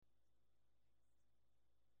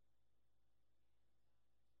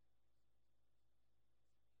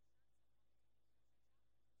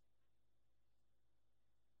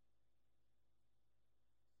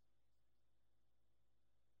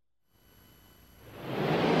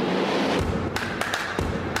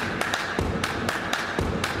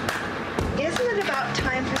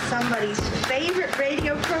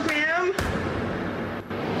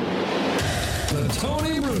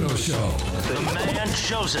Bruno Show. The man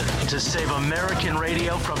chosen to save American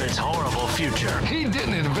radio from its horrible future. He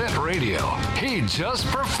didn't invent radio. He just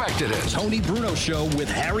perfected it. Tony Bruno Show with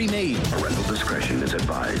Harry Maid. Parental discretion is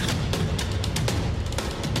advised.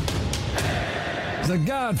 The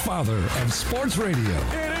godfather of sports radio.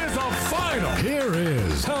 It is a final. Here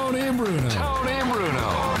is Tony Bruno. Tony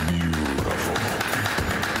Bruno. Beautiful.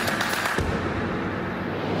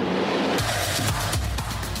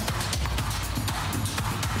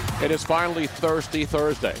 It is finally Thirsty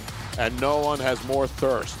Thursday, and no one has more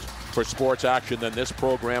thirst for sports action than this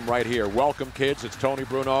program right here. Welcome, kids. It's Tony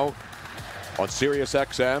Bruno on Sirius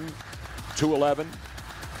XM 211,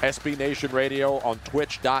 SB Nation Radio on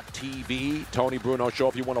Twitch.tv. Tony Bruno Show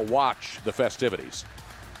if you want to watch the festivities.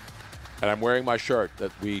 And I'm wearing my shirt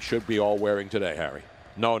that we should be all wearing today, Harry.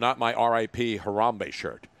 No, not my R.I.P. Harambe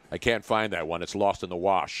shirt. I can't find that one. It's lost in the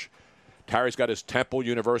wash. Harry's got his Temple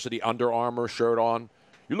University Under Armour shirt on.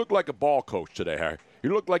 You look like a ball coach today, Harry.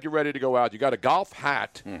 You look like you're ready to go out. You got a golf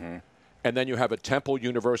hat, and then you have a Temple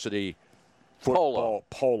University football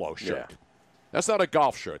polo shirt. Yeah. That's not a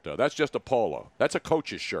golf shirt, though. That's just a polo. That's a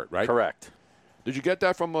coach's shirt, right? Correct. Did you get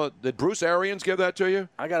that from, did Bruce Arians give that to you?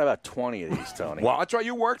 I got about 20 of these, Tony. Well, that's right.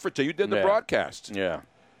 You worked for two. You did the broadcast. Yeah.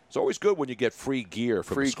 It's always good when you get free gear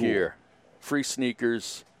from the school. Free gear. Free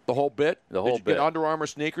sneakers. The whole bit? The whole bit. Did you get Under Armour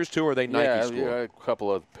sneakers, too, or are they Nike school? Yeah, a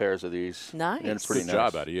couple of pairs of these. Nice. And it's pretty good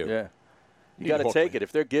nice. job out of you. Yeah. You got to take it.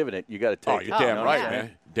 If they're giving it, you got to take it. Oh, you're damn right, yeah.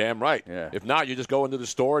 man. Damn right. Yeah. If not, you just go into the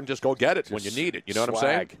store and just go get it when you need it. You know what I'm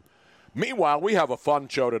saying? Swag. Meanwhile, we have a fun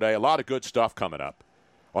show today. A lot of good stuff coming up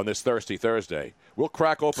on this Thirsty Thursday. We'll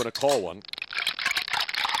crack open a cold one.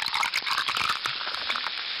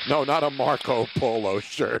 No, not a Marco Polo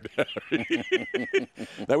shirt.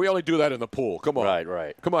 Now, we only do that in the pool. Come on.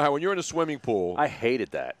 Right. Come on, when you're in a swimming pool. I hated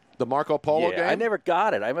that. The Marco Polo game? I never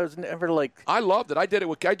got it. I was never like... I loved it. I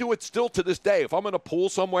do it still to this day. If I'm in a pool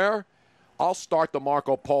somewhere, I'll start the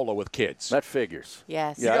Marco Polo with kids. That figures.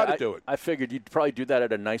 Yes. You got to do it. I figured you'd probably do that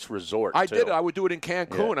at a nice resort, I too. did it. I would do it in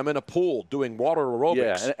Cancun. Yeah. I'm in a pool doing water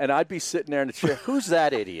aerobics. Yeah, and I'd be sitting there in the chair. Who's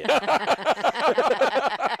that idiot?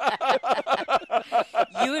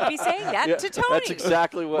 You would be saying that to Tony. That's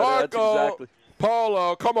exactly what. Marco That's exactly.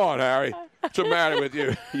 Polo. Come on, Harry. What's the matter with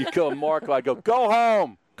you? You go, Marco. I go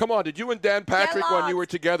home. Come on, did you and Dan Patrick, when you were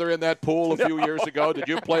together in that pool a few years ago, did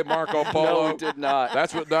you play Marco Polo? No, we did not.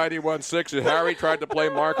 That's what 91.6 is. Harry tried to play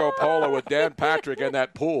Marco Polo with Dan Patrick in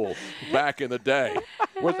that pool back in the day.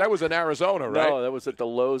 That was in Arizona, right? No, that was at the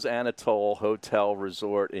Lowe's Anatole Hotel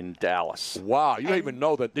Resort in Dallas. Wow, you don't even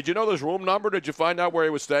know that. Did you know his room number? Did you find out where he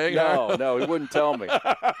was staying? No, he wouldn't tell me.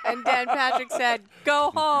 And Dan Patrick said, go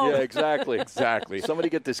home. Yeah, exactly. Exactly. Somebody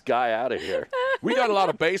get this guy out of here. We got a lot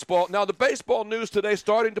of baseball. Now, the baseball news today is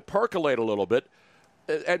starting to percolate a little bit.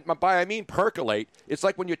 And by I mean percolate, it's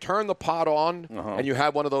like when you turn the pot on and you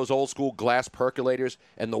have one of those old-school glass percolators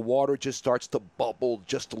and the water just starts to bubble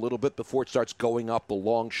just a little bit before it starts going up the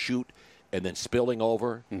long chute and then spilling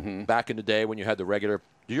over. Back in the day when you had the regular...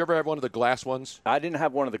 Did you ever have one of the glass ones? I didn't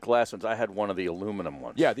have one of the glass ones. I had one of the aluminum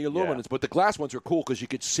ones. Yeah, the aluminums. But the glass ones were cool because you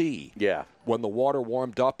could see when the water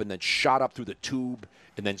warmed up and then shot up through the tube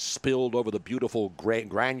and then spilled over the beautiful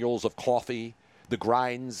granules of coffee, the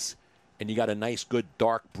grinds, and you got a nice, good,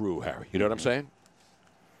 dark brew, Harry. You know what I'm saying?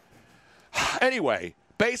 Anyway,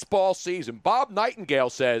 baseball season. Bob Nightingale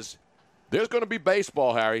says there's going to be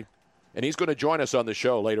baseball, Harry, and he's going to join us on the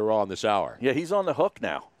show later on this hour. Yeah, he's on the hook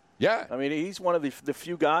now. Yeah. I mean, he's one of the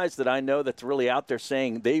few guys that I know that's really out there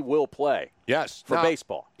saying they will play. Yes. For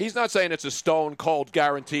baseball. He's not saying it's a stone-cold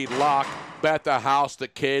guaranteed lock, bet the house, the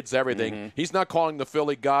kids, everything. He's not calling the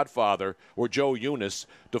Philly Godfather or Joe Eunice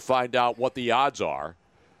to find out what the odds are.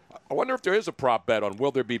 I wonder if there is a prop bet on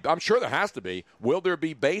will there be – I'm sure there has to be. Will there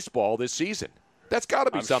be baseball this season? That's got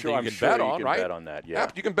to be something you can bet on, right? You can bet on that,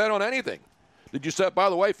 yeah. You can bet on anything. Did you say, by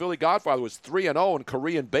the way, Philly Godfather was 3-0 in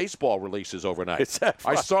Korean baseball releases overnight. Is that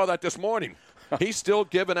right? I saw that this morning. He's still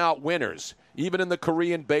giving out winners, even in the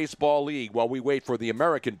Korean Baseball League, while we wait for the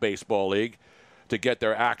American Baseball League to get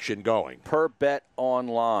their action going. Per bet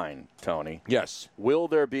online, Tony. Yes. Will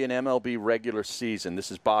there be an MLB regular season? This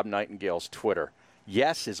is Bob Nightingale's Twitter.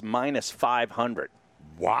 Yes is minus 500.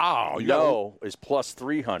 Wow. No is plus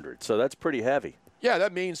 300. So that's pretty heavy. Yeah,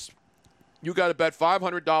 that means you got to bet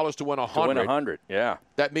 $500 to win 100. To win 100, yeah.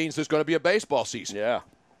 That means there's going to be a baseball season. Yeah.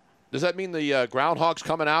 Does that mean the Groundhog's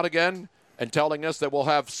coming out again and telling us that we'll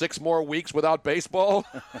have 6 more weeks without baseball?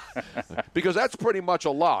 Because that's pretty much a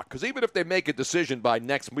lock. Because even if they make a decision by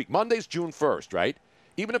next week, Monday's June 1st, right?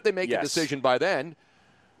 Even if they make a decision by then,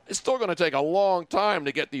 it's still going to take a long time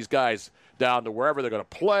to get these guys down to wherever they're going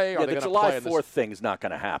to play. Yeah, the July 4th thing's not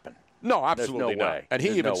going to happen. No, absolutely no not. way. And he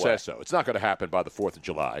There's even no way. says so. It's not going to happen by the 4th of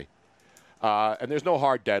July. And there's no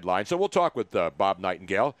hard deadline. So we'll talk with Bob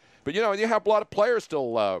Nightingale. But, you have a lot of players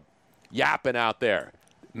still yapping out there.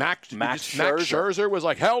 Max Scherzer was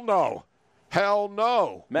like, hell no. Hell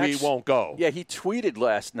no, we won't go. Yeah, he tweeted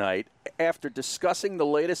last night, after discussing the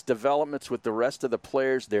latest developments with the rest of the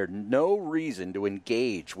players, there's no reason to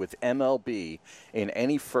engage with MLB in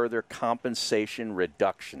any further compensation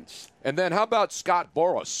reductions. And then how about Scott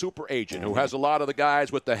Boras, super agent, who has a lot of the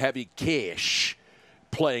guys with the heavy cash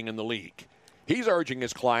playing in the league? He's urging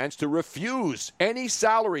his clients to refuse any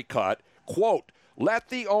salary cut, quote, let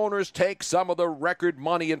the owners take some of the record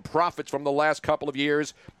money and profits from the last couple of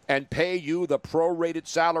years and pay you the prorated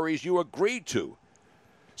salaries you agreed to.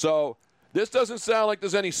 So this doesn't sound like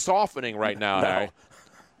there's any softening right now, Harry.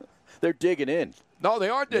 They're digging in. No, they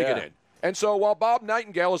are digging in. And so while Bob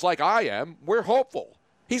Nightingale is like I am, we're hopeful.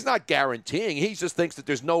 He's not guaranteeing. He just thinks that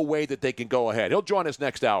there's no way that they can go ahead. He'll join us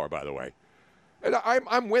next hour, by the way. And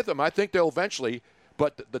I'm with him. I think they'll eventually,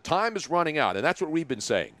 but the time is running out, and that's what we've been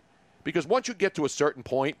saying. Because once you get to a certain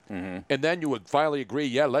point, and then you would finally agree,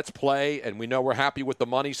 yeah, let's play, and we know we're happy with the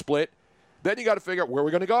money split, then you got to figure out where we're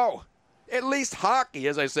going to go. At least hockey,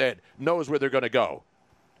 as I said, knows where they're going to go,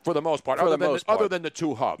 for the most part, other than the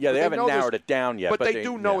two hubs. Yeah, they haven't narrowed it down yet. But they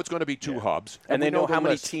do know it's going to be two hubs. And they know how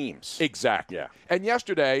many list. teams. Exactly. Yeah. And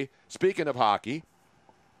yesterday, speaking of hockey,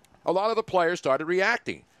 a lot of the players started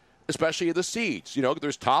reacting. Especially the seeds.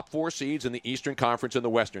 There's top 4 seeds in the Eastern Conference and the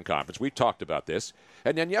Western Conference. We've talked about this.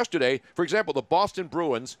 And then yesterday, for example, the Boston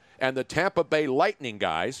Bruins and the Tampa Bay Lightning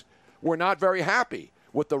guys were not very happy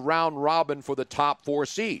with the round robin for the top 4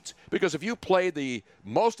 seeds. Because if you play the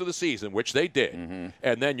most of the season, which they did,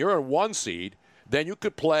 and then you're in 1 seed, then you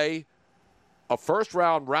could play a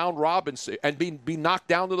first-round round robin and be knocked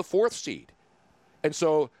down to the 4th seed. And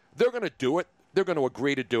so they're going to do it. They're going to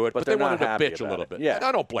agree to do it, but they wanted to bitch a little bit. Yeah. And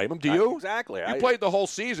I don't blame them. Do you? Exactly. You played the whole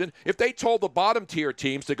season. If they told the bottom-tier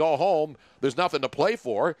teams to go home, there's nothing to play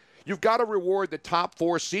for, you've got to reward the top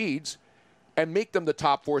 4 seeds and make them the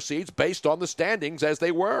top 4 seeds based on the standings as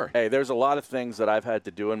they were. Hey, there's a lot of things that I've had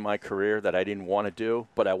to do in my career that I didn't want to do,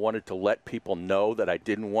 but I wanted to let people know that I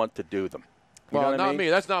didn't want to do them. Well, not me.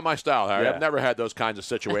 That's not my style, Harry. Yeah. I've never had those kinds of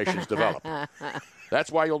situations develop. That's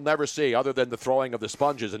why you'll never see, other than the throwing of the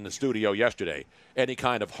sponges in the studio yesterday, any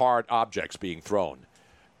kind of hard objects being thrown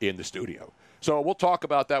in the studio. So we'll talk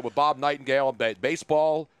about that with Bob Nightingale and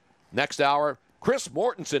baseball next hour. Chris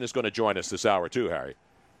Mortensen is going to join us this hour too, Harry,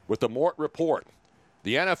 with the Mort Report.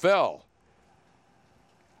 The NFL.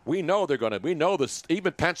 We know this.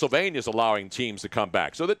 Even Pennsylvania's allowing teams to come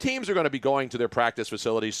back. So the teams are going to be going to their practice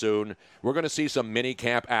facilities soon. We're going to see some mini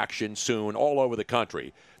camp action soon all over the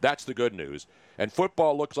country. That's the good news. And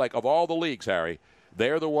football looks like, of all the leagues, Harry,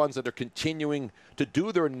 they're the ones that are continuing to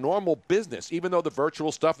do their normal business, even though the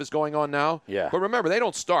virtual stuff is going on now. Yeah. But remember, they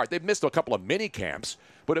don't start. They've missed a couple of mini camps.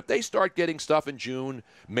 But if they start getting stuff in June,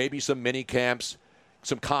 maybe some mini camps,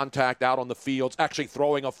 some contact out on the fields, actually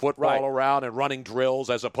throwing a football around and running drills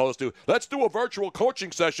as opposed to, let's do a virtual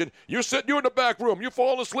coaching session. You in the back room. You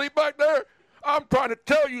falling asleep back there? I'm trying to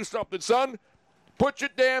tell you something, son. Put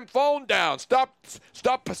your damn phone down. Stop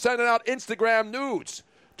sending out Instagram nudes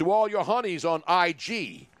to all your honeys on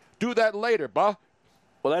IG. Do that later, buh.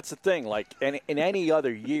 Well, that's the thing. Like in any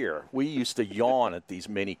other year, we used to yawn at these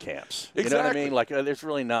mini camps. You know what I mean? Like there's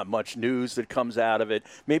really not much news that comes out of it.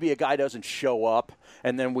 Maybe a guy doesn't show up,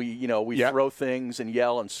 and then we throw things and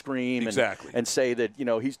yell and scream and say that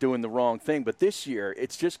he's doing the wrong thing. But this year,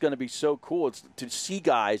 it's just going to be so cool to see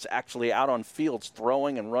guys actually out on fields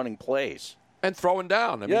throwing and running plays. And throwing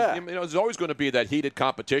down. I mean, there's always going to be that heated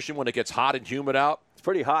competition when it gets hot and humid out. It's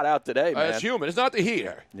pretty hot out today, man. It's humid. It's not the heat.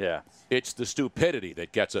 Yeah. It's the stupidity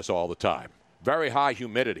that gets us all the time. Very high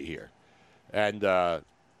humidity here. And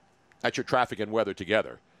that's your traffic and weather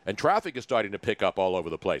together. And traffic is starting to pick up all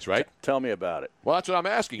over the place, right? Tell me about it. Well, that's what I'm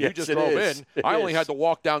asking. Yes, you just drove in. I only had to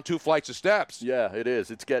walk down 2 flights of steps. Yeah, it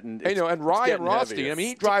is. It's getting and Ryan Rothstein, heavier. I mean,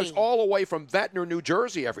 he drives all the way from Ventnor, New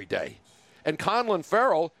Jersey every day. And Conlon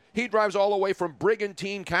Farrell, he drives all the way from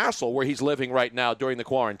Brigantine Castle, where he's living right now during the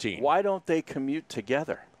quarantine. Why don't they commute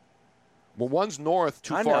together? Well, one's north,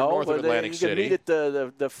 too far north of Atlantic City. You can meet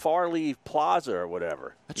at the Farley Plaza or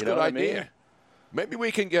whatever. That's a good idea. I mean? Maybe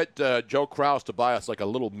we can get Joe Kraus to buy us like a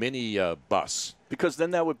little mini bus. Because then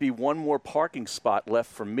that would be one more parking spot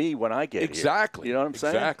left for me when I get here. You know what I'm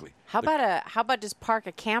saying? Exactly. How about just park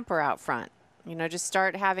a camper out front? Just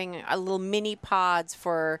start having a little mini pods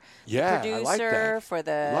for the producer, for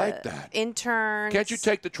the interns. Can't you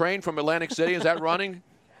take the train from Atlantic City? Is that running?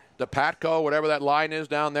 The Patco, whatever that line is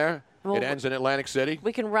down there? Well, it ends in Atlantic City.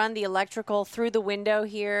 We can run the electrical through the window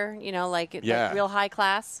here, like real high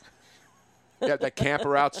class. Yeah, that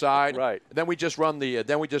camper outside. Right. Then we just run the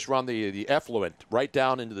effluent right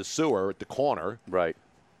down into the sewer at the corner. Right.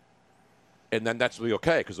 And then that's really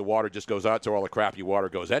okay because the water just goes out, so all the crappy water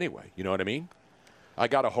goes anyway. You know what I mean? I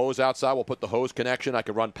got a hose outside. We'll put the hose connection. I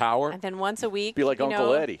can run power. And then once a week, be like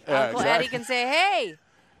Uncle Eddie. Uncle Eddie can say, "Hey,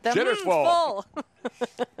 the shitter's full."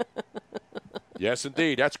 Yes,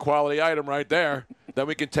 indeed. That's a quality item right there. Then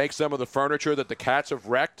we can take some of the furniture that the cats have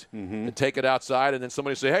wrecked and take it outside, and then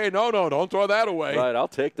somebody say, "Hey, no, don't throw that away." Right, I'll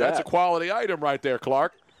take that. That's a quality item right there,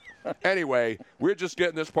 Clark. Anyway, we're just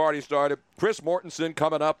getting this party started. Chris Mortensen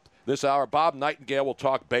coming up this hour. Bob Nightingale will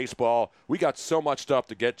talk baseball. We got so much stuff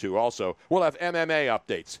to get to. Also, we'll have MMA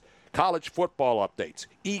updates, college football updates,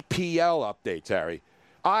 EPL updates, Harry,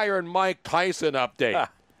 Iron Mike Tyson update,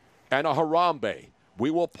 and a Harambe.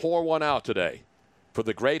 We will pour one out today for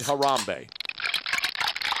the great Harambe.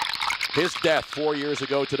 His death 4 years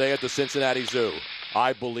ago today at the Cincinnati Zoo,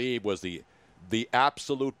 I believe, was the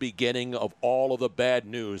absolute beginning of all of the bad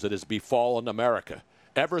news that has befallen America.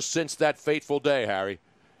 Ever since that fateful day, Harry,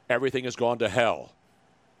 everything has gone to hell.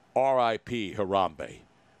 R.I.P. Harambe.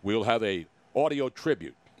 We'll have a audio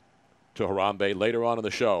tribute to Harambe later on in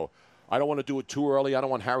the show. I don't want to do it too early. I don't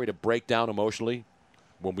want Harry to break down emotionally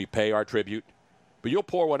when we pay our tribute. But you'll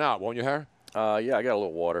pour one out, won't you, Harry? Yeah, I got a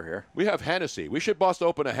little water here. We have Hennessy. We should bust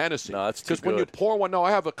open a Hennessy. No, that's too good. Because when you pour one,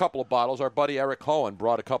 I have a couple of bottles. Our buddy Eric Cohen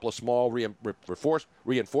brought a couple of small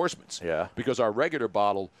reinforcements. Yeah. Because our regular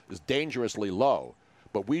bottle is dangerously low.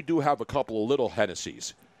 But we do have a couple of little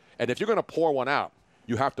Hennessy's. And if you're going to pour one out,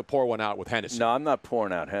 you have to pour one out with Hennessy. No, I'm not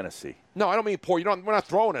pouring out Hennessy. No, I don't mean pour. We're not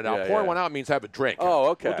throwing it out. Yeah, pouring one out means have a drink. Oh,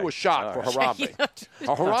 okay. We'll do a shot for Harambe.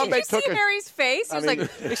 Harambe Did you see Harry's face? He was like,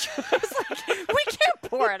 we can't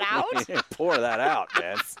pour it out. We can't pour that out,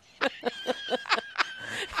 man.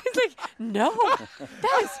 He's like, no,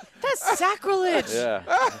 that's sacrilege. Yeah.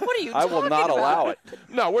 What are you talking I will not about? allow it.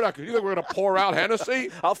 No, we're not. You think we're going to pour out Hennessy?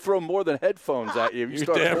 I'll throw more than headphones at you if you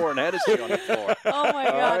start pouring Hennessy on the floor. Oh, my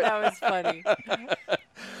God, that was funny.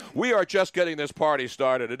 We are just getting this party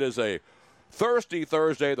started. It is a thirsty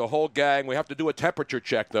Thursday, the whole gang. We have to do a temperature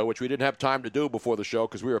check, though, which we didn't have time to do before the show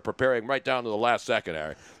because we were preparing right down to the last second,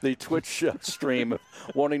 Harry. The Twitch stream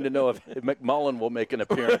wanting to know if McMullen will make an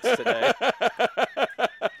appearance today.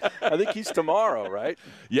 I think he's tomorrow, right?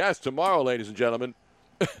 Yes, tomorrow, ladies and gentlemen.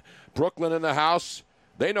 Brooklyn in the house.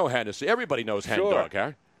 They know Hennessy. Everybody knows Hen Dog,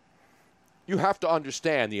 Harry. You have to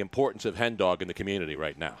understand the importance of Hen Dog in the community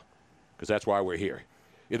right now because that's why we're here.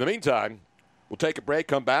 In the meantime, we'll take a break,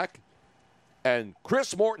 come back, and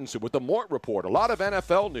Chris Mortensen with the Mort Report. A lot of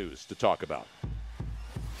NFL news to talk about,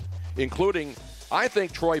 including, I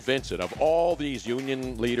think, Troy Vincent, of all these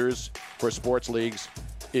union leaders for sports leagues,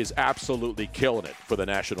 is absolutely killing it for the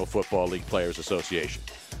National Football League Players Association.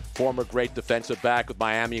 Former great defensive back with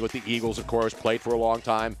Miami, with the Eagles, of course, played for a long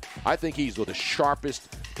time. I think he's the sharpest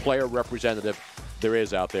player representative there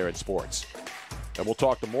is out there in sports. And we'll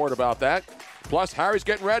talk to Mort about that. Plus, Harry's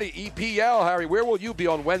getting ready. EPL, Harry, where will you be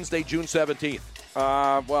on Wednesday, June 17th?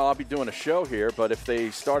 Well, I'll be doing a show here, but if they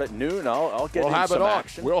start at noon, I'll get we'll in have some it on.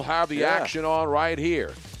 action. We'll have the action on right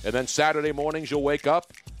here. And then Saturday mornings, you'll wake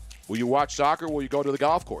up. Will you watch soccer or will you go to the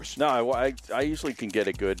golf course? No, I usually can get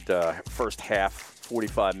a good first half,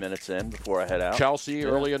 45 minutes in before I head out. Chelsea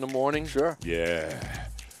early in the morning? Sure. Yeah.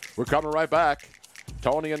 We're coming right back.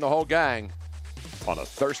 Tony and the whole gang on a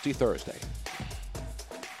Thirsty Thursday.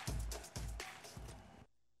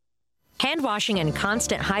 Hand washing and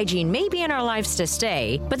constant hygiene may be in our lives to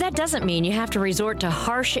stay, but that doesn't mean you have to resort to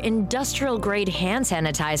harsh, industrial-grade hand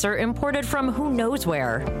sanitizer imported from who knows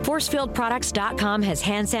where. ForcefieldProducts.com has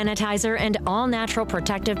hand sanitizer and all-natural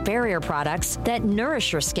protective barrier products that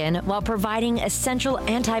nourish your skin while providing essential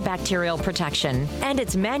antibacterial protection. And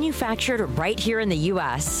it's manufactured right here in the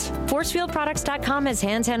U.S. ForcefieldProducts.com has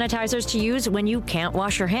hand sanitizers to use when you can't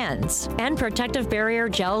wash your hands, and protective barrier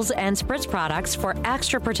gels and spritz products for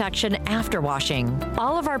extra protection after washing.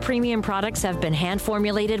 All of our premium products have been hand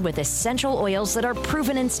formulated with essential oils that are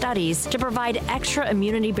proven in studies to provide extra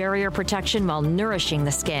immunity barrier protection while nourishing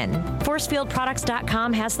the skin.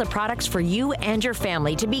 ForcefieldProducts.com has the products for you and your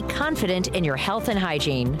family to be confident in your health and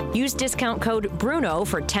hygiene. Use discount code BRUNO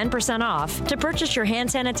for 10% off to purchase your hand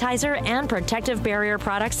sanitizer and protective barrier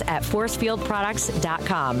products at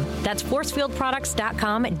ForcefieldProducts.com. That's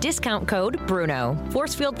ForcefieldProducts.com, discount code BRUNO.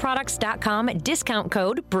 ForcefieldProducts.com, discount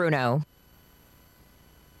code BRUNO.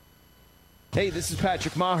 Hey, this is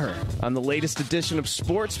Patrick Maher. On the latest edition of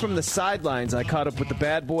Sports from the Sidelines, I caught up with the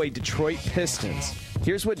bad boy Detroit Pistons.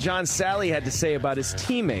 Here's what John Sally had to say about his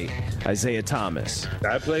teammate, Isaiah Thomas.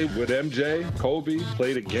 I played with MJ, Kobe,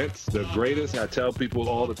 played against the greatest. I tell people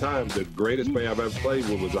all the time, the greatest player I've ever played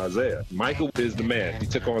with was Isaiah. Michael is the man. He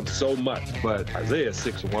took on so much, but Isaiah's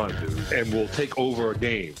 6'1", dude, and will take over a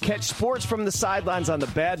game. Catch sports from the sidelines on the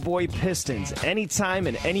Bad Boy Pistons anytime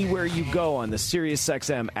and anywhere you go on the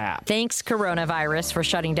SiriusXM app. Thanks, coronavirus, for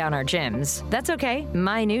shutting down our gyms. That's okay.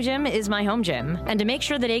 My new gym is my home gym. And to make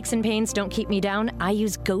sure that aches and pains don't keep me down, I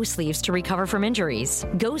use Go Sleeves to recover from injuries.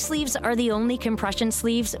 Go Sleeves are the only compression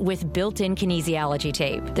sleeves with built-in kinesiology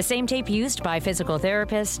tape. The same tape used by physical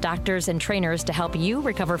therapists, doctors, and trainers to help you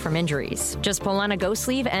recover from injuries. Just pull on a Go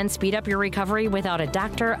Sleeve and speed up your recovery without a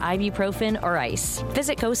doctor, ibuprofen, or ice.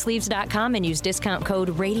 Visit GoSleeves.com and use discount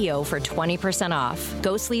code RADIO for 20% off.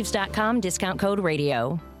 GoSleeves.com, discount code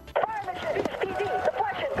RADIO.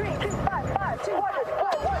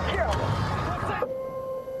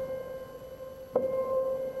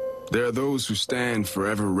 There are those who stand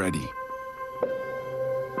forever ready.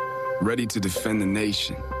 Ready to defend the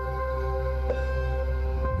nation.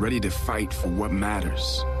 Ready to fight for what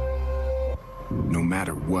matters. No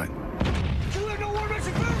matter what. Do you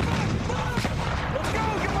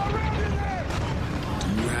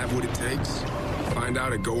have what it takes? Find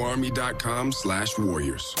out at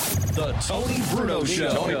GoArmy.com/warriors. The Tony Bruno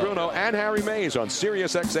Show. Tony Bruno and Harry Mays on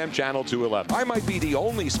SiriusXM Channel 211. I might be the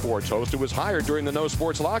only sports host who was hired during the No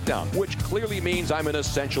Sports lockdown, which clearly means I'm an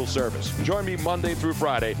essential service. Join me Monday through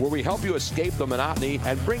Friday, where we help you escape the monotony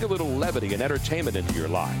and bring a little levity and entertainment into your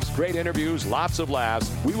lives. Great interviews, lots of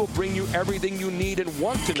laughs. We will bring you everything you need and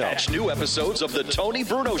want to know. Catch new episodes of The Tony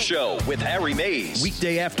Bruno Show with Harry Mays.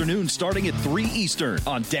 Weekday afternoon starting at 3 Eastern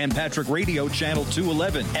on Dan Patrick Radio Channel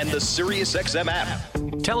 211 and the SiriusXM app.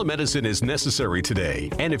 Telemedicine is necessary today,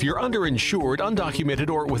 and if you're underinsured, undocumented,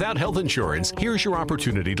 or without health insurance, here's your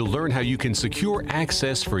opportunity to learn how you can secure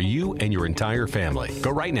access for you and your entire family.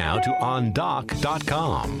 Go right now to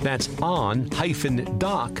ondoc.com. That's on-doc.com.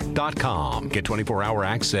 Get 24-hour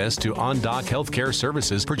access to OnDoc healthcare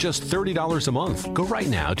services for just $30 a month. Go right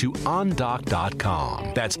now to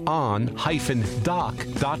ondoc.com. That's on-doc.com.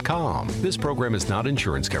 This program is not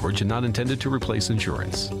insurance coverage and not intended to replace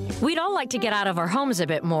insurance. We'd all like to get out of our homes a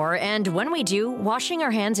bit more, and when we do, washing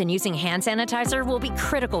our hands and using hand sanitizer will be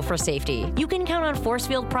critical for safety. You can count on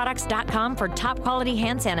ForcefieldProducts.com for top-quality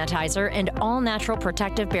hand sanitizer and all-natural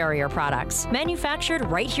protective barrier products, manufactured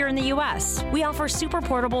right here in the U.S. We offer super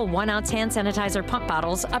portable 1-ounce hand sanitizer pump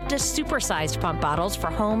bottles up to super-sized pump bottles for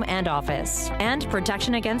home and office, and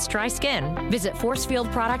protection against dry skin. Visit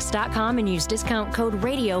ForcefieldProducts.com and use discount code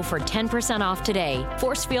RADIO for 10% off today.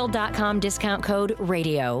 Forcefield.com, discount code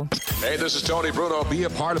RADIO. Hey, this is Tony Bruno. Be a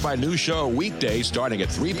part of my new show weekdays starting at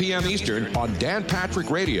 3 p.m. Eastern on Dan Patrick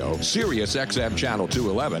Radio, SiriusXM Channel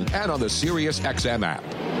 211, and on the SiriusXM app.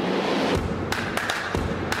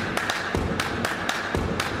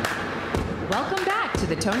 Welcome back to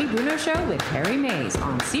the Tony Bruno Show with Harry Mays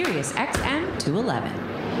on SiriusXM 211.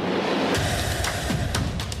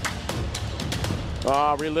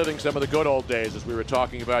 Reliving some of the good old days, as we were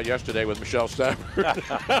talking about yesterday with Michelle Stafford.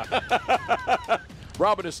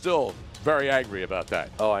 Robin is still very angry about that.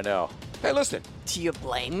 Oh, I know. Hey, listen. Do you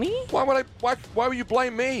blame me? Why would you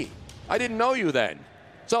blame me? I didn't know you then.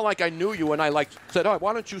 It's not like I knew you and I said, oh,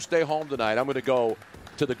 why don't you stay home tonight? I'm going to go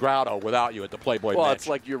to the grotto without you at the Playboy Well, Mansion. it's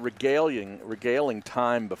like you're regaling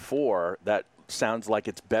time before that sounds like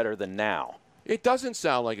it's better than now. It doesn't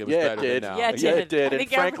sound like it was better than now. Yeah, it did. And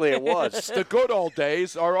frankly, it was. The good old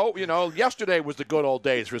days are, yesterday was the good old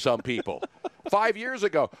days for some people. 5 years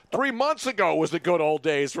ago, 3 months ago was the good old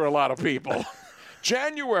days for a lot of people.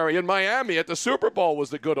 January in Miami at the Super Bowl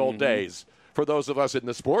was the good old days for those of us in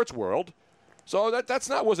the sports world. So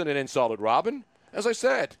wasn't an insult at Robin. As I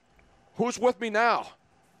said, who's with me now?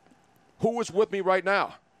 Who is with me right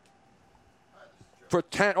now? For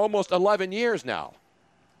almost 11 years now.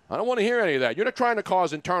 I don't want to hear any of that. You're not trying to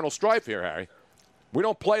cause internal strife here, Harry. We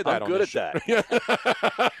don't play that I'm on good this at show.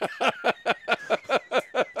 that.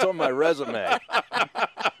 It's on my resume.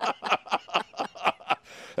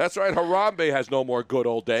 That's right. Harambe has no more good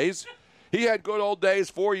old days. He had good old days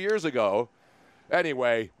 4 years ago.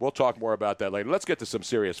 Anyway, we'll talk more about that later. Let's get to some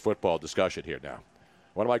serious football discussion here now.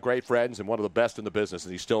 One of my great friends and one of the best in the business,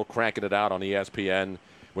 and he's still cranking it out on ESPN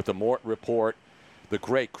with the Mort Report, the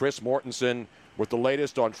great Chris Mortensen, with the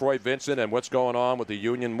latest on Troy Vincent and what's going on with the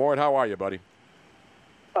Union. Mort, how are you, buddy?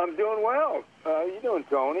 I'm doing well. How you doing,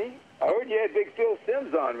 Tony? I heard you had Big Phil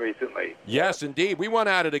Simms on recently. Yes, indeed. We went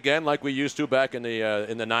at it again like we used to back in the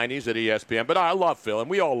 90s at ESPN. But I love Phil, and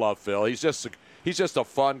we all love Phil. He's just a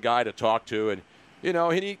fun guy to talk to, and You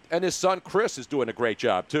know, and his son Chris is doing a great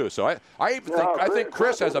job too. So I think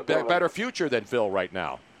Chris has a better future than Phil right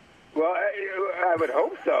now. Well, I would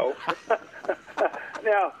hope so.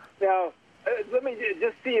 Now, let me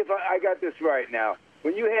just see if I got this right. Now,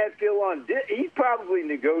 when you had Phil on, he probably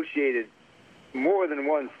negotiated more than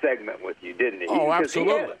one segment with you, didn't he? Oh,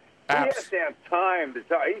 absolutely. He has to have time to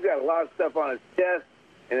talk. He's got a lot of stuff on his chest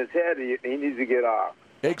and his head he needs to get off.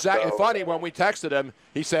 Exactly. So, funny, when we texted him,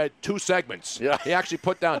 he said 2 segments. Yeah. He actually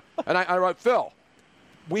put down, and I wrote, Phil,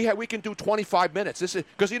 we can do 25 minutes. This is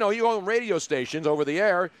because, you know, you own radio stations over the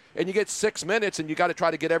air, and you get 6 minutes, and you got to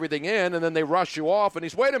try to get everything in, and then they rush you off, and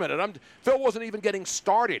he's, wait a minute, Phil wasn't even getting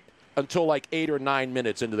started until like 8 or 9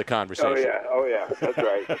 minutes into the conversation. Oh, yeah. That's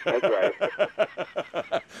right.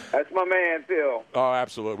 That's my man, Phil. Oh,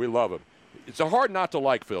 absolutely. We love him. It's hard not to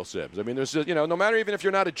like Phil Simms. I mean, there's just, you know, no matter even if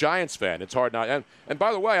you're not a Giants fan, it's hard not. And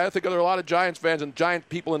by the way, I think there are a lot of Giants fans and Giant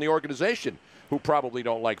people in the organization who probably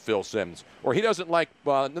don't like Phil Simms, or he doesn't like.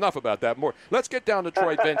 Enough about that. More. Let's get down to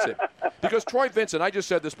Troy Vincent, because Troy Vincent. I just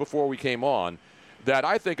said this before we came on, that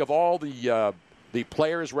I think of all the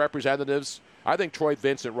players' representatives, I think Troy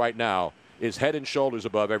Vincent right now is head and shoulders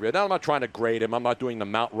above everybody. Now, I'm not trying to grade him. I'm not doing the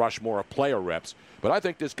Mount Rushmore of player reps, but I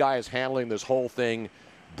think this guy is handling this whole thing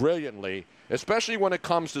brilliantly, especially when it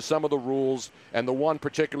comes to some of the rules. And the one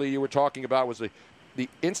particularly you were talking about was the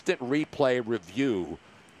instant replay review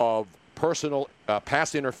of personal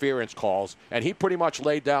pass interference calls. And he pretty much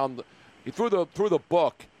laid down, he threw the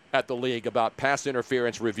book at the league about pass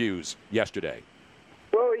interference reviews yesterday.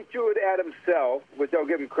 Well, he threw it at himself, which I'll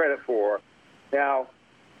give him credit for. Now,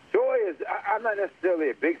 Troy I'm not necessarily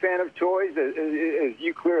a big fan of Troy's, as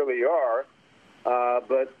you clearly are,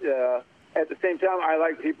 but at the same time, I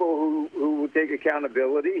like people who will take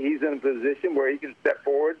accountability. He's in a position where he can step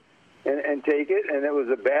forward and take it, and it was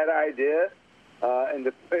a bad idea.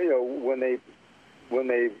 When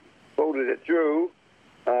they voted it through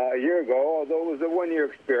a year ago, although it was a one-year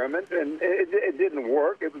experiment, and it didn't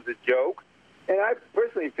work. It was a joke. And I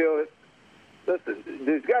personally feel that, listen,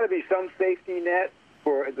 there's got to be some safety net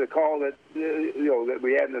for the call that that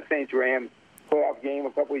we had in the Saints-Rams playoff game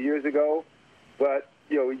a couple of years ago. But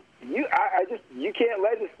you can't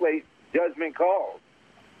legislate judgment calls.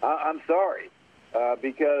 I'm sorry,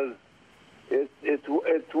 because it's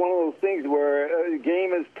one of those things where a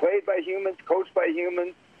game is played by humans, coached by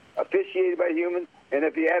humans, officiated by humans, and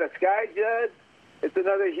if you had a sky judge, it's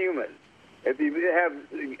another human. If you have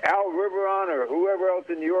Al River on or whoever else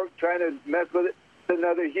in New York trying to mess with it, it's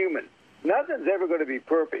another human. Nothing's ever going to be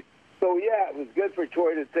perfect. So, yeah, it was good for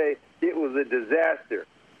Troy to say it was a disaster.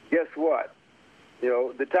 Guess what?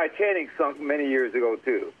 The Titanic sunk many years ago,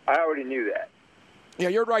 too. I already knew that. Yeah,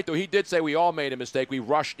 you're right, though. He did say we all made a mistake. We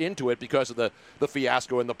rushed into it because of the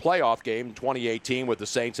fiasco in the playoff game in 2018 with the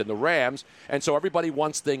Saints and the Rams. And so everybody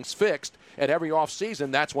wants things fixed. And every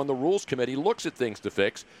offseason, that's when the Rules Committee looks at things to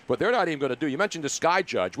fix. But they're not even going to do. You mentioned the Sky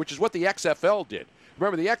Judge, which is what the XFL did.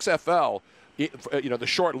 Remember, the XFL, the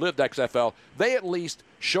short-lived XFL, they at least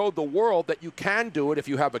showed the world that you can do it if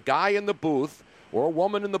you have a guy in the booth or a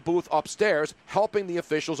woman in the booth upstairs helping the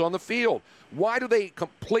officials on the field. Why do they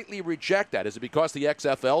completely reject that? Is it because the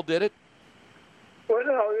XFL did it? Well,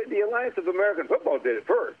 no, the Alliance of American Football did it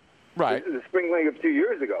first. Right. The spring league of 2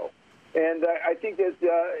 years ago. And I think that,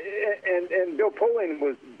 and Bill Pulling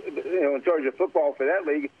was, in charge of football for that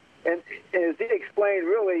league. And as he explained,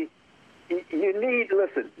 really, you need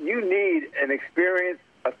an experienced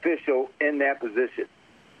official in that position.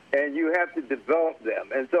 And you have to develop them.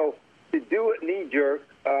 And so, to do it knee-jerk,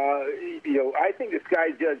 I think the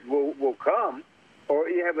Sky Judge will come, or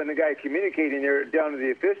you having a guy communicating there down to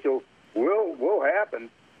the official will happen.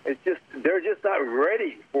 It's just they're just not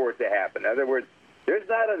ready for it to happen. In other words, there's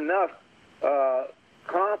not enough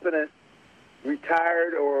competent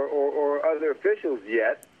retired or other officials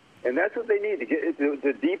yet, and that's what they need to get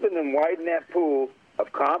to deepen and widen that pool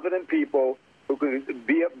of competent people who can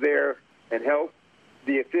be up there and help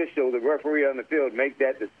the official, the referee on the field, make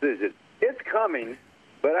that decision. It's coming,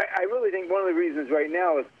 but I really think one of the reasons right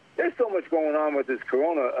now is there's so much going on with this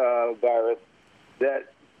coronavirus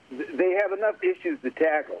that they have enough issues to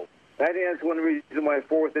tackle. I think that's one reason why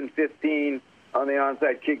 4th and 15 on the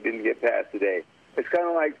onside kick didn't get passed today. It's kind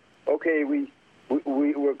of like, okay,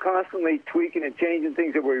 we're constantly tweaking and changing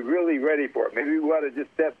things that we're really ready for. Maybe we ought to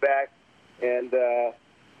just step back and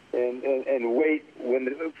wait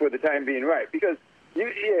for the time being right. Because,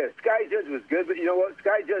 Sky Judge was good, but you know what?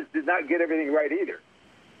 Sky Judge did not get everything right either.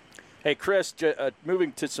 Hey, Chris,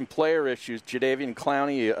 moving to some player issues, Jadeveon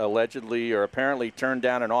Clowney allegedly or apparently turned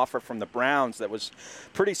down an offer from the Browns that was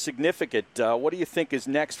pretty significant. What do you think is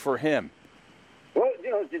next for him? Well,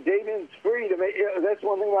 long as Jadeveon's free to make, that's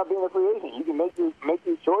one thing about being a free agent. You can make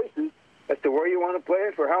your choices as to where you want to play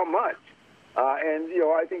and for how much. And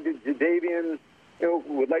I think that Jadeveon,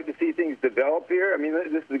 would like to see things develop here. I mean,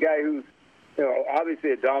 this is a guy who's,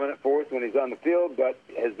 obviously a dominant force when he's on the field, but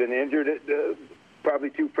has been injured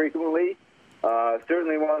probably too frequently.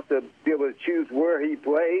 Certainly wants to be able to choose where he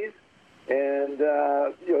plays. And,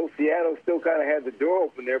 Seattle still kind of had the door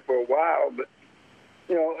open there for a while. But,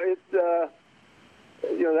 it's,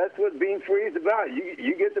 that's what being free is about.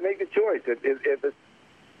 You get to make the choice. If it's,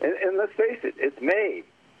 and let's face it, it's May.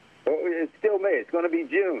 It's still May. It's going to be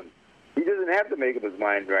June. He doesn't have to make up his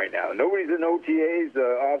mind right now. Nobody's in OTAs,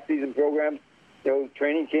 off-season programs.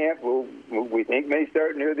 Training camp, we think, may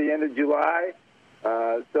start near the end of July.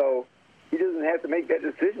 So he doesn't have to make that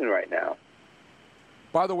decision right now.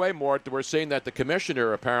 By the way, Mort, we're seeing that the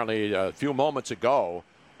commissioner apparently a few moments ago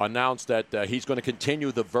announced that he's going to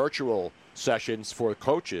continue the virtual sessions for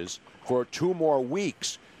coaches for 2 more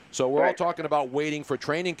weeks. So we're all talking about waiting for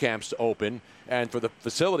training camps to open and for the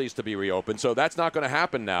facilities to be reopened. So that's not going to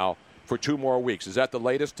happen now for 2 more weeks. Is that the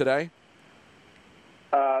latest today?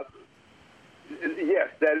 Yes,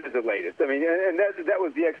 that is the latest. I mean, and that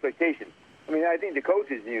was the expectation. I mean, I think the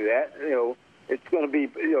coaches knew that. It's going to be,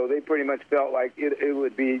 they pretty much felt like it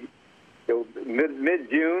would be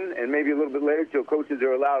mid-June and maybe a little bit later till coaches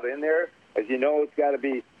are allowed in there. As you know,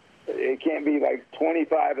 it can't be like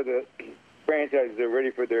 25 of the franchises are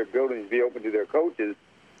ready for their buildings to be open to their coaches,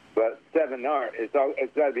 but 7 aren't. It's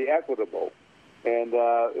got to be equitable. And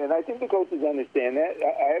I think the coaches understand that.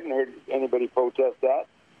 I haven't heard anybody protest that.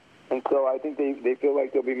 And so I think they feel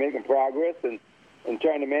like they'll be making progress and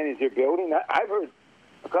trying to manage their building. I've heard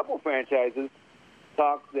a couple of franchises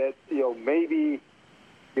talk that, maybe,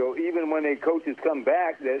 even when the coaches come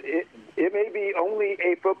back, that it may be only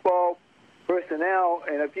a football personnel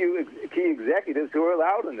and a few key executives who are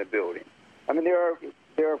allowed in the building. I mean,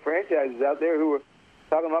 there are franchises out there who are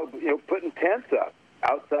talking about, putting tents up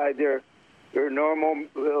outside their normal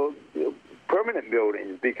permanent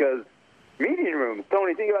buildings because meeting rooms.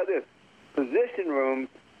 Tony, think about this. Position rooms.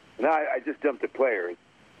 Now, I just jumped to players.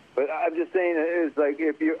 But I'm just saying it's like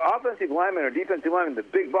if you're offensive lineman or defensive lineman, the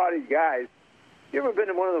big-bodied guys, you ever been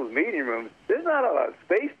in one of those meeting rooms, there's not a lot of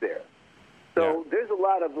space there. So there's a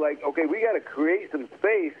lot of okay, we got to create some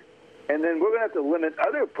space, and then we're going to have to limit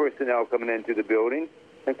other personnel coming into the building.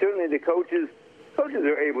 And certainly the coaches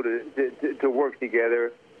are able to work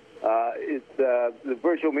together. It's the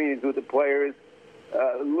virtual meetings with the players,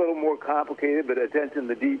 a little more complicated, but attention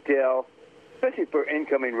to detail, especially for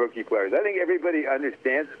incoming rookie players. I think everybody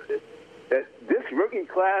understands that this rookie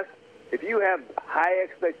class, if you have high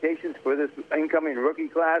expectations for this incoming rookie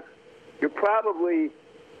class, you're probably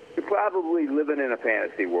living in a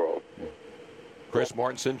fantasy world. Chris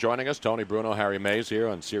Mortensen joining us, Tony Bruno, Harry Mays here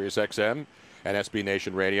on Sirius XM and SB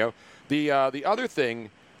Nation Radio. The other thing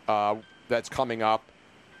that's coming up,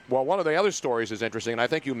 well, one of the other stories is interesting, and I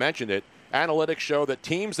think you mentioned it. Analytics show that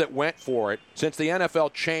teams that went for it, since the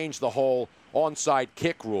NFL changed the whole onside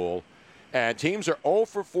kick rule, and teams are 0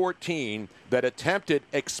 for 14 that attempted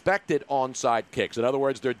expected onside kicks. In other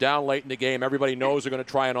words, they're down late in the game. Everybody knows they're going to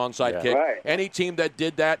try an onside kick. Right. Any team that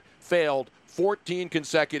did that failed 14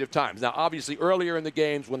 consecutive times. Now, obviously, earlier in the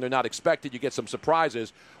games when they're not expected, you get some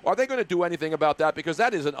surprises. Are they going to do anything about that? Because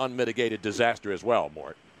that is an unmitigated disaster as well,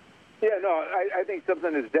 Mort. Yeah, no, I think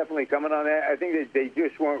something is definitely coming on that. I think they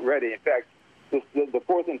just weren't ready. In fact, the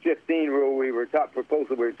 4th and 15 rule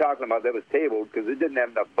proposal we were talking about that was tabled because it didn't have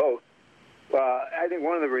enough votes. I think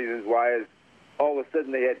one of the reasons why is all of a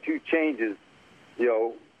sudden they had 2 changes,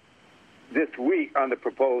 this week on the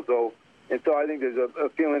proposal. And so I think there's a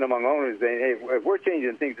feeling among owners saying, hey, if we're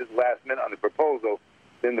changing things at the last minute on the proposal,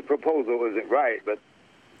 then the proposal isn't right. But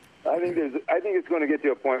I think it's going to get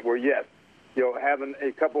to a point where, yes, having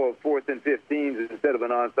a couple of 4th and 15s instead of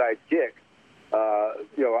an onside kick,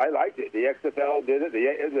 I liked it. The XFL did it.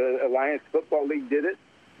 The Alliance Football League did it.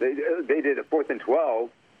 They did a 4th and 12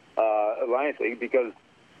 Alliance League because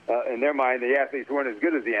in their mind the athletes weren't as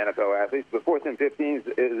good as the NFL athletes. But 4th and 15s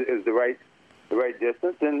is the right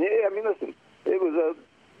distance. And I mean, listen, it was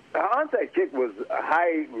an onside kick was a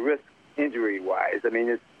high risk injury wise. I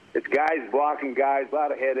mean, it's guys blocking guys, a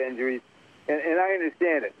lot of head injuries, and I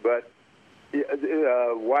understand it, but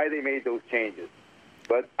why they made those changes.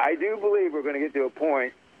 But I do believe we're going to get to a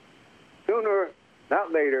point sooner,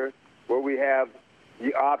 not later, where we have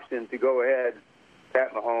the option to go ahead,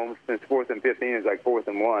 Pat Mahomes, since 4th and 15 is like 4th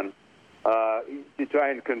and 1, to try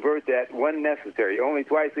and convert that when necessary. Only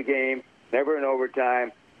twice a game, never in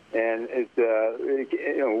overtime, and it's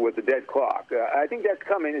with the dead clock. I think that's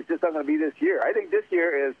coming. It's just not going to be this year. I think this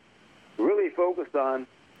year is really focused on,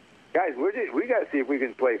 guys, we got to see if we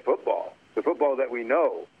can play football, the football that we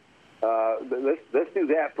know. Let's do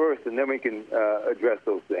that first, and then we can address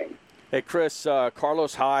those things. Hey, Chris,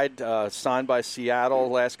 Carlos Hyde signed by Seattle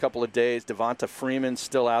last couple of days. Devonta Freeman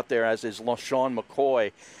still out there, as is LaShawn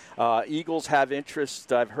McCoy. Eagles have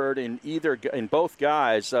interest, I've heard, in both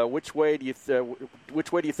guys. Which way do you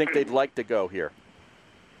think they'd like to go here?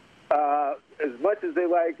 As much as they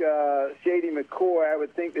like Shady McCoy, I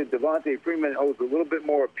would think that Devonta Freeman holds a little bit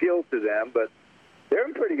more appeal to them, but they're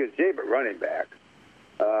in pretty good shape at running back.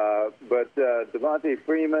 But Devonta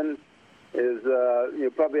Freeman is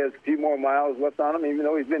probably has a few more miles left on him, even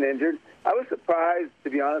though he's been injured. I was surprised, to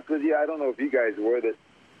be honest with you. I don't know if you guys were,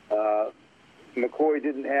 that McCoy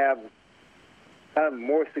didn't have kind of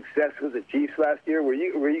more success with the Chiefs last year. Were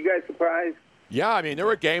you guys surprised? Yeah, I mean, there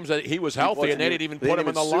were games that he was healthy, and they didn't even put him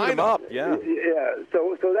in the lineup. Yeah.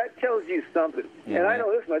 So that tells you something. Mm-hmm. And I know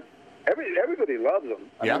this much: everybody loves him.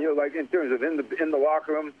 I mean, like in terms of in the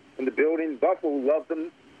locker room, in the building, Buffalo loved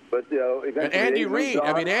him. But eventually, and Andy Reid.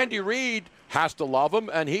 I mean, Andy Reid has to love him,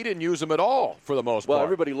 and he didn't use him at all for the most part. Well,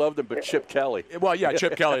 everybody loved him, but Chip Kelly. Well, yeah,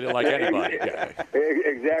 Chip Kelly didn't like anybody. Yeah.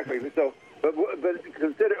 Exactly. So, but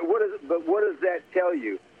consider what does that tell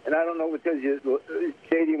you? And I don't know what tells you.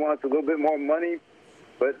 Shady wants a little bit more money,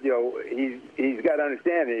 but he's got to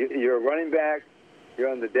understand you're a running back. You're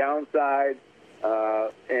on the downside,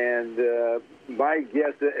 and my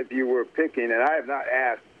guess, if you were picking, and I have not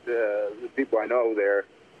asked the people I know there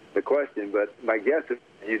the question, but my guess is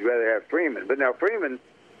you'd rather have Freeman. But now Freeman,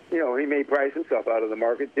 he may price himself out of the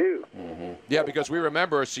market too. Mm-hmm. Yeah, because we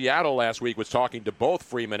remember Seattle last week was talking to both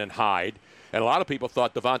Freeman and Hyde, and a lot of people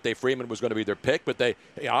thought Devonta Freeman was going to be their pick, but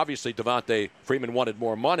obviously Devonta Freeman wanted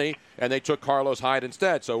more money, and they took Carlos Hyde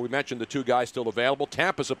instead. So we mentioned the two guys still available.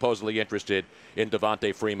 Tampa's supposedly interested in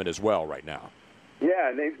Devonta Freeman as well right now. Yeah,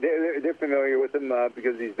 and they're familiar with him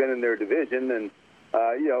because he's been in their division, and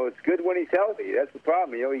it's good when he's healthy. That's the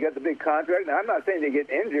problem. He got the big contract. Now, I'm not saying they get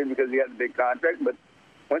injured because he got the big contract, but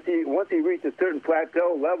once he reaches a certain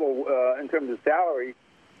plateau level in terms of salary,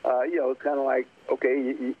 it's kind of like,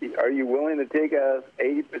 okay, are you willing to take a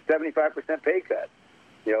 75% pay cut?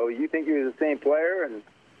 You think you're the same player, and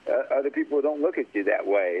other people don't look at you that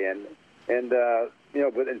way. And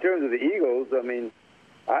but in terms of the Eagles, I mean,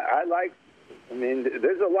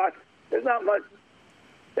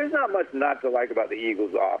 there's not much not to like about the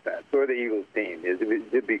Eagles offense or the Eagles team,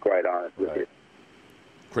 to be quite honest with you.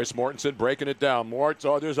 Chris Mortensen breaking it down. Mort,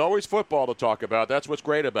 there's always football to talk about. That's what's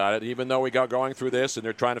great about it. Even though we got going through this and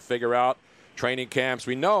they're trying to figure out training camps,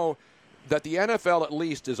 we know that the NFL at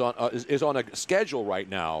least is on a schedule right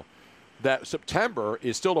now that September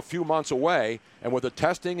is still a few months away, and with the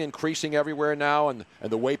testing increasing everywhere now and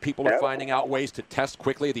the way people are finding out ways to test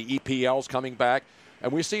quickly, the EPL's coming back,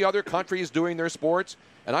 and we see other countries doing their sports,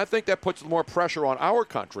 and I think that puts more pressure on our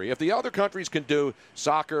country. If the other countries can do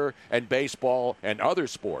soccer and baseball and other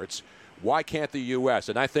sports, why can't the U.S.?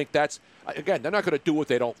 And I think that's, again, they're not going to do what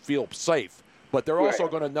they don't feel safe, but they're also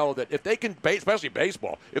going to know that if they can, especially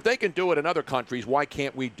baseball, if they can do it in other countries, why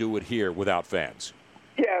can't we do it here without fans?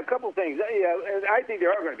 Yeah, a couple things. Yeah, I think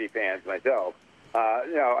there are going to be fans myself.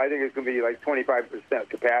 I think it's going to be like 25%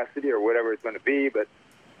 capacity or whatever it's going to be, but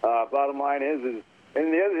bottom line is, and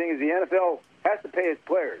the other thing is the NFL has to pay its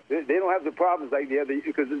players. They don't have the problems like the other,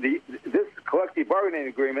 because this collective bargaining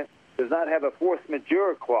agreement does not have a force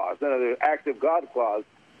majeure clause, another act of God clause.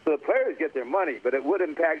 So the players get their money, but it would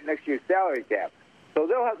impact next year's salary cap. So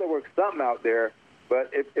they'll have to work something out there.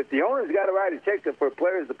 But if the owners got to write a check for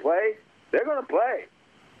players to play, they're going to play.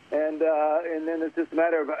 And then it's just a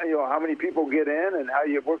matter of how many people get in and how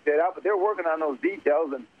you work that out. But they're working on those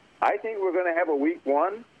details, and I think we're going to have a week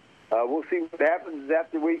one. We'll see what happens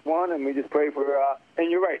after week one, and we just pray for. And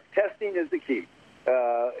you're right, testing is the key.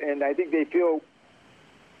 And I think they feel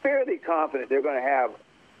fairly confident they're going to have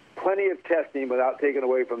plenty of testing without taking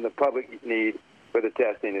away from the public need for the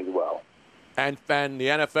testing as well. And the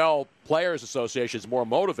NFL Players Association is more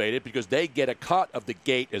motivated because they get a cut of the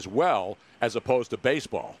gate as well, as opposed to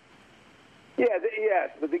baseball. Yeah, yes,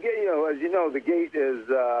 but the gate, as you know, the gate is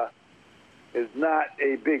not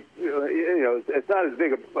a big, it's not as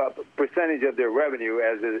big a percentage of their revenue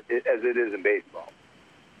as it is in baseball.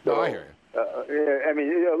 So, I hear you. I mean,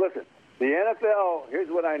 listen, the NFL. Here's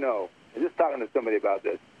what I know. I'm just talking to somebody about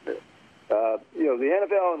this. The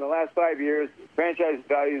NFL in the last 5 years, franchise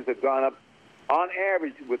values have gone up on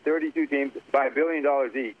average with 32 teams by $1 billion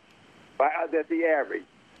each. That's the average.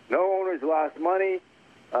 No owners lost money.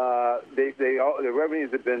 The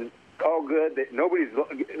revenues have been all good. Nobody's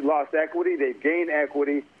lost equity. They've gained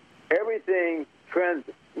equity. Everything trends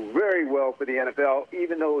very well for the NFL,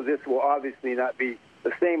 even though this will obviously not be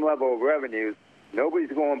the same level of revenues.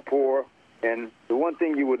 Nobody's going poor, and the one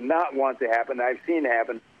thing you would not want to happen, I've seen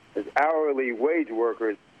happen, is hourly wage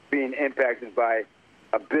workers being impacted by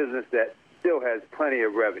a business that still has plenty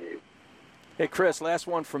of revenue. Hey, Chris, last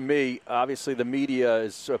one from me. Obviously, the media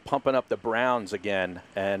is pumping up the Browns again,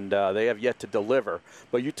 and they have yet to deliver.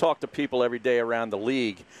 But you talk to people every day around the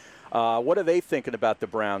league. What are they thinking about the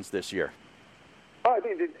Browns this year? Oh, I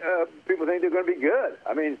think that, people think they're going to be good.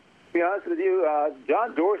 I mean, to be honest with you,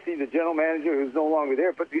 John Dorsey, the general manager, who's no longer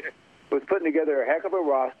there, was putting together a heck of a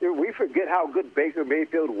roster. We forget how good Baker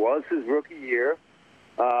Mayfield was his rookie year.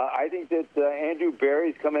 I think that Andrew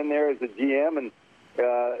Berry's come in there as the GM and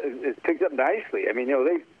is picked up nicely. I mean,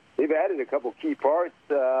 they've added a couple key parts,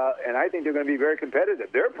 and I think they're going to be very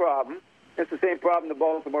competitive. Their problem, it's the same problem the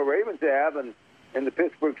Baltimore Ravens have and the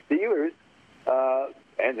Pittsburgh Steelers,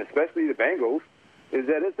 and especially the Bengals, is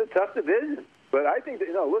that it's a tough division. But I think that,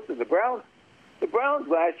 listen, the Browns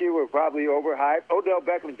last year were probably overhyped. Odell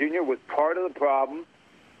Beckham Jr. was part of the problem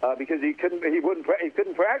because he couldn't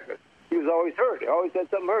practice. He was always hurt. He always had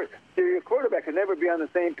something hurt. So your quarterback can never be on the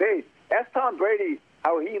same page. Ask Tom Brady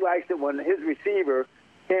how he likes it when his receiver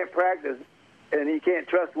can't practice and he can't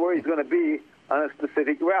trust where he's going to be on a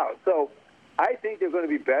specific route. So I think they're going to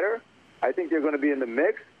be better. I think they're going to be in the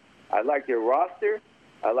mix. I like their roster.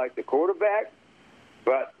 I like the quarterback.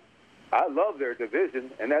 But I love their division,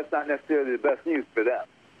 and that's not necessarily the best news for them.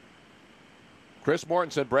 Chris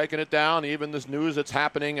Mortensen breaking it down, even this news that's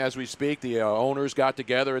happening as we speak. The owners got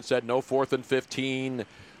together and said no 4th and 15.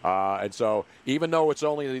 And so even though it's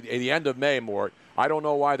only the end of May, Mort, I don't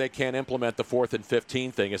know why they can't implement the 4th and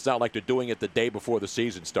 15 thing. It's not like they're doing it the day before the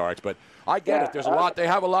season starts. But I get it. There's a lot. They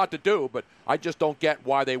have a lot to do, but I just don't get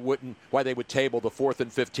why they would table the 4th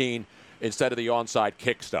and 15 instead of the onside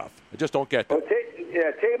kick stuff. I just don't get that. Well,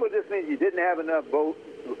 table just means you didn't have enough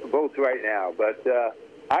votes right now. But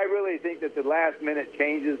I really think that the last-minute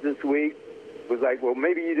changes this week was like, well,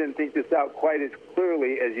 maybe you didn't think this out quite as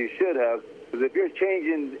clearly as you should have. Because if you're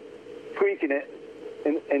tweaking it,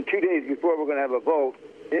 and 2 days before we're going to have a vote,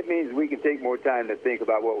 it means we can take more time to think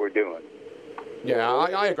about what we're doing. Yeah,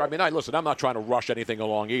 I agree. I mean, listen, I'm not trying to rush anything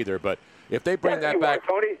along either, but if they bring that back,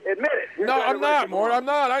 Tony, admit it. You're no, I'm not, Mort. I'm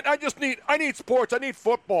not. I need sports. I need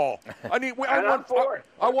football.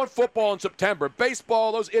 I want football in September.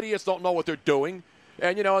 Baseball, those idiots don't know what they're doing,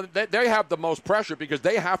 and they have the most pressure because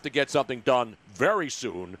they have to get something done very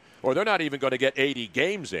soon, or they're not even going to get 80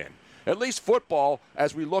 games in. At least football,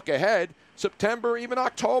 as we look ahead, September, even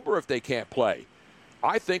October, if they can't play.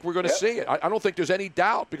 I think we're going to see it. I don't think there's any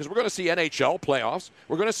doubt because we're going to see NHL playoffs.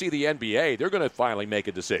 We're going to see the NBA. They're going to finally make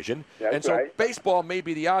a decision. That's so right. Baseball may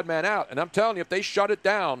be the odd man out. And I'm telling you, if they shut it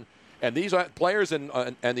down and these players and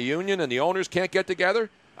the union and the owners can't get together,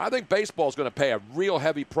 I think baseball is going to pay a real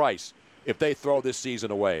heavy price if they throw this season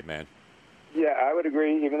away, man. Yeah, I would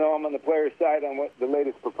agree, even though I'm on the players' side on what the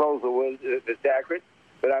latest proposal was, it's accurate.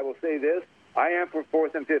 But I will say this. I am for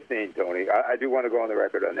 4th and 15, Tony. I do want to go on the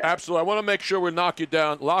record on that. Absolutely. I want to make sure we lock you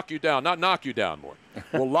down, not knock you down more.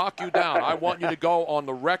 We'll lock you down. I want you to go on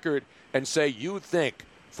the record and say you think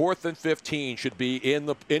 4th and 15 should be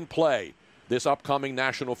in play this upcoming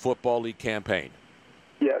National Football League campaign.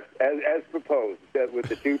 Yes, as proposed, with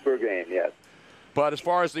the 2 per game, yes. But as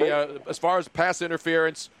far as pass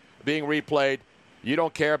interference being replayed, you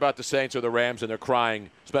don't care about the Saints or the Rams, and they're crying,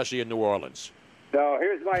 especially in New Orleans. No,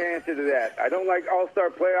 here's my answer to that. I don't like all-star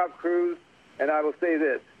playoff crews, and I will say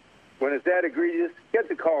this. When it's that egregious, get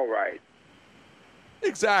the call right.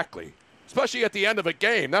 Exactly. Especially at the end of a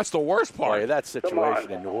game. That's the worst part. Oh, yeah, that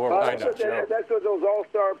situation in New Orleans. I know. That's what those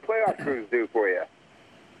all-star playoff crews do for you.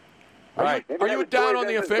 Right. Are you down on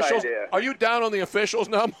the officials? Are you down on the officials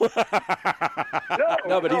now?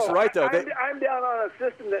 No, but he's right, though. I'm down on a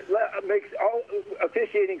system that makes all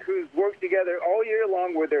officiating crews work together all year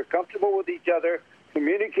long where they're comfortable with each other,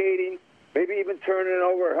 communicating, maybe even turning it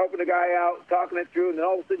over, helping a guy out, talking it through, and then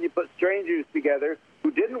all of a sudden you put strangers together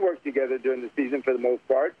who didn't work together during the season for the most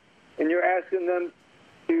part, and you're asking them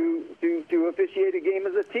to officiate a game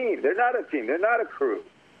as a team. They're not a team. They're not a crew.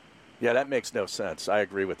 Yeah, that makes no sense. I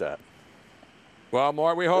agree with that. Well,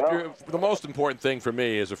 Mark, we hope the most important thing for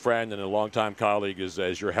me as a friend and a longtime colleague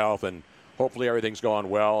is your health, and hopefully everything's going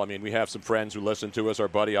well. I mean, we have some friends who listen to us. Our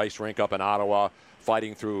buddy Ice Rink up in Ottawa,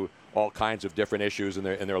 fighting through all kinds of different issues in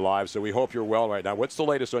their lives. So we hope you're well right now. What's the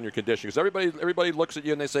latest on your condition? Because everybody looks at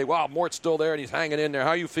you and they say, "Wow, Mort's still there and he's hanging in there." How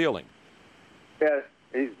are you feeling? Yes,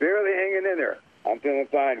 he's barely hanging in there. I'm feeling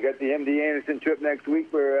fine. Got the MD Anderson trip next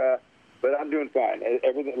week, but I'm doing fine.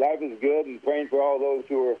 Everything, life is good, and praying for all those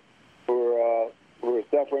who are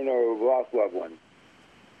suffering or who've lost loved ones.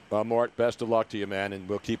 Well, Mort, best of luck to you, man, and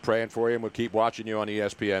we'll keep praying for you, and we'll keep watching you on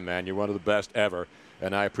ESPN, man. You're one of the best ever,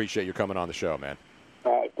 and I appreciate you coming on the show, man.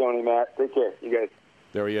 All right, Tony, Matt, take care. You guys.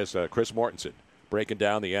 There he is, Chris Mortensen, breaking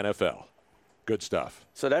down the NFL. Good stuff.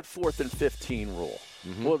 So that 4th and 15 rule,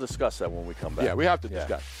 we'll discuss that when we come back. Yeah, we have to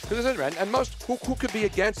discuss. Because and most who could be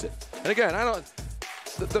against it? And again, I don't.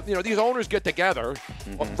 These owners get together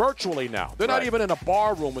virtually now. They're not even in a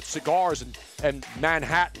bar room with cigars and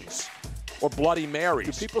Manhattans or Bloody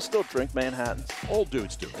Marys. Do people still drink Manhattans? Old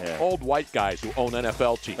dudes do. Yeah. Old white guys who own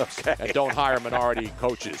NFL teams and don't hire minority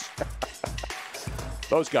coaches.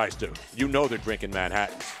 Those guys do. You know they're drinking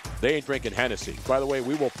Manhattans. They ain't drinking Hennessy. By the way,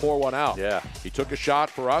 we will pour one out. Yeah. He took a shot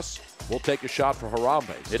for us. We'll take a shot for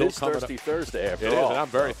Harambe. It is Thirsty Thursday after all. It is, and I'm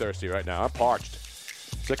very thirsty right now. I'm parched.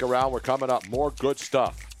 Stick around. We're coming up. More good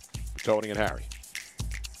stuff for Tony and Harry.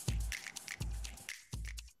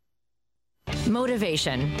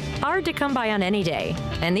 Motivation. Hard to come by on any day.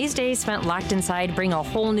 And these days spent locked inside bring a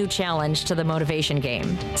whole new challenge to the motivation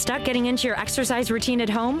game. Stuck getting into your exercise routine at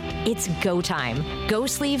home? It's go time. Go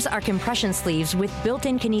Sleeves are compression sleeves with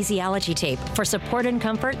built-in kinesiology tape for support and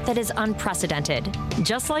comfort that is unprecedented.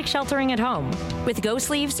 Just like sheltering at home. With Go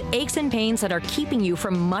Sleeves, aches and pains that are keeping you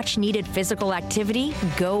from much-needed physical activity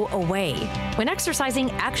go away. When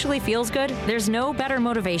exercising actually feels good, there's no better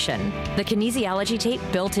motivation. The kinesiology tape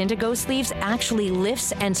built into Go Sleeves actually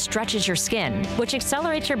lifts and stretches your skin, which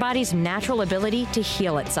accelerates your body's natural ability to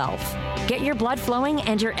heal itself. Get your blood flowing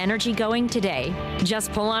and your energy going today.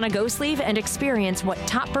 Just pull on a Go Sleeve and experience what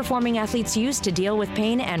top-performing athletes use to deal with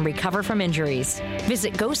pain and recover from injuries.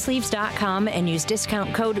 Visit GoSleeves.com and use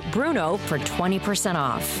discount code BRUNO for 20%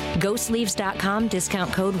 off. GoSleeves.com,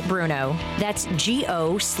 discount code BRUNO. That's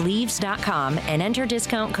GoSleeves.com and enter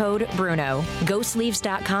discount code BRUNO.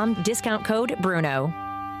 GoSleeves.com, discount code BRUNO.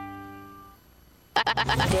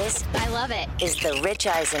 This, I love it, is the Rich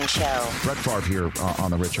Eisen Show. Brett Favre here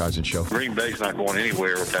on the Rich Eisen Show. Green Bay's not going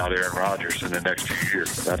anywhere without Aaron Rodgers in the next few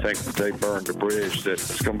years. I think they burned a bridge that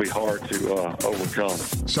it's going to be hard to overcome.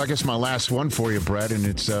 So I guess my last one for you, Brett, and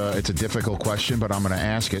it's a difficult question, but I'm going to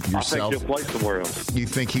ask it yourself. I think he'll play somewhere else. You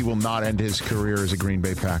think he will not end his career as a Green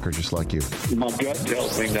Bay Packer just like you? My gut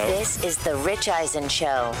tells me no. This is the Rich Eisen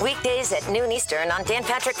Show. Weekdays at noon Eastern on Dan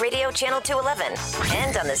Patrick Radio Channel 211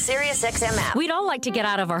 and on the SiriusXM app. We'd all like to get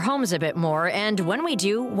out of our homes a bit more, and when we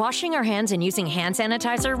do, washing our hands and using hand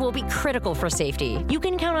sanitizer will be critical for safety. You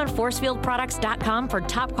can count on ForcefieldProducts.com for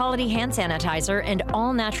top quality hand sanitizer and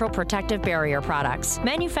all natural protective barrier products,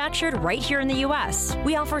 manufactured right here in the U.S.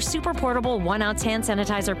 We offer super portable 1-ounce hand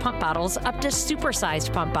sanitizer pump bottles up to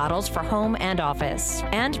supersized pump bottles for home and office,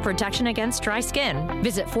 and protection against dry skin.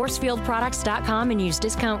 Visit ForcefieldProducts.com and use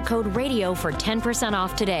discount code RADIO for 10%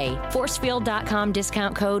 off today. Forcefield.com,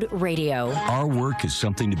 discount code RADIO. Our work is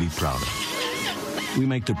something to be proud of. We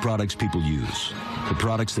make the products people use, the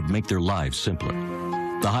products that make their lives simpler,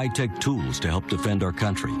 the high-tech tools to help defend our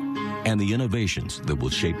country, and the innovations that will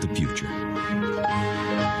shape the future.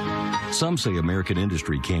 Some say American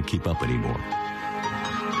industry can't keep up anymore.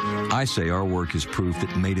 I say our work is proof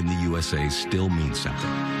that made in the USA still means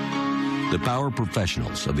something. The power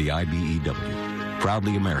professionals of the IBEW.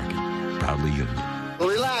 Proudly American, proudly union. Well,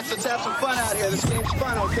 relax. Let's have some fun out here. This game's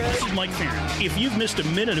fun, okay? This is Mike Farron. If you've missed a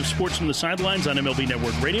minute of Sports from the Sidelines on MLB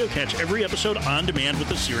Network Radio, catch every episode on demand with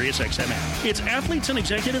the SiriusXM app. It's athletes and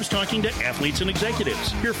executives talking to athletes and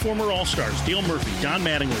executives. Hear former All-Stars Dale Murphy, Don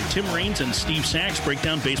Mattingly, Tim Raines, and Steve Sachs break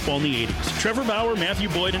down baseball in the 80s. Trevor Bauer, Matthew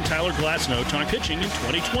Boyd, and Tyler Glasnow talk pitching in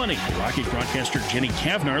 2020. Rocky broadcaster Jenny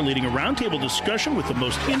Kavnar leading a roundtable discussion with the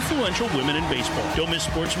most influential women in baseball. Don't miss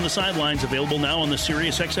Sports from the Sidelines, available now on the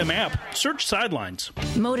SiriusXM app. Search Sidelines.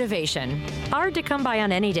 Motivation. Hard to come by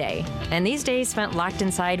on any day. And these days spent locked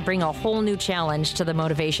inside bring a whole new challenge to the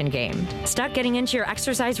motivation game. Stuck getting into your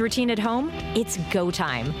exercise routine at home? It's go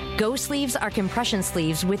time. Go Sleeves are compression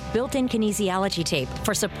sleeves with built-in kinesiology tape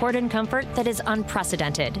for support and comfort that is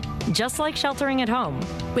unprecedented. Just like sheltering at home.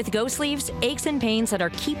 With Go Sleeves, aches and pains that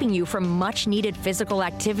are keeping you from much-needed physical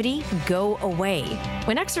activity go away.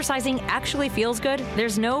 When exercising actually feels good,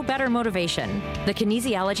 there's no better motivation. The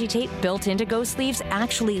kinesiology tape built into Go Sleeves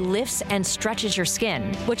actually lifts and stretches your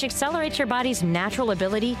skin, which accelerates your body's natural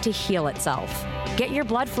ability to heal itself. Get your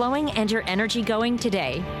blood flowing and your energy going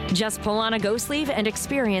today. Just pull on a Go Sleeve and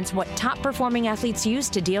experience what top-performing athletes use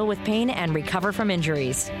to deal with pain and recover from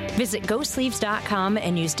injuries. Visit GoSleeves.com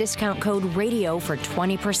and use discount code RADIO for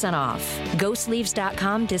 20% off.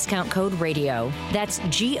 GoSleeves.com, discount code RADIO. That's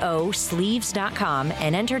GoSleeves.com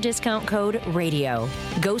and enter discount code RADIO.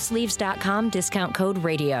 GoSleeves.com, discount code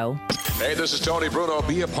RADIO. Hey, this is Tony Bruno.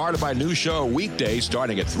 Be a part of my new show weekdays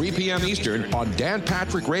starting at 3 p.m. Eastern on Dan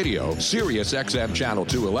Patrick Radio, Sirius XM Channel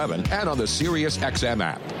 211, and on the Sirius XM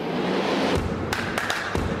app.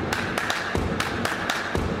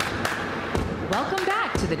 Welcome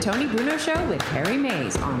back to the Tony Bruno Show with Harry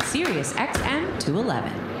Mays on Sirius XM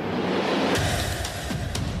 211.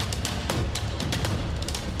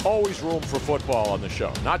 Always room for football on the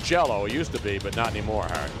show. Not Jell-O. It used to be, but not anymore,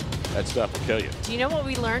 Harry. That stuff will kill you. Do you know what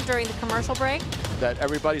we learned during the commercial break? That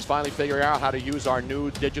everybody's finally figuring out how to use our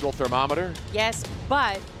new digital thermometer? Yes,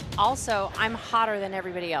 but also I'm hotter than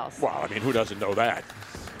everybody else. Well, I mean, who doesn't know that?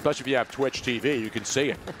 Especially if you have Twitch TV, you can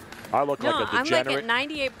see it. I look like a degenerate. I'm like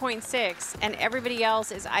at 98.6, and everybody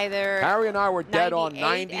else is either Harry and I were dead on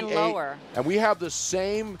 98 and lower. And we have the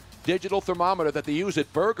same digital thermometer that they use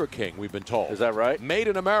at Burger King, we've been told. Is that right? Made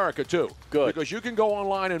in America, too. Good. Because you can go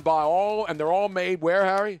online and buy all, and they're all made where,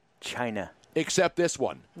 Harry? China. Except this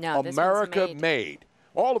one. No, America this one's made.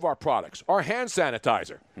 All of our products. Our hand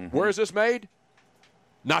sanitizer. Mm-hmm. Where is this made?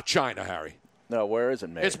 Not China, Harry. No, where is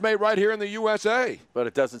it made? It's made right here in the USA. But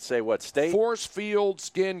it doesn't say what state? Force Field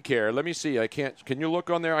Skincare. Let me see. I can't. Can you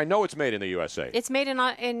look on there? I know it's made in the USA. It's made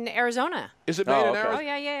in Arizona. Is it made in Arizona? Oh,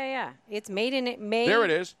 yeah. It's made in There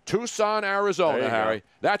it is. Tucson, Arizona, Harry. Go.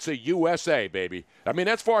 That's a USA, baby. I mean,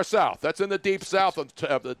 that's far south. That's in the deep south,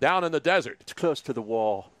 down in the desert. It's close to the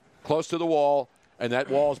wall. Close to the wall, and that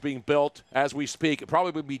wall is being built as we speak. It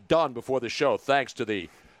probably will be done before the show, thanks to the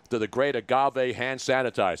great agave hand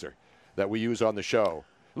sanitizer that we use on the show.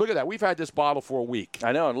 Look at that. We've had this bottle for a week.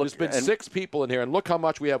 I know. And look, there's been 6 people in here, and look how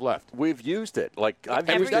much we have left. We've used it. Like, I've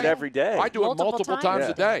used it every day. I do it multiple times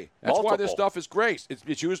a day. That's why this stuff is great.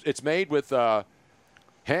 It's made with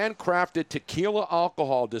handcrafted tequila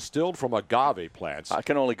alcohol distilled from agave plants. I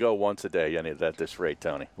can only go once a day at this rate,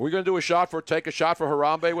 Tony. Are we going to do take a shot for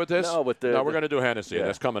Harambe with this? No, but we're going to do Hennessy. Yeah.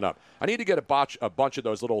 That's coming up. I need to get a bunch of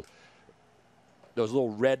those little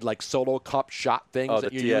red like solo cup shot things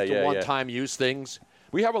that you use for one-time use things.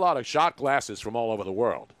 We have a lot of shot glasses from all over the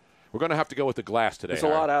world. We're going to have to go with the glass today. There's a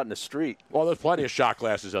lot out in the street. Well, there's plenty of shot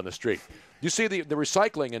glasses on the street. You see the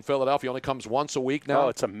recycling in Philadelphia only comes once a week now. Oh,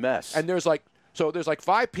 it's a mess. And there's like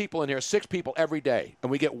 5 people in here, 6 people every day, and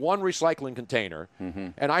we get one recycling container,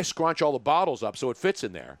 and I scrunch all the bottles up so it fits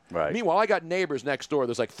in there. Right. Meanwhile, I got neighbors next door.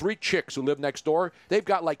 There's like 3 chicks who live next door. They've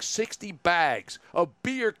got like 60 bags of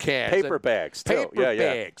beer cans. Paper bags, too. Paper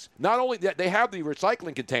bags. Not only that, they have the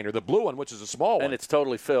recycling container, the blue one, which is a small one. And it's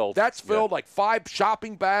totally filled. That's filled like 5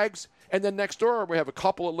 shopping bags. And then next door, we have a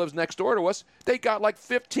couple that lives next door to us. They got like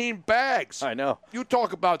 15 bags. I know. You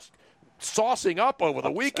talk about saucing up over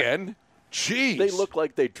the weekend. Jeez. They look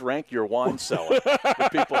like they drank your wine cellar, the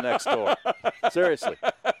people next door. Seriously.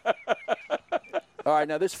 All right,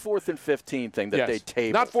 now this 4th and 15 thing that they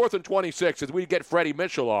tabled. Not 4th and 26, as we'd get Freddie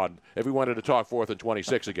Mitchell on if we wanted to talk 4th and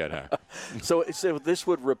 26 again. Huh? So this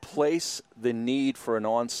would replace the need for an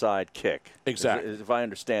onside kick. Exactly. If I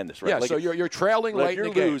understand this right. Yeah, so you're trailing late in the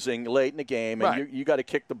game. You're losing late in the game, and you got to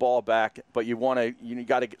kick the ball back, but you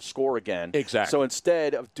got to score again. Exactly. So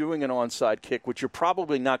instead of doing an onside kick, which you're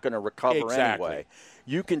probably not going to recover anyway,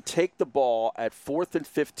 you can take the ball at 4th and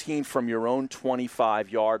 15 from your own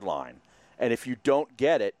 25-yard line. And if you don't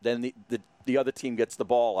get it, then the other team gets the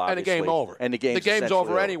ball, obviously. And the game over. And the game's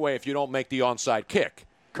over anyway if you don't make the onside kick.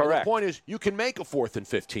 Correct. And the point is, you can make a 4th and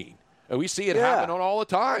 15. And we see it happen all the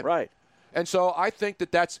time. Right. And so I think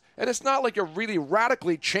that's – and it's not like you're really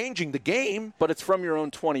radically changing the game. But it's from your own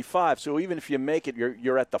 25. So even if you make it,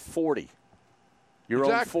 you're at the 40. Your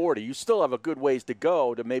own 40. You still have a good ways to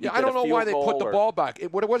go to maybe get a field goal. I don't know why they put the ball back.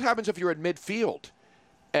 What happens if you're at midfield?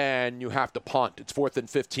 And you have to punt. It's 4th and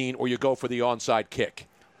 15, or you go for the onside kick.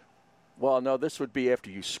 Well, no, this would be after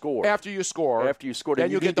you score. After you score, then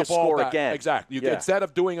you get the ball score back. again. Exactly. Instead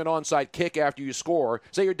of doing an onside kick after you score,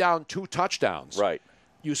 say you're down 2 touchdowns. Right.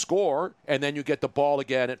 You score, and then you get the ball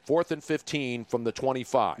again at 4th and 15 from the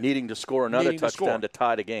 25. Needing to score another touchdown to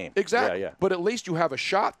tie the game. Exactly. Yeah. But at least you have a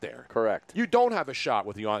shot there. Correct. You don't have a shot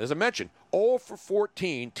with the on. As I mentioned, 0 for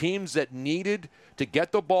 14 teams that needed to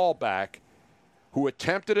get the ball back who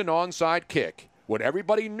attempted an onside kick when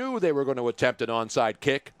everybody knew they were going to attempt an onside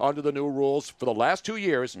kick under the new rules for the last 2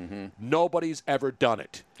 years. Nobody's ever done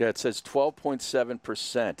it. Yeah, it says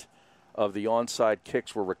 12.7% of the onside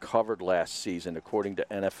kicks were recovered last season, according to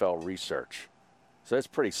NFL research. So that's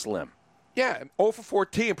pretty slim. Yeah, 0 for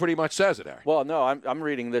 14 pretty much says it, Eric. Well, no, I'm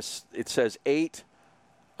reading this. It says 8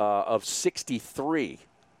 of 63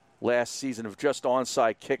 last season of just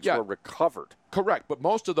onside kicks were recovered. Correct, but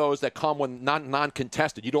most of those that come when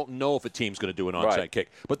non-contested, you don't know if a team's going to do an onside kick.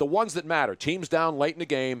 But the ones that matter, teams down late in the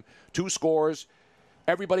game, 2 scores,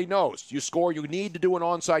 Everybody knows you score, you need to do an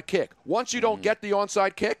onside kick. Once you don't get the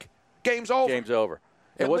onside kick, game's over. Game's over.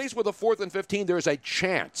 At least with a 4th and 15, there's a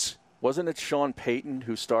chance. Wasn't it Sean Payton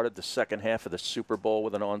who started the second half of the Super Bowl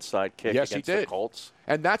with an onside kick against the Colts?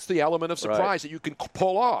 And that's the element of surprise that you can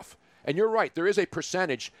pull off. And you're right. There is a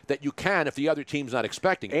percentage that you can if the other team's not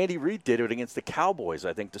expecting it. Andy Reid did it against the Cowboys,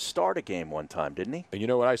 I think, to start a game one time, didn't he? And you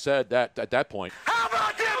know what I said at that point? How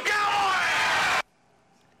about them Cowboys?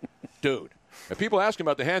 Dude, if people ask him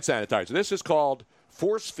about the hand sanitizer, this is called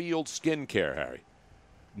Force Field Skincare, Harry.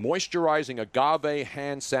 Moisturizing agave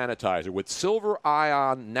hand sanitizer with silver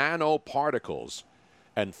ion nanoparticles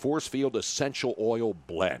and Force Field essential oil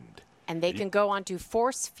blend. And they can go on to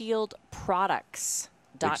forcefieldproducts.com.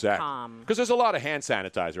 Exactly. Because there's a lot of hand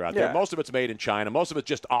sanitizer out there. Most of it's made in China. Most of it's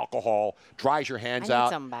just alcohol. Dries your hands out. I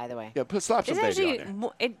need some, by the way. Yeah, slap some baby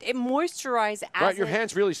on there. It moisturizes as right, your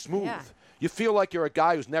hand's really smooth. Yeah. You feel like you're a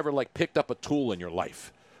guy who's never picked up a tool in your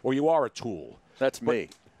life, or you are a tool. That's me.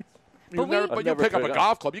 But you pick up a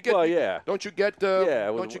golf club. You get, don't you get?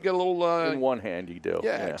 Don't you get a little? In one hand, you do.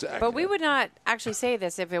 Yeah, exactly. But we would not actually say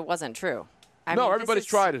this if it wasn't true. I mean, everybody's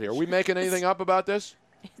tried it here. Are we making anything up about this?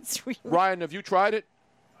 It's really Ryan, have you tried it?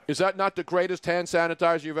 Is that not the greatest hand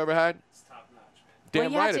sanitizer you've ever had? It's top notch.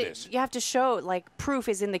 Damn right it is. You have to show proof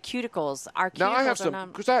is in the cuticles. Our cuticles now I have some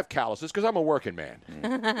because I have calluses because I'm a working man. You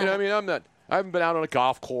know what I mean? I haven't been out on a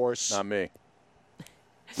golf course. Not me.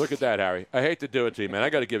 Look at that, Harry. I hate to do it to you, man. I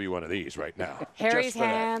got to give you one of these right now. Harry's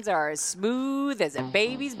hands are as smooth as a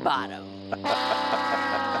baby's bottom.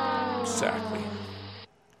 Exactly.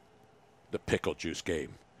 The pickle juice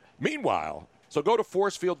game. Meanwhile, so go to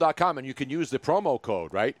forcefield.com and you can use the promo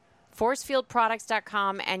code, right?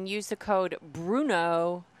 Forcefieldproducts.com and use the code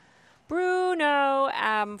Bruno. For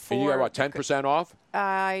and you got what, 10% off?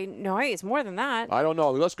 No, it's more than that. I don't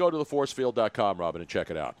know. Let's go to the forcefield.com, Robin, and check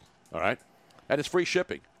it out. All right? And it's free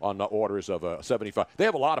shipping on the orders of $75. They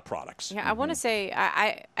have a lot of products. Yeah, I want to say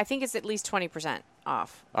I think it's at least 20%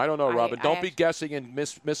 off. I don't know, Robin. Don't be guessing and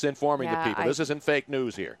misinforming the people. This isn't fake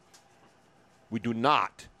news here. We do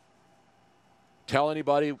not tell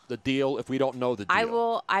anybody the deal if we don't know the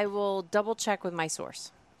deal. I will double check with my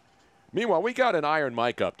source. Meanwhile, we got an Iron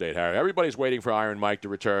Mike update, Harry. Everybody's waiting for Iron Mike to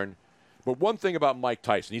return. But one thing about Mike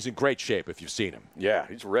Tyson, he's in great shape if you've seen him. Yeah,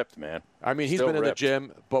 he's ripped, man. I mean, he's been in the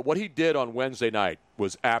gym, but what he did on Wednesday night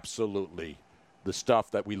was absolutely the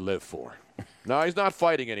stuff that we live for. Now, he's not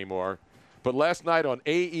fighting anymore, but last night on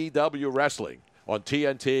AEW Wrestling on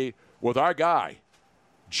TNT with our guy,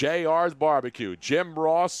 JR's Barbecue, Jim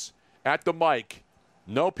Ross at the mic.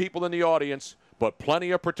 No people in the audience, but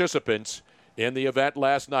plenty of participants in the event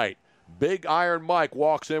last night. Big Iron Mike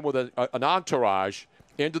walks in with an entourage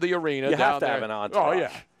into the arena. You down have to there. have an entourage. Oh,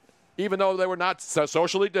 yeah. Even though they were not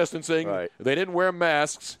socially distancing, they didn't wear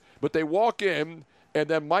masks, but they walk in, and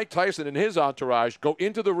then Mike Tyson and his entourage go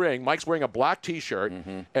into the ring. Mike's wearing a black T-shirt,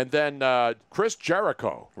 and then Chris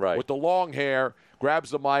Jericho with the long hair grabs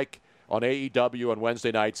the mic on AEW on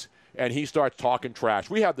Wednesday nights, and he starts talking trash.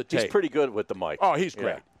 We have the tape. He's pretty good with the mic. Oh, he's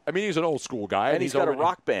great. I mean, he's an old school guy. And he's got a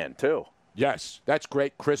rock band, too. Yes, that's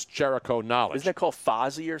great Chris Jericho knowledge. Isn't it called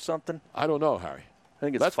Fozzy or something? I don't know, Harry. I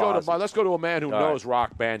think it's let's go to a man who knows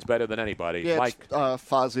rock bands better than anybody. Yeah, Mike.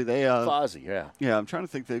 Fozzy. Fozzy, yeah. Yeah, I'm trying to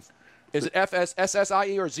think they've. Is it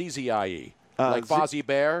FSSIE or ZZIE? Like Fozzie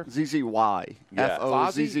Bear? ZZY. Yeah.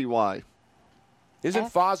 FOZZY. Isn't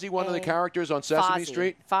Fozzie one of the characters on Sesame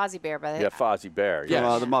Street? Fozzie Bear, by the Fozzie Bear.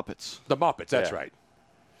 Yes. The Muppets. The Muppets, that's right.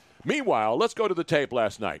 Meanwhile, let's go to the tape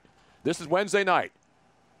last night. This is Wednesday night.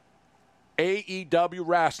 AEW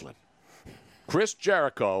Wrestling. Chris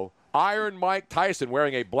Jericho, Iron Mike Tyson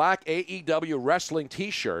wearing a black AEW Wrestling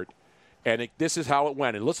T-shirt, and this is how it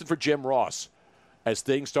went. And listen for Jim Ross as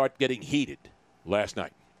things start getting heated last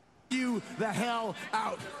night. You the hell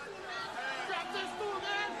out.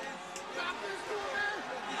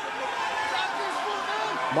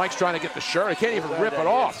 Mike's trying to get the shirt. I can't even rip it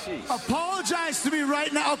off. Apologize to me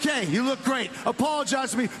right now. Okay, you look great.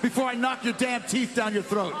 Apologize to me before I knock your damn teeth down your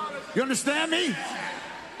throat. You understand me?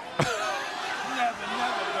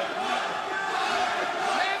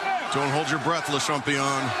 Don't hold your breath, Le Champion.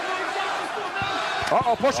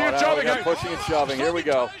 Uh-oh, pushing and shoving. Pushing and shoving. Here we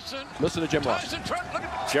go. Listen to Jim Ross.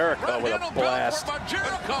 Jericho with a blast.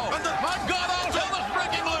 Jericho. My God, all hell is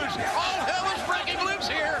breaking loose. All hell is breaking loose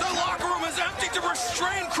here. The locker room is empty to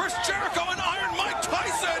restrain Chris Jericho and Iron Mike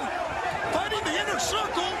Tyson. Fighting the inner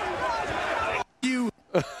circle.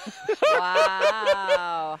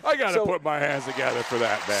 Wow. I got to put my hands together for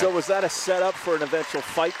that, man. So was that a setup for an eventual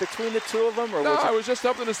fight between the two of them? Or No, was it was just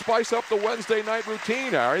something to spice up the Wednesday night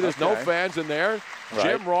routine, Harry. There's no fans in there. Right.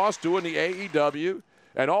 Jim Ross doing the AEW.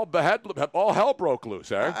 And all hell broke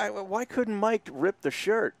loose, Eric. Why couldn't Mike rip the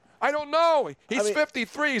shirt? I don't know. He's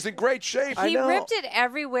 53. He's in great shape. He ripped it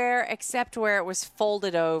everywhere except where it was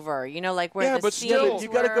folded over. You know, like where the seams you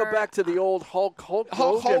got to go back to the old Hulk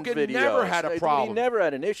Hogan videos. Never had a problem. He never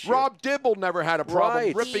had an issue. Rob Dibble never had a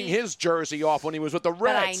problem ripping his jersey off when he was with the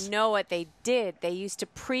Reds. But I know what they did. They used to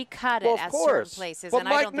pre-cut it at certain places. But and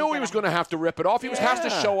Mike knew he was going to have to rip it off. He has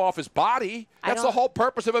to show off his body. That's the whole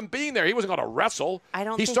purpose of him being there. He wasn't going to wrestle.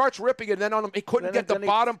 He starts ripping it, and then he couldn't get the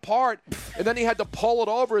bottom part, and then he had to pull it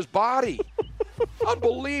over his body.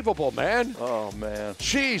 Unbelievable, man. Oh, man.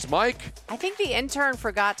 Jeez, Mike. I think the intern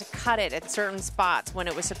forgot to cut it at certain spots when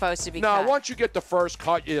it was supposed to be cut. No, once you get the first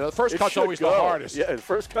cut, the first cut's always the hardest. Yeah, the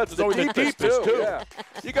first cut's always the deepest, too. Yeah.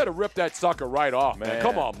 You got to rip that sucker right off, man.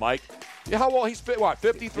 Come on, Mike. How old? He's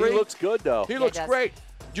 53? He looks good, though. He looks great.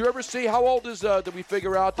 Do you ever see how old is? Did we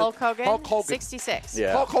figure out? Hulk Hogan? Hulk Hogan, 66.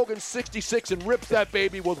 Yeah. Hulk Hogan's 66 and rips that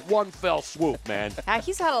baby with one fell swoop, man.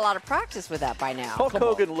 He's had a lot of practice with that by now. Hulk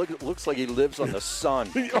Hogan looks like he lives on the sun.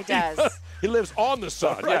 He does. He lives on the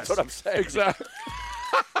sun. That's what I'm saying. Exactly.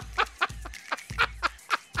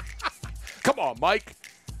 Come on, Mike.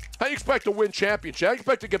 How do you expect to win championship? How do you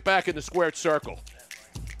expect to get back in the squared circle?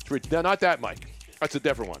 No, not that, Mike. That's a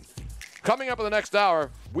different one. Coming up in the next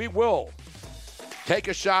hour, we will take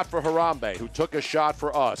a shot for Harambe, who took a shot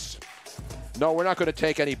for us. No, we're not going to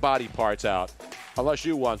take any body parts out, unless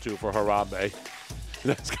you want to for Harambe.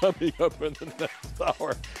 That's coming up in the next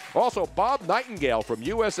hour. Also, Bob Nightingale from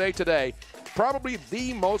USA Today, probably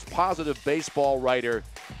the most positive baseball writer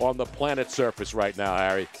on the planet's surface right now,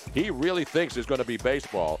 Harry. He really thinks there's going to be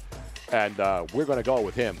baseball, and we're going to go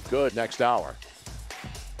with him. Good, next hour.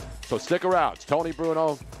 So stick around. It's Tony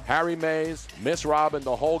Bruno, Harry Mays, Miss Robin,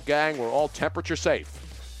 the whole gang. We're all temperature safe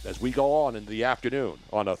as we go on into the afternoon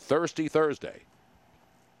on a thirsty Thursday.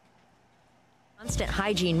 Constant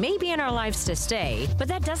hygiene may be in our lives to stay, but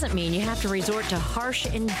that doesn't mean you have to resort to harsh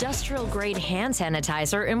industrial-grade hand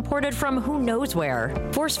sanitizer imported from who knows where.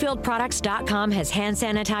 ForcefieldProducts.com has hand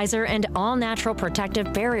sanitizer and all-natural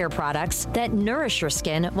protective barrier products that nourish your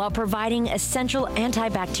skin while providing essential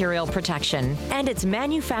antibacterial protection. And it's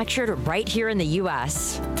manufactured right here in the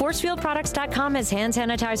U.S. ForcefieldProducts.com has hand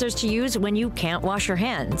sanitizers to use when you can't wash your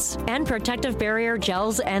hands, and protective barrier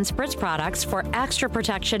gels and spritz products for extra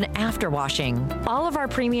protection after washing. All of our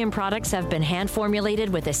premium products have been hand-formulated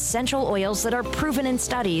with essential oils that are proven in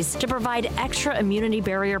studies to provide extra immunity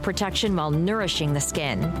barrier protection while nourishing the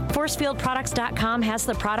skin. ForcefieldProducts.com has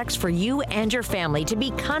the products for you and your family to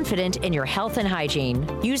be confident in your health and hygiene.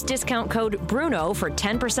 Use discount code BRUNO for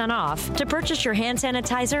 10% off to purchase your hand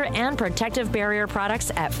sanitizer and protective barrier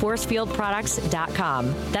products at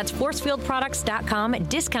ForcefieldProducts.com. That's ForcefieldProducts.com,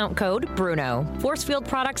 discount code BRUNO.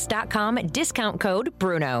 ForcefieldProducts.com, discount code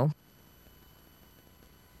BRUNO.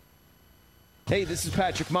 Hey, this is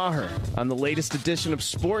Patrick Maher. On the latest edition of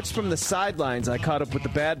Sports from the Sidelines, I caught up with the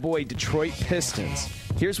bad boy Detroit Pistons.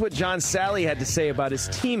 Here's what John Sally had to say about his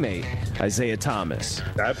teammate, Isaiah Thomas.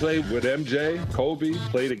 I played with MJ, Kobe,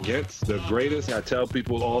 played against the greatest. I tell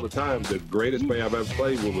people all the time, the greatest player I've ever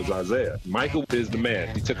played with was Isaiah. Michael is the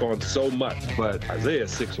man. He took on so much, but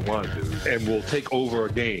Isaiah's 6'1", dude, and will take over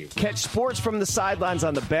a game. Catch Sports from the Sidelines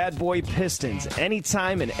on the Bad Boy Pistons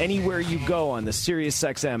anytime and anywhere you go on the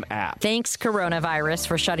SiriusXM app. Thanks, coronavirus,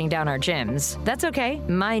 for shutting down our gyms. That's okay.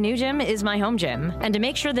 My new gym is my home gym. And to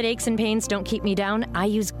make sure that aches and pains don't keep me down, I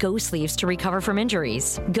use Go Sleeves to recover from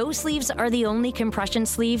injuries. Go Sleeves are the only compression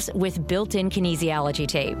sleeves with built-in kinesiology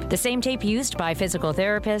tape. The same tape used by physical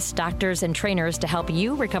therapists, doctors, and trainers to help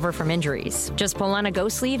you recover from injuries. Just pull on a Go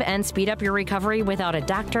Sleeve and speed up your recovery without a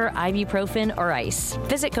doctor, ibuprofen, or ice.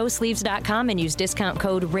 Visit GoSleeves.com and use discount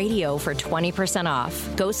code RADIO for 20% off.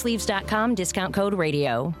 GoSleeves.com, discount code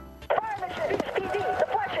RADIO.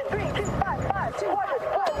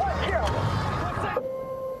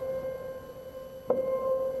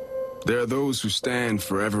 There are those who stand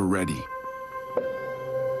forever ready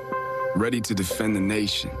to defend the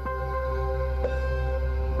nation,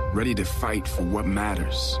 ready to fight for what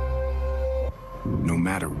matters, no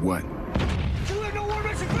matter what. Do you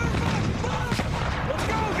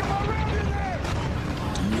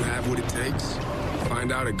have what it takes?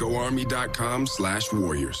 Find out at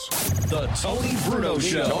GoArmy.com/warriors. The Tony Bruno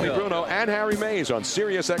Show. Tony Bruno and Harry Mays on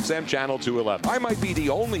SiriusXM Channel 211. I might be the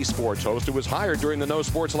only sports host who was hired during the no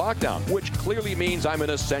sports lockdown, which clearly means I'm an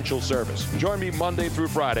essential service. Join me Monday through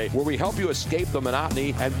Friday, where we help you escape the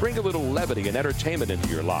monotony and bring a little levity and entertainment into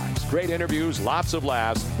your lives. Great interviews, lots of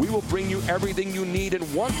laughs. We will bring you everything you need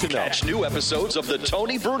and want to know. Catch new episodes of The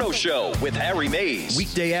Tony Bruno Show with Harry Mays.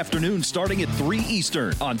 Weekday afternoon starting at 3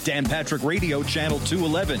 Eastern on Dan Patrick Radio Channel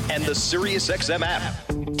 211 and the SiriusXM app.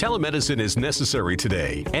 Telemedicine is necessary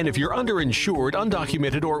today, and if you're underinsured,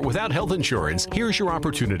 undocumented, or without health insurance, here's your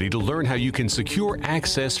opportunity to learn how you can secure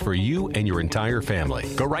access for you and your entire family.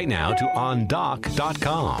 Go right now to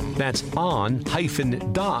ondoc.com. That's on-doc.com.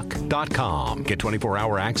 Get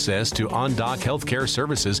 24-hour access to OnDoc healthcare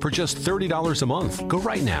services for just $30 a month. Go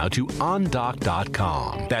right now to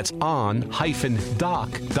ondoc.com. That's on-doc.com.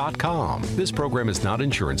 This program is not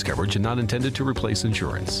insurance coverage and not intended to replace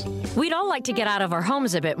insurance. We'd all like to get out of our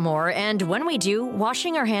homes a bit more, and when we do,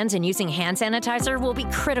 washing our hands and using hand sanitizer will be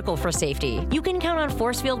critical for safety. You can count on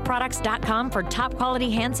forcefieldproducts.com for top quality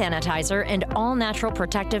hand sanitizer and all natural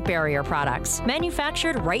protective barrier products,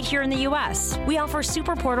 manufactured right here in the U.S. We offer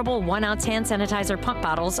super portable 1-ounce hand sanitizer pump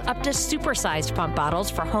bottles up to supersized pump bottles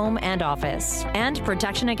for home and office, and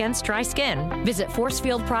protection against dry skin. Visit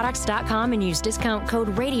forcefieldproducts.com and use discount code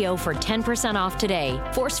RADIO for 10% off today.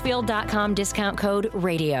 Forcefield.com discount code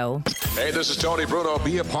RADIO. Hey, this is Tony Bruno.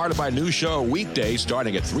 Be a part of my new show weekdays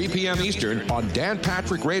starting at 3 p.m. Eastern on Dan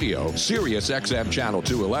Patrick Radio, Sirius XM Channel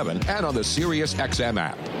 211, and on the Sirius XM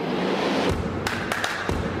app.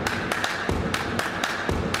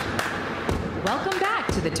 Welcome back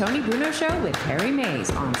to the Tony Bruno Show with Harry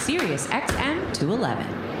Mays on Sirius XM 211.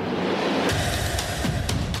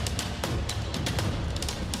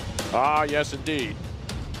 Ah, yes, indeed.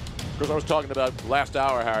 Because I was talking about last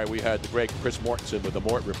hour, Harry, we had the great Chris Mortensen with the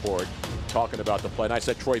Mort Report talking about the play. And I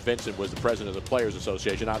said Troy Vincent was the president of the Players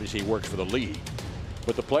Association. Obviously, he works for the league.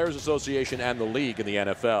 But the Players Association and the league in the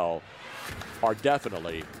NFL are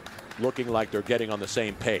definitely looking like they're getting on the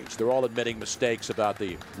same page. They're all admitting mistakes about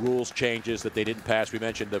the rules changes that they didn't pass. We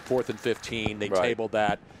mentioned the 4th and 15. They tabled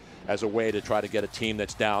that as a way to try to get a team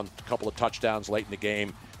that's down a couple of touchdowns late in the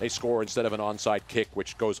game. They score instead of an onside kick,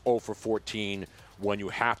 which goes 0 for 14 when you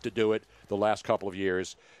have to do it the last couple of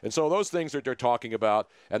years. And so those things that they're talking about,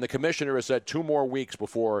 and the commissioner has said 2 more weeks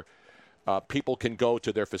before people can go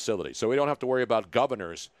to their facilities. So we don't have to worry about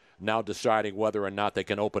governors now deciding whether or not they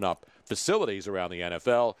can open up facilities around the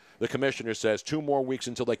NFL. The commissioner says 2 more weeks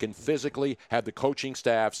until they can physically have the coaching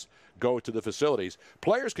staffs go to the facilities.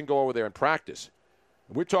 Players can go over there and practice.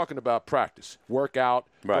 We're talking about practice, work out,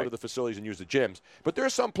 go to the facilities and use the gyms. But there are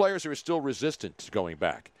some players who are still resistant to going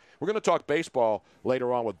back. We're going to talk baseball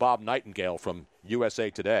later on with Bob Nightingale from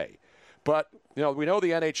USA Today. But, you know, we know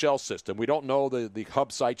the NHL system. We don't know the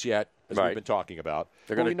hub sites yet, as we've been talking about.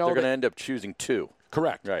 They're going to end up choosing 2.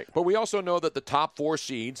 Correct. Right. But we also know that the top 4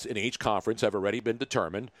 seeds in each conference have already been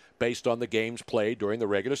determined based on the games played during the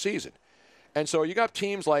regular season. And so you got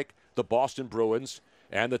teams like the Boston Bruins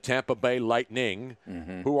and the Tampa Bay Lightning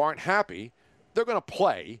who aren't happy. They're going to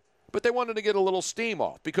play, but they wanted to get a little steam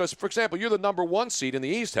off. Because, for example, you're the number 1 seed in the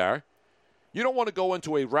East, Harry. You don't want to go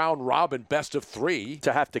into a round-robin best-of-3.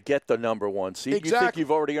 To have to get the number 1 seed. Exactly. You think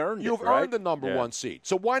you've already earned it, You've earned the number 1 seed.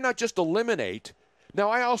 So why not just eliminate? Now,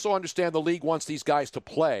 I also understand the league wants these guys to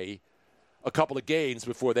play a couple of games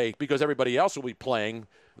before because everybody else will be playing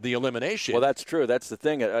the elimination. Well, that's true. That's the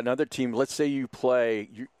thing. Another team, let's say you play,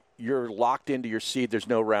 you're locked into your seed. There's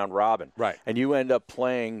no round robin. Right. And you end up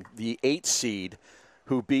playing the 8th seed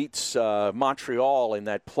who beats Montreal in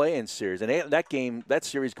that play-in series. And that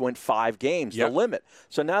series went 5 games, the limit.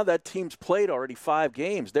 So now that team's played already 5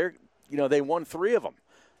 games. They won 3 of them.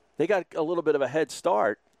 They got a little bit of a head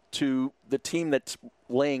start to the team that's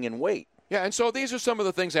laying in wait. Yeah, and so these are some of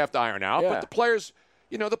the things they have to iron out. But the players,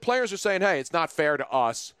 the players are saying, hey, it's not fair to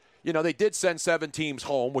us. They did send 7 teams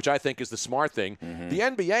home, which I think is the smart thing. The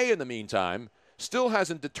NBA, in the meantime, still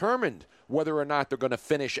hasn't determined whether or not they're going to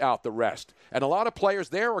finish out the rest. And a lot of players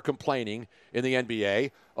there are complaining in the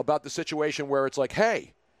NBA about the situation where it's like,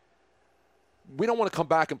 hey, we don't want to come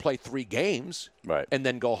back and play 3 games and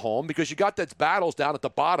then go home because you got those battles down at the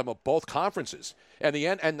bottom of both conferences.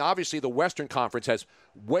 And obviously the Western Conference has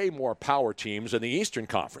way more power teams than the Eastern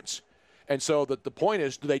Conference. And so the point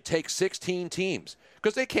is, do they take 16 teams?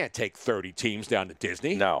 Because they can't take 30 teams down to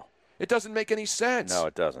Disney. No. It doesn't make any sense. No,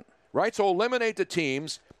 it doesn't. Right? So eliminate the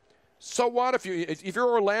teams. So what if you're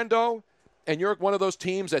Orlando and you're one of those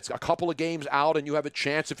teams that's a couple of games out and you have a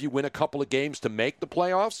chance if you win a couple of games to make the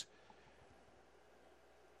playoffs?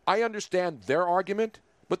 I understand their argument,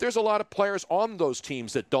 but there's a lot of players on those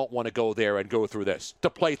teams that don't want to go there and go through this, to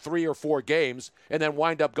play 3 or 4 games and then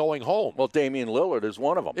wind up going home. Well, Damian Lillard is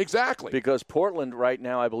one of them. Exactly. Because Portland right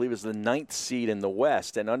now, I believe, is the 9th seed in the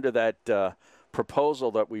West. And under that proposal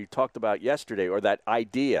that we talked about yesterday, or that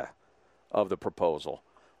idea of the proposal,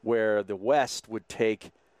 where the West would take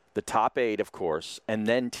the top 8, of course, and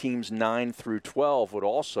then teams 9 through 12 would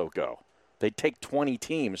also go. They'd take 20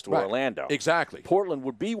 teams to Right. Orlando. Exactly. Portland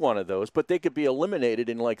would be one of those, but they could be eliminated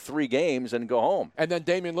in like 3 games and go home. And then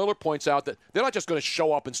Damian Lillard points out that they're not just going to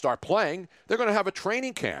show up and start playing. They're going to have a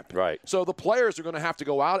training camp. Right. So the players are going to have to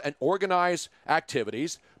go out and organize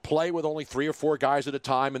activities, play with only 3 or 4 guys at a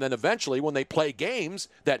time, and then eventually when they play games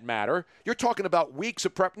that matter, you're talking about weeks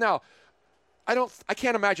of prep. Now, I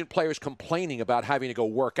can't imagine players complaining about having to go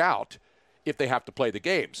work out if they have to play the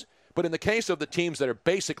games. But in the case of the teams that are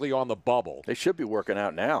basically on the bubble, they should be working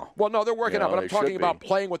out now. Well, no, they're working out, but I'm talking about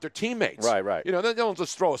playing with their teammates. Right. You know, they don't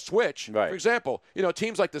just throw a switch. Right. For example, you know,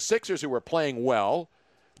 teams like the Sixers who are playing well,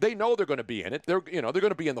 they know they're going to be in it. They're going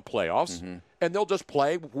to be in the playoffs, and they'll just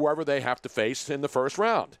play whoever they have to face in the first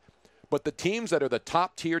round. But the teams that are the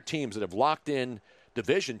top-tier teams that have locked in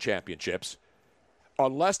division championships,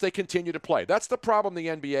 unless they continue to play. That's the problem the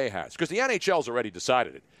NBA has, because the NHL's already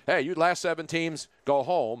decided it. Hey, you last 7 teams, go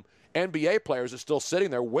home. NBA players are still sitting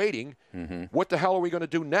there waiting. What the hell are we going to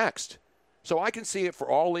do next? So I can see it for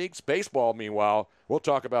all leagues. Baseball, meanwhile, we'll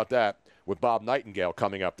talk about that with Bob Nightingale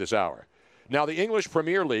coming up this hour. Now, the English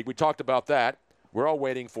Premier League, we talked about that. We're all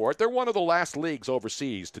waiting for it. They're one of the last leagues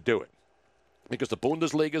overseas to do it because the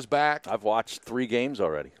Bundesliga is back. I've watched 3 games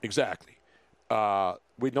already. Exactly.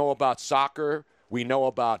 We know about soccer. We know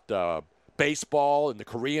about baseball and the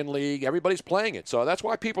Korean League. Everybody's playing it. So that's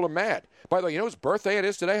why people are mad. By the way, you know whose birthday it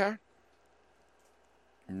is today, Harry?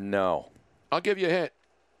 No. I'll give you a hint.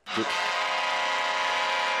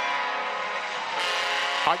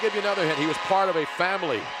 I'll give you another hint. He was part of a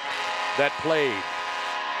family that played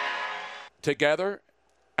together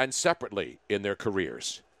and separately in their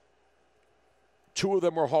careers. 2 of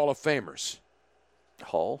them were Hall of Famers.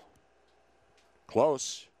 Hall?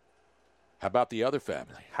 Close. How about the other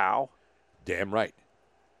family? Howe? Damn right.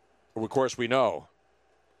 Of course, we know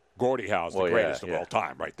Gordie Howe's the greatest of all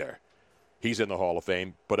time right there. He's in the Hall of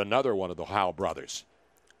Fame, but another one of the Howe brothers.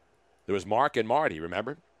 There was Mark and Marty,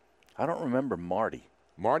 remember? I don't remember Marty.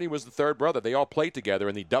 Marty was the third brother. They all played together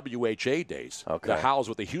in the WHA days. Okay. The Howes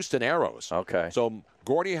with the Houston Aeros. Okay. So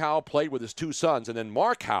Gordie Howe played with his 2 sons, and then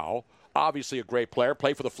Mark Howe, obviously a great player,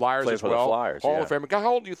 played for the Flyers as well. The Flyers, Hall of Fame.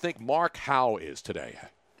 How old do you think Mark Howe is today?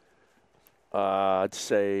 I'd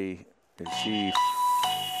say, is he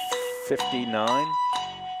 59?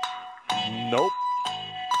 Nope.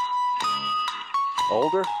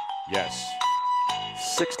 Older? Yes.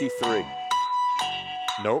 63.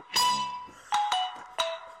 Nope.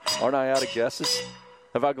 Aren't I out of guesses?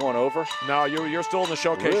 Have I gone over? No, you're still in the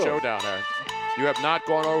showcase showdown there. You have not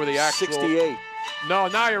gone over the actual. 68. No,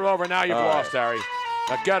 now you're over. Now you've lost, Harry.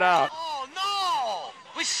 Now get out. Oh, no!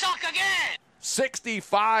 We suck again!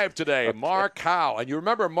 65 today, Mark Howe. And you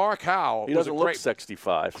remember Mark Howe He was doesn't a great, look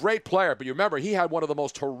 65. Great player, but you remember he had one of the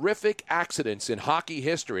most horrific accidents in hockey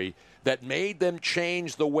history that made them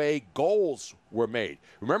change the way goals were made.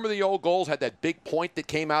 Remember the old goals had that big point that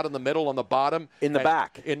came out in the middle on the bottom? In the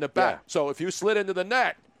back. In the back. Yeah. So if you slid into the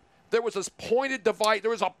net, there was this pointed device.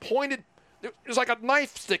 There was like a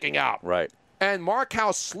knife sticking out. Right. And Mark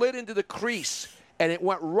Howe slid into the crease, and it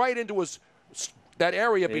went right into that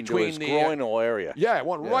area Into between his the groinal area. Yeah, it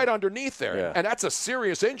went right underneath there. Yeah. And that's a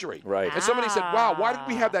serious injury. Right. And somebody said, wow, why did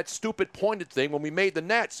we have that stupid pointed thing when we made the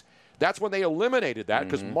nets? That's when they eliminated that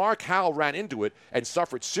because Mark Howe ran into it and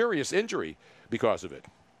suffered serious injury because of it.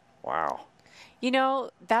 Wow. You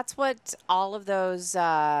know, that's what all of those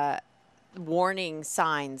warning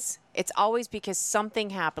signs, it's always because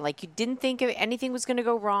something happened. Like you didn't think anything was going to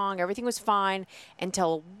go wrong. Everything was fine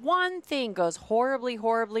until one thing goes horribly,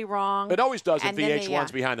 horribly wrong. It always does in and then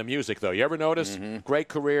VH1's Behind the Music, though. You ever notice? Great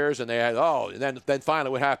careers, and they had, and then finally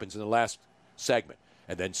what happens in the last segment?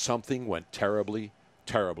 And then something went terribly,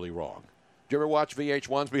 terribly wrong. Did you ever watch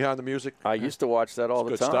VH1's Behind the Music? I used to watch that all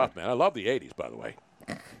the Good time. stuff, man. I love the 80s, by the way.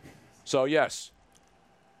 So, yes.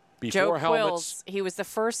 Before Joe helmets. Quills, he was the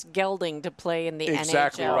first gelding to play in the NHL.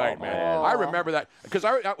 Exactly right, man. Oh. I remember that because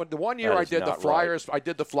the one year I did the Flyers. I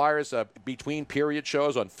did the Flyers between period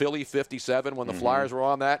shows on Philly 57 when the Flyers were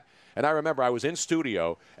on that. And I remember I was in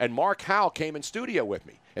studio, and Mark Howe came in studio with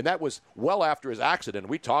me. And that was well after his accident.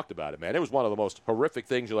 We talked about it, man. It was one of the most horrific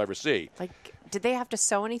things you'll ever see. Like, did they have to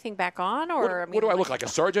sew anything back on? Or What do I look like, a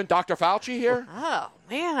surgeon, Dr. Fauci here? Oh,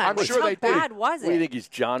 man. I'm sure how they did. bad was it? What do you think he's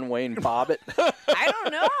John Wayne Bobbitt? I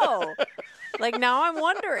don't know. Like, now I'm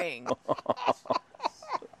wondering.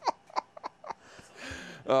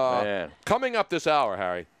 Coming up this hour,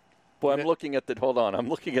 Harry. Well, I'm looking at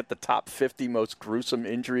the top 50 most gruesome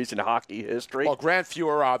injuries in hockey history. Well, Grant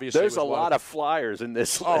Fuhrer, obviously. There's a lot of Flyers in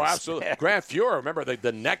this list. Oh, absolutely. Man. Grant Fuhrer, remember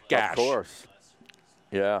the neck gash. Of course.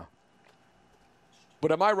 Yeah.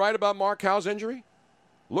 But am I right about Mark Howe's injury?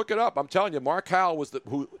 Look it up. I'm telling you, Mark Howell was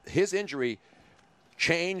his injury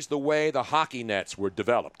changed the way the hockey nets were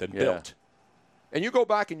developed and built. And you go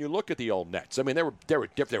back and you look at the old nets. I mean, they were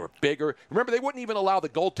different. They were bigger. Remember, they wouldn't even allow the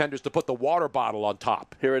goaltenders to put the water bottle on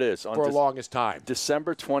top. Here it is. For the longest time.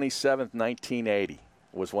 December 27th, 1980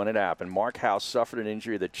 was when it happened. Mark Howell suffered an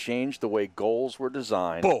injury that changed the way goals were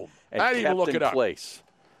designed. Boom. And I didn't even kept look in it up. place.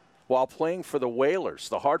 While playing for the Whalers,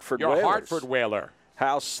 the Hartford Whalers. You're a Hartford Whaler.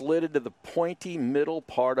 Howe slid into the pointy middle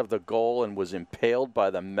part of the goal and was impaled by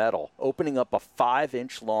the metal, opening up a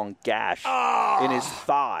 5-inch long gash in his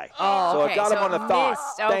thigh. So it got him on the thigh.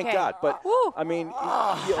 Thank God. But, I mean,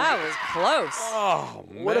 that was close. Oh,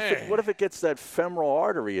 man. What if it gets that femoral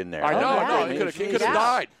artery in there? I know. He could have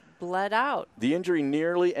died. Bled out. The injury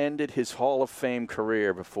nearly ended his Hall of Fame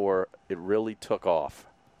career before it really took off.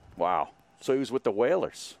 Wow. So he was with the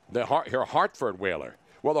Whalers. Your Hartford Whaler.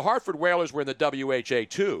 Well, the Hartford Whalers were in the WHA,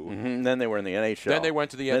 too. Mm-hmm. Then they were in the NHL. Then they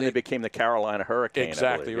went to the Then they became the Carolina Hurricane.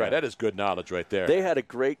 Exactly right. Yeah. That is good knowledge right there. They had a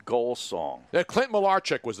great goal song. Clint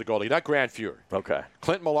Malarchuk was the goalie, not Grant Fuhr. Okay.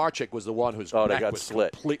 Clint Malarchuk was the one whose neck was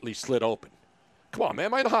completely slit open. Come on,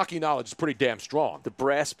 man. My hockey knowledge is pretty damn strong. The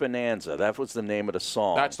Brass Bonanza. That was the name of the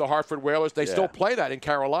song. That's the Hartford Whalers. They still play that in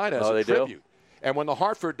Carolina as a tribute. Do? And when the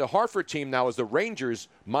Hartford team now is the Rangers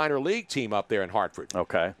minor league team up there in Hartford.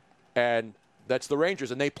 Okay. And that's the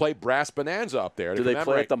Rangers, and they play Brass Bonanza up there. Do they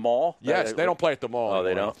play at the mall? Yes, they don't play at the mall. Oh,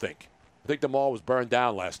 they don't? I think the mall was burned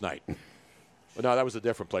down last night. But no, that was a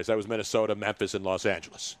different place. That was Minnesota, Memphis, and Los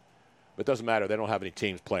Angeles. But it doesn't matter. They don't have any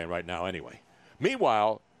teams playing right now anyway.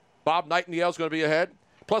 Meanwhile, Bob Nightingale's going to be ahead.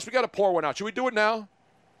 Plus, we got to pour one out. Should we do it now?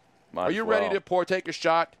 Are you ready to take a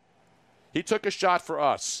shot? He took a shot for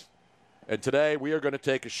us. And today we are going to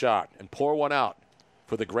take a shot and pour one out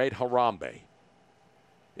for the great Harambe.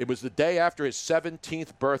 It was the day after his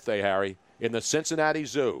 17th birthday, Harry, in the Cincinnati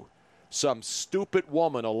Zoo. Some stupid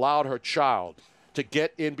woman allowed her child to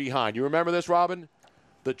get in behind. You remember this, Robin?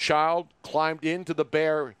 The child climbed into the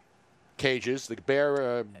bear cages, the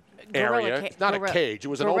bear area. It's not a cage. It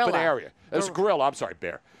was an open area. It was a gorilla. I'm sorry,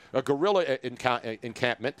 bear. A gorilla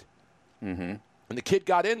encampment. Mm-hmm. And the kid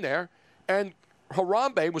got in there, and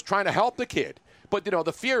Harambe was trying to help the kid. But,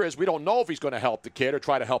 the fear is we don't know if he's going to help the kid or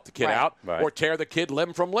try to help the kid out or tear the kid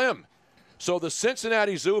limb from limb. So the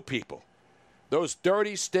Cincinnati Zoo people, those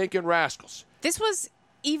dirty, stinking rascals. This was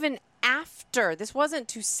even after. This wasn't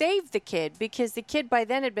to save the kid because the kid by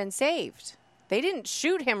then had been saved. They didn't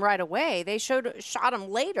shoot him right away. They shot him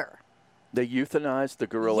later. They euthanized the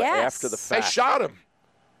gorilla after the fact. They shot him.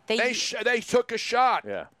 They took a shot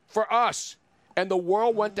for us. And the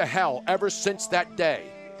world went to hell ever since that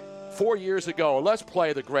day. 4 years ago. Let's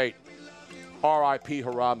play the great R.I.P.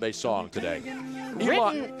 Harambe song today.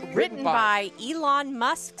 Written by Elon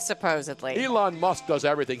Musk, supposedly. Elon Musk does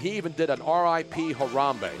everything. He even did an R.I.P.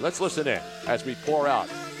 Harambe. Let's listen in as we pour out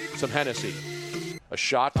some Hennessy. A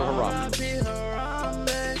shot for Harambe.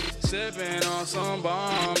 Sipping on some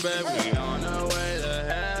Bombay, we on the way to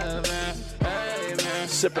heaven. Hey, man.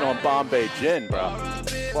 Sipping on Bombay gin, bro.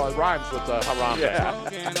 Well, it rhymes with Harambe. Yeah.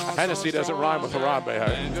 Hennessy doesn't rhyme with Harambe,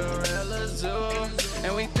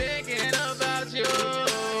 And we thinking about you.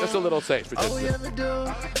 Just a little taste for just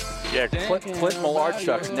Yeah, Clint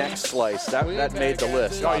Malarchuk's neck slice, that made the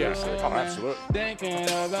list, obviously. Oh, absolutely. Thinking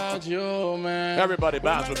about you, man. Everybody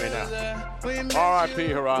bounce with me now. R.I.P.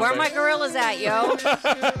 Harambe. Where are my gorillas at, yo?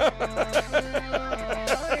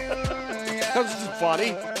 This is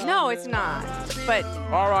funny. No, it's not. But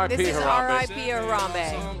R.I.P. this is Harambe. R.I.P.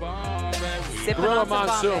 Harambe. Gorilla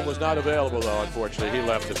Monsoon was not available, though, unfortunately. He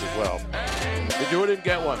left us as well. Who didn't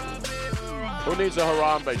get one? Who needs a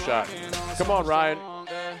Harambe shot? Come on, Ryan.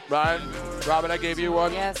 Robin, I gave you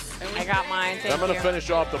one. Yes, I got mine. Thank I'm going you. to finish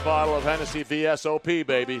off the bottle of Hennessy VSOP,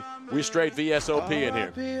 baby. We straight VSOP in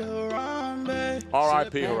here.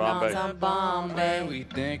 R.I.P. Harambe. We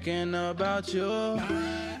thinking about you.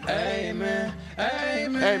 Amen.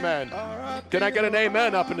 Amen. Amen. Can I get an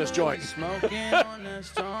amen up in this joint?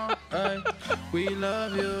 We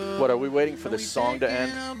love you. What, are we waiting for this song to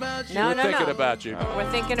end? No, We're thinking about you.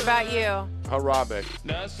 We're thinking about you. Harambe.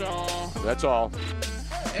 That's all.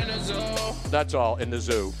 That's all in the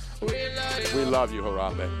zoo. We love you,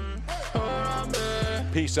 Harambe.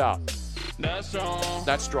 Peace out. That's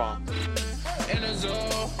strong. In the zoo.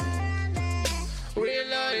 We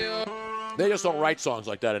love you. They just don't write songs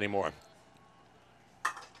like that anymore.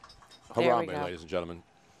 There we Harambe, go. ladies and gentlemen.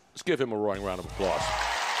 Let's give him a roaring round of applause.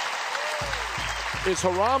 Is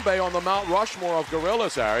Harambe on the Mount Rushmore of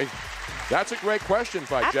gorillas, Harry? That's a great question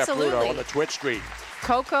by Jeff Absolutely. Rudo on the Twitch stream.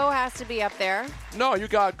 Coco has to be up there. No, you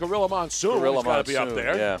got Gorilla Monsoon. Gorilla He's got to be up Monsoon,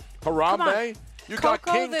 there. yeah. Harambe. Come on. You got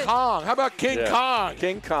King Kong. How about King Kong?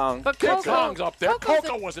 King Kong. But King Coco, Kong's up there. Coco's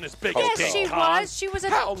Coco wasn't as big Yes, as King she Kong. was. She was a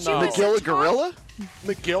Hell she no. was McGill a a gorilla?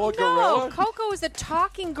 McGill a No, gorilla? Coco was a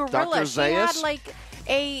talking gorilla. Dr. She had Zayas? like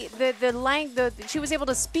she was able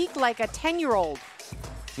to speak like a 10-year-old.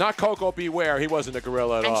 Not Coco Beware. He wasn't a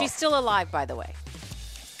gorilla at And all. she's still alive, by the way.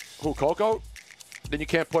 Who, Coco? Then you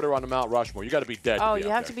can't put her on the Mount Rushmore. You got to be dead. Oh, to be you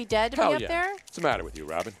up have there. to be dead to Hell be up yeah. there? What's the matter with you,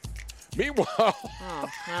 Robin? Meanwhile, Oh,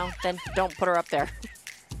 well, then don't put her up there.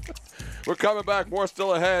 we're coming back. More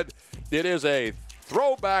still ahead. It is a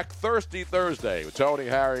throwback Thirsty Thursday with Tony,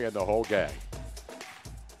 Harry, and the whole gang.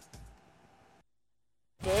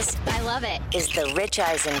 This, I love it, is the Rich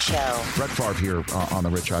Eisen Show. Brett Favre here on the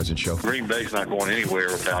Rich Eisen Show. Green Bay's not going anywhere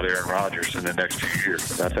without Aaron Rodgers in the next few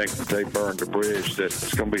years. I think they burned a bridge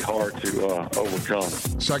that's going to be hard to overcome.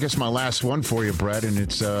 So I guess my last one for you, Brett, and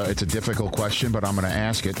it's a difficult question, but I'm going to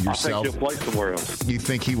ask it yourself. I think he'll play somewhere else. You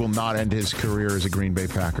think he will not end his career as a Green Bay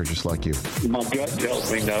Packer just like you? My gut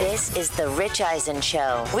tells me no. This is the Rich Eisen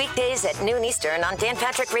Show. Weekdays at noon Eastern on Dan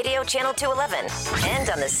Patrick Radio Channel 211 and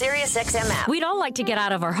on the SiriusXM app. We'd all like to get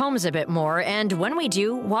out of our homes a bit more, and when we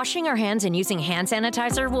do, washing our hands and using hand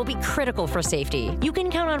sanitizer will be critical for safety. You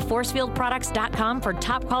can count on forcefieldproducts.com for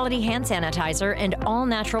top quality hand sanitizer and all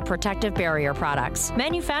natural protective barrier products,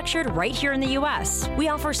 manufactured right here in the U.S. We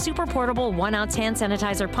offer super portable 1-ounce hand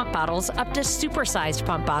sanitizer pump bottles up to supersized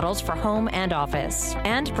pump bottles for home and office,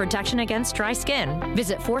 and protection against dry skin.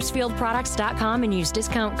 Visit forcefieldproducts.com and use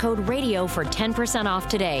discount code RADIO for 10% off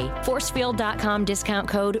today. Forcefield.com discount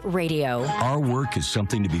code RADIO. Our work is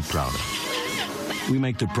something to be proud of. We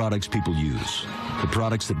make the products people use, the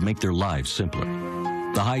products that make their lives simpler,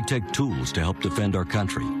 the high-tech tools to help defend our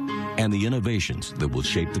country, and the innovations that will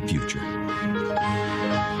shape the future.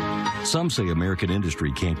 Some say American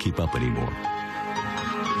industry can't keep up anymore.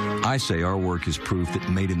 I say our work is proof that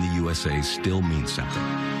made in the USA still means something.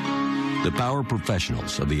 The power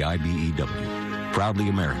professionals of the IBEW. Proudly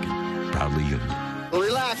American, proudly union. Well,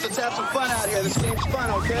 relax. Let's have some fun out here. This game's fun,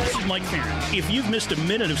 okay? This is Mike Farron. If you've missed a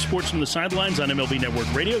minute of sports from the sidelines on MLB Network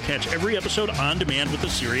Radio, catch every episode on demand with the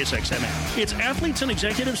SiriusXM app. It's athletes and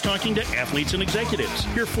executives talking to athletes and executives.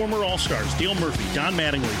 Hear former All-Stars Dale Murphy, Don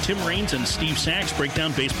Mattingly, Tim Raines, and Steve Sachs break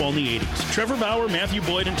down baseball in the 80s. Trevor Bauer, Matthew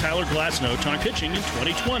Boyd, and Tyler Glasnow talk pitching in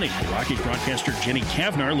 2020. The Rockies broadcaster Jenny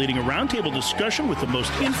Kavnar leading a roundtable discussion with the most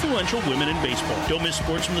influential women in baseball. Don't miss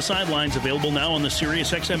sports from the sidelines, available now on the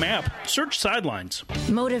SiriusXM app. Search Sidelines.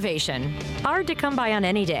 Motivation. Hard to come by on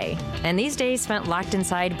any day. And these days spent locked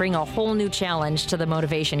inside bring a whole new challenge to the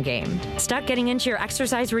motivation game. Stuck getting into your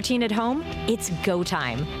exercise routine at home? It's go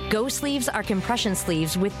time. Go Sleeves are compression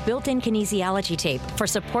sleeves with built-in kinesiology tape for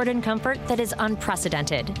support and comfort that is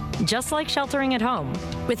unprecedented. Just like sheltering at home.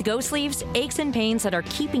 With Go Sleeves, aches and pains that are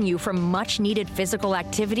keeping you from much-needed physical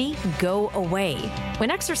activity go away.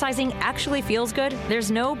 When exercising actually feels good,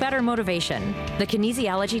 there's no better motivation. The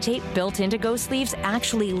kinesiology tape built into Go Sleeves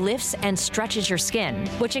actually lifts and stretches your skin,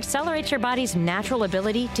 which accelerates your body's natural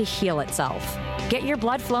ability to heal itself. Get your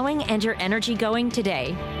blood flowing and your energy going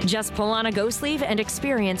today. Just pull on a Go Sleeve and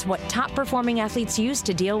experience what top-performing athletes use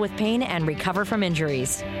to deal with pain and recover from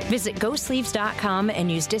injuries. Visit GoSleeves.com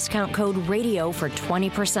and use discount code RADIO for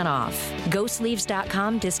 20% off.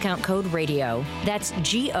 GoSleeves.com, discount code RADIO. That's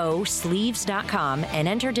GoSleeves.com and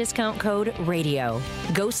enter discount code RADIO.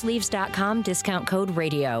 GoSleeves.com, discount code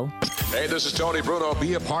RADIO. Hey, this is Tony Bruno.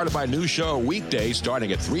 Be a part of my new show weekdays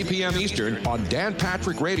starting at 3 p.m. Eastern on Dan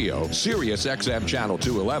Patrick Radio, SiriusXM Channel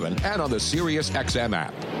 211, and on the SiriusXM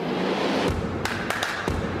app.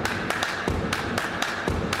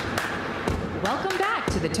 Welcome back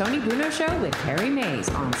to the Tony Bruno Show with Harry Mays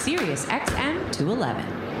on SiriusXM 211.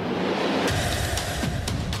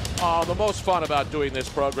 The most fun about doing this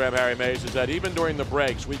program, Harry Mays, is that even during the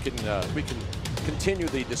breaks, we can continue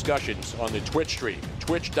the discussions on the Twitch stream,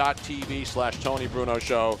 twitch.tv/Tony Bruno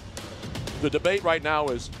Show. The debate right now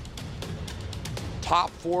is top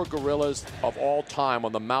 4 gorillas of all time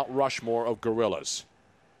on the Mount Rushmore of gorillas.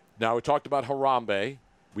 Now, we talked about Harambe.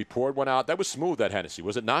 We poured one out. That was smooth, that Hennessy,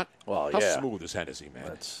 was it not? Well, How yeah. smooth is Hennessy,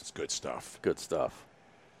 man? It's good stuff. Good stuff.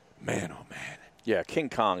 Man, oh, man. Yeah, King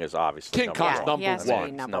Kong is obviously Kong's number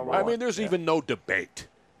one. Number I one. mean, there's even no debate.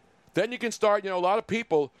 Then you can start, a lot of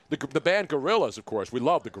people, the band Gorillaz, of course. We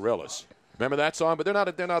love the Gorillaz. Remember that song? But they're not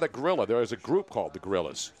a gorilla. There is a group called the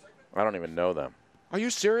Gorillaz. I don't even know them. Are you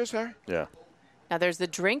serious, Harry? Yeah. Now, there's the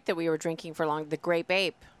drink that we were drinking for long, the Grape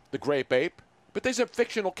Ape. The Grape Ape? But these are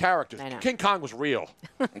fictional characters. I know. King Kong was real.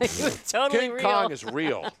 He was totally King real. Kong is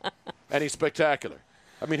real. And he's spectacular.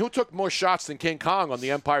 I mean, who took more shots than King Kong on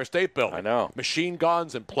the Empire State Building? I know. Machine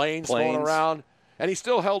guns and planes going around. And he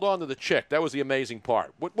still held on to the chick. That was the amazing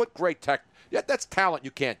part. What great Yet that's talent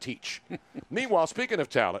you can't teach. Meanwhile, speaking of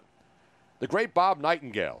talent, the great Bob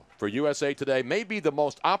Nightingale for USA Today may be the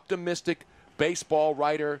most optimistic baseball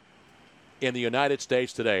writer in the United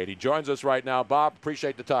States today. And he joins us right now. Bob,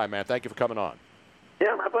 appreciate the time, man. Thank you for coming on.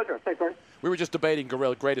 Yeah, my pleasure. Thanks, man. We were just debating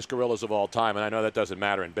greatest gorillas of all time, and I know that doesn't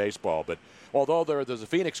matter in baseball, but although there's a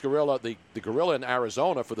Phoenix gorilla, the gorilla in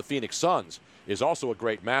Arizona for the Phoenix Suns is also a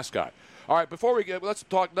great mascot. All right, before we get, let's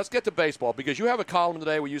get to baseball, because you have a column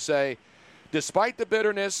today where you say, despite the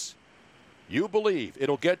bitterness, you believe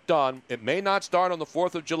it'll get done. It may not start on the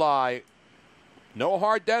 4th of July. No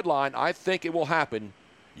hard deadline. I think it will happen.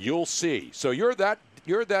 You'll see. So you're that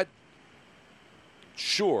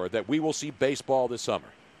sure that we will see baseball this summer?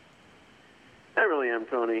 I really am,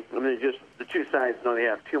 Tony. I mean, just the two sides know they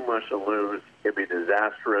have too much to lose. It'd be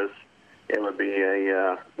disastrous. It would be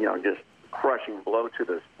a just crushing blow to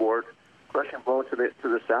the sport, crushing blow to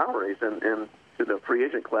the salaries and to the free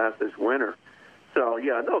agent class this winter. So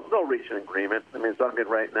yeah, they'll reach an agreement. I mean, it's all good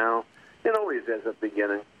right now. It always is at the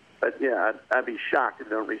beginning, but yeah, I'd be shocked if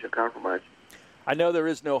they don't reach a compromise. I know there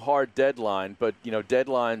is no hard deadline, but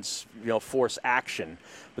deadlines force action.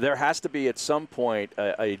 But there has to be at some point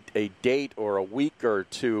a date or a week or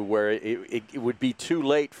two where it would be too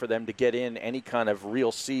late for them to get in any kind of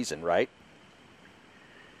real season, right?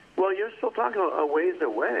 Well, you're still talking a ways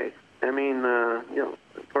away. I mean,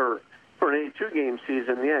 for an 82-game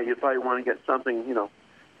season, yeah, you'd probably want to get something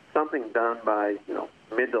done by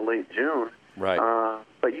mid to late June. Right.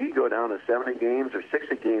 But you could go down to 70 games or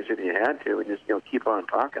 60 games if you had to, and just keep on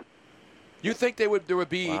talking. You think there would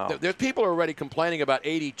be? Wow. There's people are already complaining about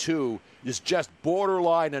 82 is just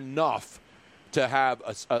borderline enough to have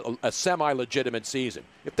a semi-legitimate season.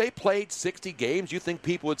 If they played 60 games, you think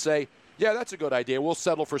people would say, "Yeah, that's a good idea. We'll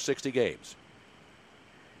settle for 60 games."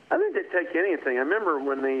 I think they'd take anything. I remember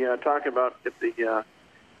when they talked about if the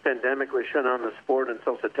pandemic was shut on the sport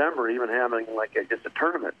until September, even having just a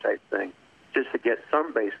tournament type thing, just to get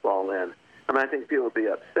some baseball in. I mean, I think people would be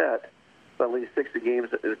upset, but at least 60 games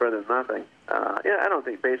is better than nothing. I don't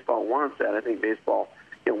think baseball wants that. I think baseball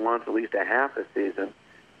wants at least a half a season,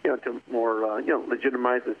 to more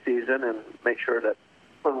legitimize the season and make sure that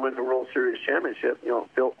when we win the World Series championship,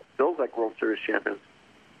 feels like World Series champions.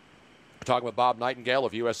 We're talking with Bob Nightingale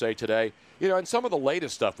of USA Today. And some of the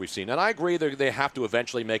latest stuff we've seen, and I agree that they have to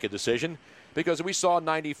eventually make a decision, because we saw in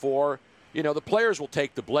 '94, the players will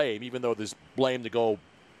take the blame, even though there's blame to go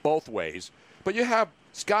both ways. But you have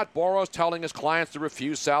Scott Boras telling his clients to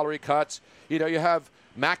refuse salary cuts. You have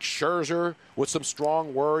Max Scherzer with some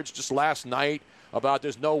strong words just last night about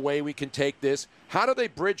there's no way we can take this. How do they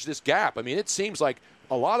bridge this gap? I mean, it seems like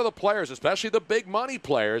a lot of the players, especially the big money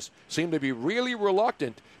players, seem to be really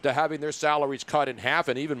reluctant to having their salaries cut in half,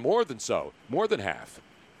 and even more than half.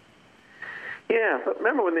 Yeah, but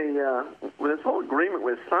remember when this whole agreement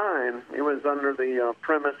was signed, it was under the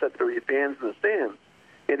premise that there would be fans in the stands.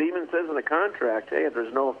 It even says in the contract, hey, if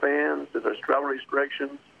there's no fans, if there's travel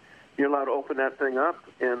restrictions, you're allowed to open that thing up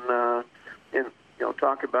and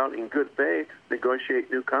talk about in good faith, negotiate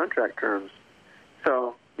new contract terms.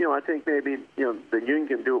 So, I think maybe the union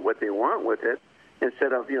can do what they want with it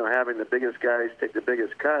instead of having the biggest guys take the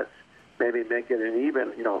biggest cuts. Maybe make it an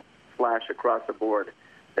even slash across the board,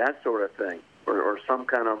 that sort of thing, or some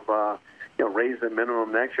kind of raise the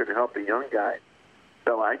minimum next year to help the young guys.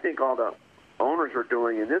 So I think all the owners are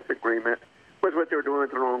doing in this agreement was what they're doing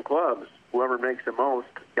with their own clubs. Whoever makes the most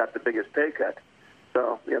got the biggest pay cut.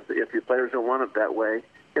 So if the players don't want it that way,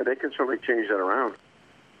 they can certainly change that around.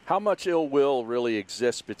 How much ill will really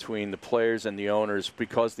exists between the players and the owners,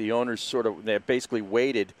 because the owners they basically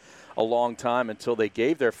waited a long time until they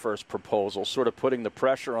gave their first proposal, sort of putting the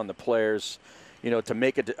pressure on the players, to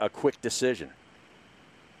make a quick decision?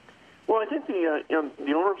 Well, I think the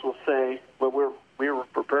owners will say, well, we were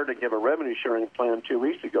prepared to give a revenue sharing plan 2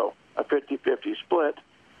 weeks ago, a 50-50 split,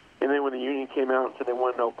 and then when the union came out and said they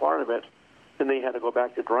wanted no part of it, then they had to go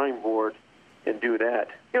back to the drawing board and do that.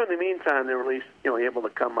 In the meantime, they were at least able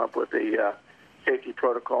to come up with a safety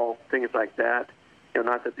protocol, things like that.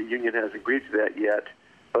 Not that the union has agreed to that yet,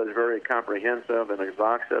 but it was very comprehensive and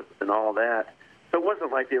exhaustive and all that. So it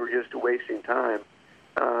wasn't like they were just wasting time.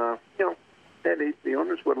 The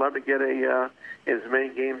owners would love to get as many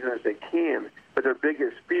games as they can, but their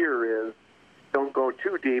biggest fear is don't go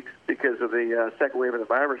too deep because of the second wave of the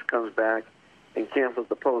virus comes back and cancels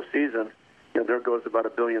the postseason. There goes about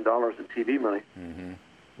 $1 billion in TV money. Mm-hmm.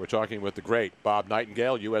 We're talking with the great Bob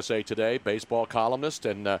Nightingale, USA Today, baseball columnist.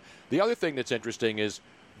 And the other thing that's interesting is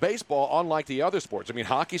baseball, unlike the other sports. I mean,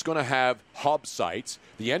 hockey's going to have hub sites.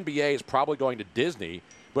 The NBA is probably going to Disney.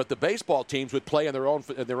 But the baseball teams would play in their own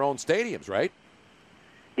stadiums, right?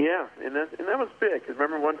 Yeah, and that was big. 'Cause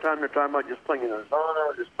remember one time they were talking about just playing in Arizona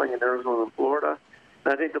or just playing in Arizona and Florida.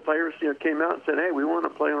 And I think the players, came out and said, "Hey, we want to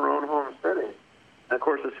play in our own home city." And of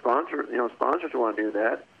course, the sponsors want to do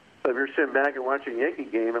that. But if you're sitting back and watching a Yankee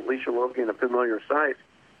game, at least you're looking at a familiar site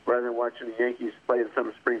rather than watching the Yankees play at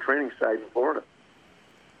some spring training site in Florida.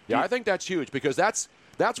 Yeah, I think that's huge because that's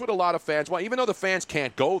what a lot of fans want, even though the fans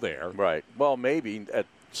can't go there. Right. Well, maybe at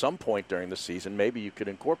some point during the season, maybe you could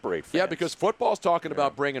incorporate fans. Yeah, because football's talking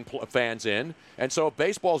about bringing fans in, and so if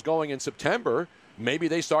baseball's going in September, maybe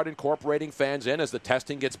they start incorporating fans in as the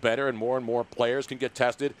testing gets better and more players can get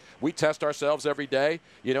tested. We test ourselves every day.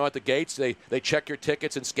 At the gates, they check your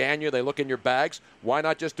tickets and scan you. They look in your bags. Why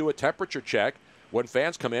not just do a temperature check when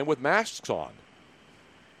fans come in with masks on?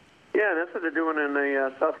 Yeah, that's what they're doing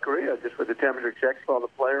in South Korea, just with the temperature checks for all the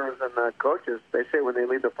players and coaches. They say when they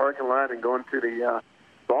leave the parking lot and go into the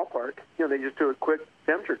ballpark, they just do a quick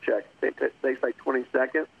temperature check. It takes like 20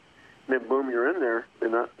 seconds, and then boom, you're in there.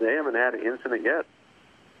 They haven't had an incident yet.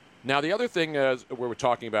 Now, the other thing we were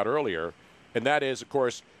talking about earlier, and that is, of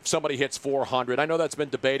course, if somebody hits 400. I know that's been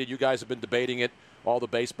debated. You guys have been debating it, all the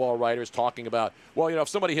baseball writers talking about, well, if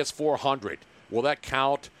somebody hits 400, will that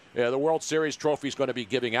count? The World Series trophy is going to be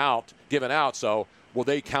given out, so will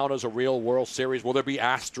they count as a real World Series? Will there be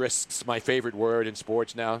asterisks, my favorite word in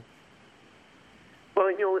sports now?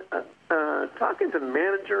 Well, talking to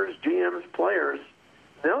managers, GMs, players,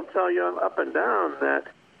 they'll tell you up and down that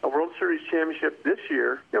a World Series championship this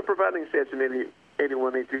year, providing, say, it's an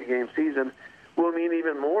 81, 82-game season, will mean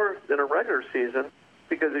even more than a regular season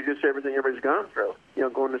because of just everything everybody's gone through.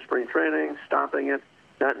 Going to spring training, stopping it,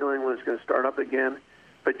 not knowing when it's going to start up again,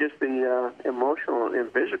 but just the emotional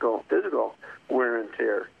and physical wear and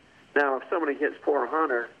tear. Now, if somebody hits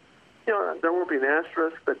 400, there won't be an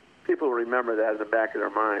asterisk, but people will remember that in the back of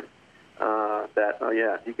their mind,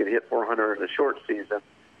 that, you can hit 400 in a short season,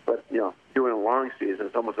 but, doing a long season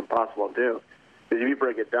is almost impossible to do. Because if you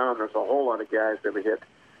break it down, there's a whole lot of guys that have hit,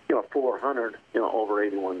 400, over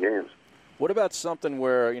 81 games. What about something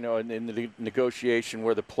where, in the negotiation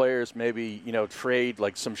where the players maybe, trade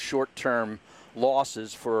like some short-term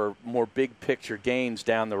losses for more big-picture gains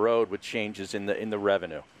down the road with changes in the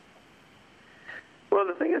revenue? Well,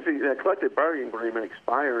 the thing is, the collective bargaining agreement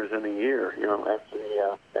expires in a year,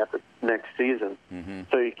 after next season. Mm-hmm.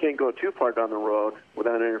 So you can't go too far down the road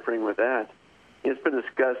without interfering with that. It's been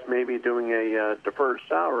discussed maybe doing a deferred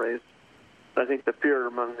salaries. I think the fear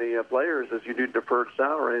among the players is you do deferred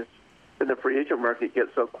salaries, and the free agent market gets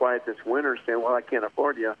so quiet this winter, saying, "Well, I can't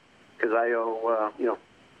afford you because I owe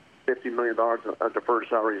 $50 million of deferred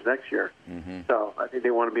salaries next year." Mm-hmm. So I think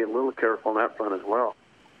they want to be a little careful on that front as well.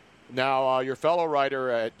 Now, your fellow writer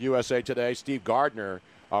at USA Today, Steve Gardner,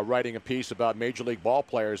 writing a piece about Major League ball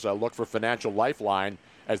players look for financial lifeline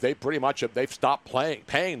as they pretty much they've stopped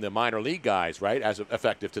paying the minor league guys, right, as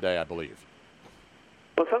effective today, I believe.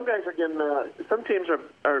 Well, some guys are getting, some teams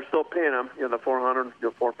are still paying them, the $400,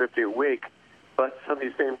 $450 a week, but some of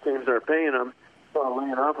these same teams that are paying them are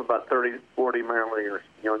laying off about 30, 40 minor leaguers,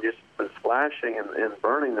 just slashing and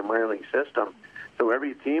burning the minor league system. So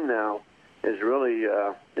every team now is really,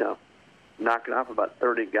 knocking off about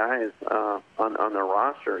 30 guys on their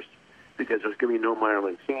rosters because there's going to be no minor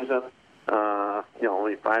league season,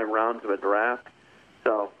 only 5 rounds of a draft.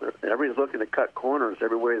 So everybody's looking to cut corners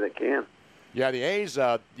every way they can. Yeah, the A's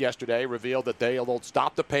yesterday revealed that they'll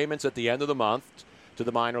stop the payments at the end of the month to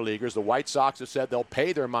the minor leaguers. The White Sox have said they'll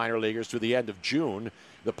pay their minor leaguers through the end of June.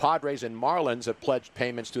 The Padres and Marlins have pledged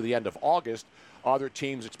payments to the end of August. Other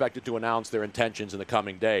teams expected to announce their intentions in the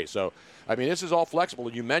coming days. So, I mean, this is all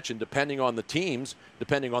flexible. You mentioned depending on the teams,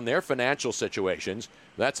 depending on their financial situations,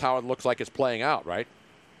 that's how it looks like it's playing out, right?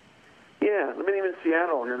 Yeah, I mean, even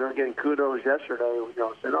Seattle, they're getting kudos yesterday,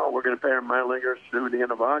 saying, "Oh, we're going to pay our minor leaguers through the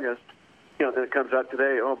end of August." Then it comes out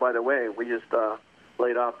today, "Oh, by the way, we just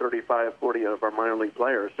laid off 35, 40 of our minor league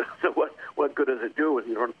players." So what good does it do when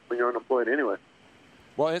you're unemployed anyway?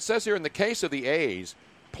 Well, it says here in the case of the A's,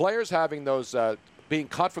 players having those being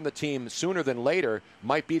cut from the team sooner than later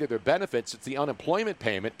might be to their benefits. It's the unemployment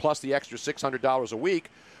payment plus the extra $600 a week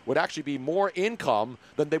would actually be more income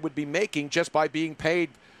than they would be making just by being paid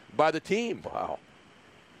by the team. Wow.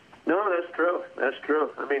 No, that's true. That's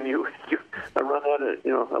true. I mean, I run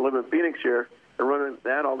that I live in Phoenix here. I run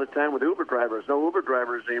that all the time with Uber drivers. No Uber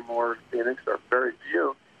drivers anymore in Phoenix, are very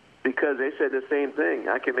few, because they say the same thing.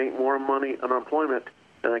 I can make more money on unemployment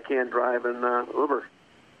than I can drive in Uber.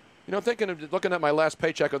 Looking at my last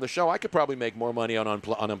paycheck on the show, I could probably make more money on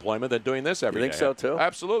unemployment than doing this every day. You think so, too?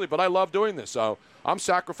 Absolutely, but I love doing this, so I'm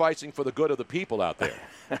sacrificing for the good of the people out there.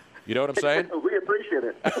 You know what I'm saying? We appreciate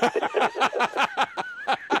it.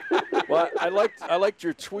 Well, Well, I liked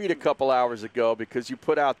your tweet a couple hours ago because you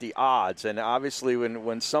put out the odds, and obviously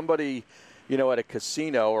when somebody, at a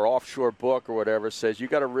casino or offshore book or whatever says you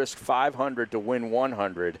got to risk 500 to win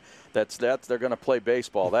 100, that's they're going to play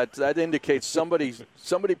baseball. That indicates somebody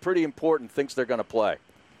pretty important thinks they're going to play.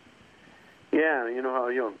 Yeah, you know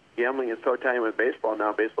how gambling is so tied with baseball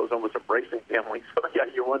now. Baseball is almost embracing gambling. So yeah,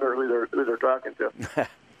 you wonder who they're talking to.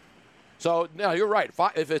 So now you're right.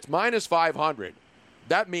 If it's minus 500,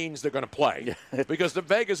 that means they're going to play because the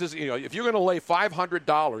Vegas is if you're going to lay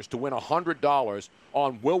 $500 to win $100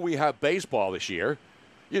 on will we have baseball this year,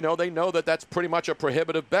 they know that that's pretty much a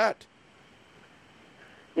prohibitive bet.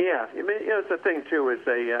 Yeah, I mean, it's the thing too. Is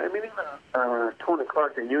even Tony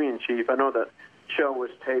Clark, the Union chief. I know that show was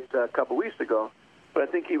taped a couple weeks ago, but I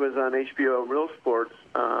think he was on HBO Real Sports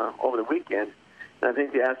over the weekend. And I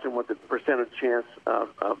think they asked him what the percentage chance of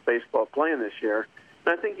baseball playing this year,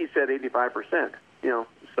 and I think he said 85%.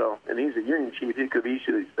 So and he's a union chief. He could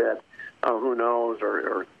easily said, "Oh, who knows,"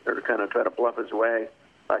 or kind of try to bluff his way,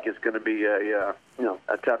 like it's going to be a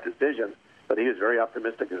tough decision. But he was very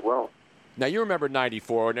optimistic as well. Now, you remember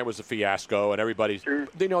 94, and there was a fiasco, and everybody's, in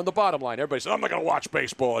the bottom line, everybody said, I'm not going to watch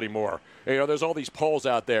baseball anymore. There's all these polls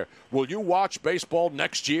out there. Will you watch baseball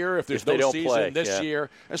next year if there's no season this year?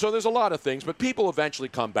 And so there's a lot of things, but people eventually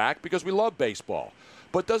come back because we love baseball.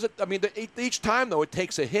 But each time, though, it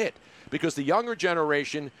takes a hit because the younger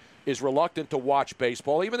generation is reluctant to watch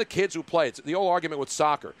baseball. Even the kids who play. It's the old argument with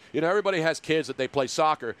soccer. Everybody has kids that they play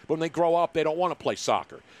soccer, but when they grow up, they don't want to play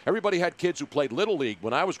soccer. Everybody had kids who played Little League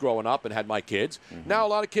when I was growing up and had my kids. Mm-hmm. Now a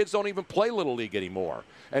lot of kids don't even play Little League anymore.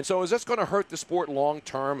 And so is this going to hurt the sport long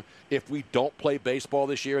term if we don't play baseball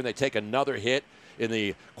this year and they take another hit in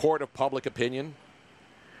the court of public opinion?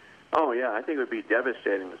 Oh, yeah. I think it would be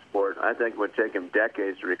devastating to the sport. I think it would take them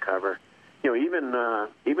decades to recover. Even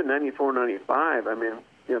 94, 95,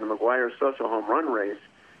 the McGuire-Sosa home run race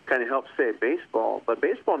kind of helped save baseball, but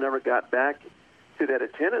baseball never got back to that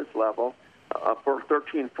attendance level for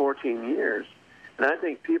 13, 14 years. And I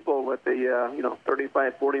think people with the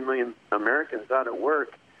 35, 40 million Americans out of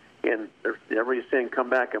work, and everybody's saying come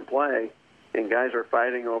back and play, and guys are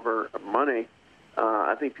fighting over money,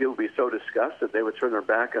 I think people would be so disgusted they would turn their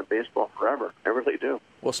back on baseball forever. I really do.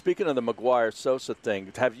 Well, speaking of the McGuire-Sosa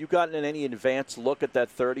thing, have you gotten any advanced look at that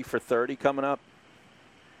 30 for 30 coming up?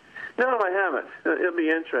 No, I haven't. It'll be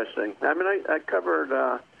interesting. I covered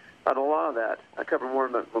a lot of that. I covered more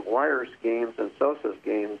of McGuire's games than Sosa's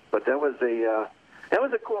games, but that was a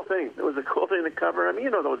cool thing. It was a cool thing to cover.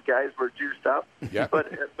 Those guys were juiced up, but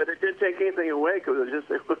it didn't take anything away because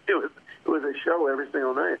it was a show every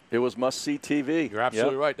single night. It was must-see TV. You're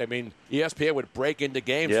absolutely right. ESPN would break into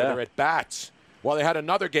games for their at-bats. While they had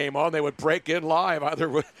another game on, they would break in live, either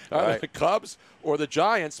the Cubs or the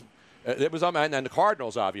Giants. It was and the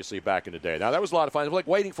Cardinals, obviously, back in the day. Now that was a lot of fun. It was like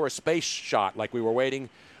waiting for a space shot, like we were waiting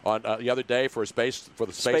on the other day for the space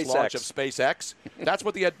launch of SpaceX. That's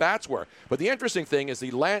what the at bats were. But the interesting thing is the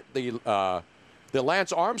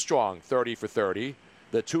Lance Armstrong 30 for 30,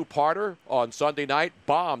 the two-parter on Sunday night,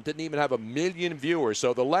 bombed. Didn't even have 1 million viewers.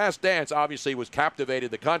 So the Last Dance obviously was captivated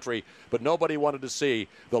the country, but nobody wanted to see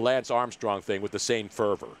the Lance Armstrong thing with the same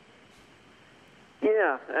fervor.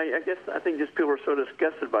 Yeah, I think just people are so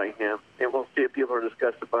disgusted by him, and we'll see if people are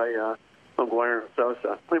disgusted by McGuire and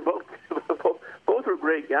Sosa. Both were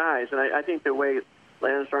great guys, and I think the way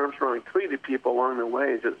Lance Armstrong treated people along the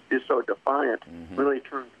way is just so defiant, really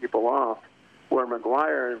turned people off. Where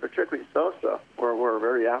McGuire and particularly Sosa were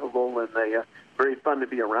very affable and they very fun to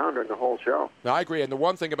be around during the whole show. Now, I agree, and the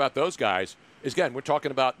one thing about those guys is, again, we're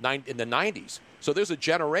talking about in the 90s. So there's a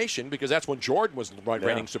generation, because that's when Jordan was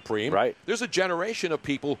reigning supreme. Right. There's a generation of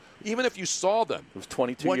people, even if you saw them. It was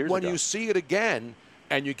 22 years ago. When you see it again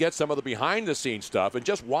and you get some of the behind-the-scenes stuff and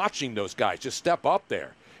just watching those guys just step up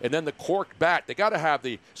there. And then the corked bat, they got to have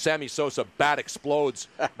the Sammy Sosa bat explodes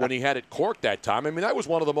when he had it corked that time. That was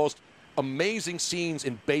one of the most amazing scenes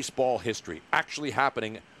in baseball history actually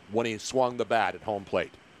happening when he swung the bat at home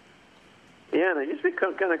plate. Yeah, and it used to be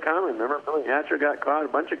kind of common. Remember, Billy Hatcher got caught. A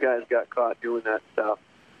bunch of guys got caught doing that stuff.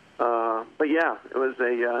 But yeah, it was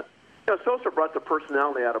Sosa brought the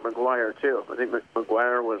personality out of McGuire too. I think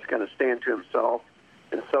McGuire was kind of staying to himself,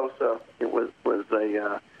 and Sosa was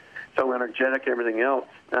so energetic and everything else.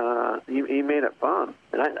 He made it fun,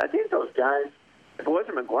 and I think those guys, if it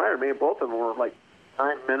wasn't McGuire, maybe both of them were like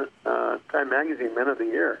Time Magazine Men of the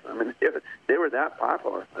Year. They were that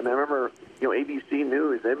popular. And I remember, NBC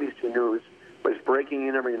News was breaking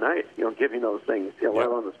in every night, giving those things, right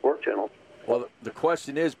on the sports channel. Well, the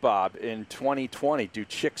question is, Bob, in 2020, do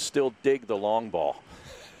chicks still dig the long ball?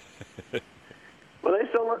 Well, they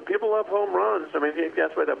People love home runs. I mean,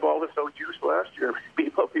 that's why that ball was so juiced last year.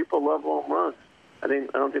 People love home runs. I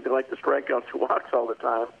don't think they like the strikeouts to walks all the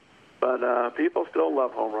time, but people still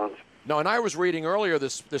love home runs. No, and I was reading earlier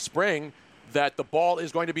this spring that the ball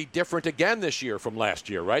is going to be different again this year from last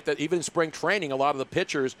year, right? That even in spring training, a lot of the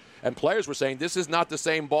pitchers and players were saying this is not the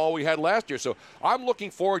same ball we had last year. So I'm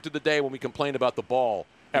looking forward to the day when we complain about the ball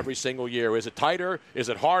every single year. Is it tighter? Is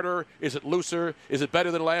it harder? Is it looser? Is it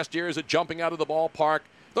better than last year? Is it jumping out of the ballpark?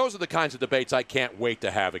 Those are the kinds of debates I can't wait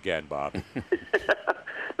to have again, Bob.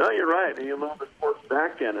 No, you're right. You love the sports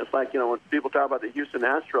back end. It's like, when people talk about the Houston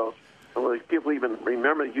Astros, people even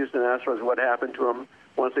remember the Houston Astros, what happened to them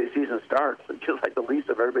once the season starts. It's just like the least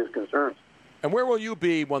of everybody's concerns. And where will you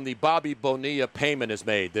be when the Bobby Bonilla payment is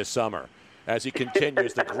made this summer as he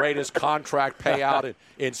continues the greatest contract payout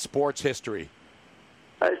in sports history?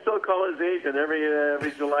 I still call his agent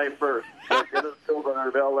every July 1st. Dennis Silver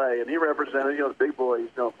of L.A., and he represented, the big boys,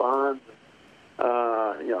 Bonds,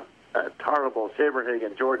 Tarnable,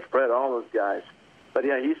 Saberhagen, George Brett, all those guys. But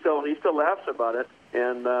yeah, he still laughs about it,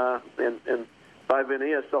 and Bobby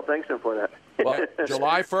Bonilla still thanks him for that. Well,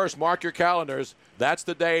 July 1st, mark your calendars. That's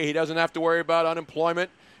the day he doesn't have to worry about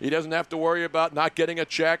unemployment. He doesn't have to worry about not getting a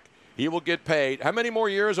check. He will get paid. How many more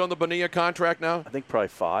years on the Bonilla contract now? I think probably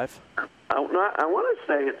 5. I want to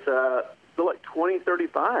say it's still like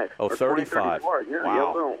 2035. Oh, 35. Yeah,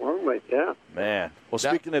 Wow. Yeah. Man. Well,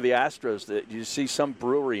 speaking of the Astros, you see some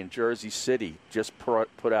brewery in Jersey City just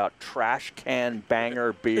put out trash can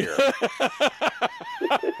banger beer.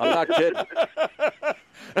 I'm not kidding.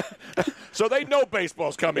 So they know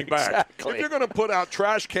baseball's coming back. Exactly. If you're going to put out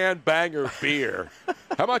trash can banger beer,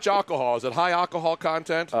 how much alcohol? Is it high alcohol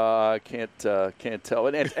content? I can't tell.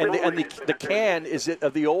 And the can is it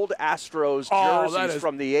of the old Astros jerseys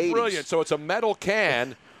from the 80s. Brilliant. So it's a metal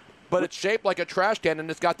can, but it's shaped like a trash can, and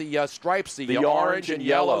it's got the stripes, the orange and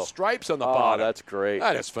yellow stripes on the bottom. Oh, that's great.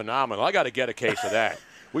 That is phenomenal. I got to get a case of that.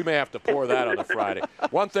 We may have to pour that on a Friday.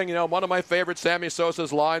 One thing, one of my favorite Sammy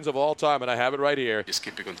Sosa's lines of all time, and I have it right here. Just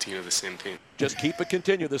keep it continue the same thing. Just keep it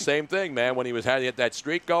continue the same thing, man, when he had that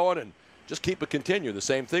streak going, and just keep it continue the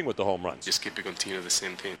same thing with the home runs. Just keep it continue the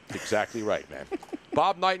same thing. Exactly right, man.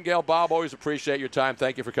 Bob Nightingale. Bob, always appreciate your time.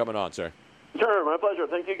 Thank you for coming on, sir. Sure, my pleasure.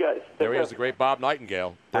 Thank you, guys. There he is, the great Bob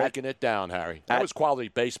Nightingale, breaking it down, Harry. That was quality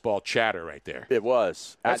baseball chatter right there. It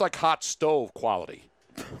was. That's like hot stove quality.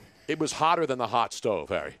 It was hotter than the hot stove,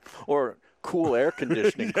 Harry. Or cool air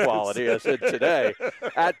conditioning quality, I said today.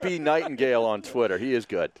 At B Nightingale on Twitter. He is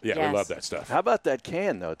good. Yeah, we love that stuff. How about that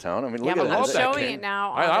can, though, Tone? I mean, look at it. I'm showing it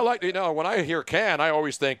now. I like, when I hear can, I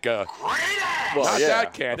always think, not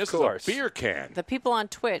that can. This is a beer can. The people on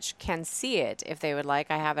Twitch can see it if they would like.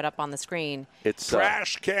 I have it up on the screen. It's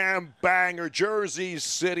Trash Can Banger, Jersey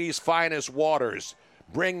City's finest waters,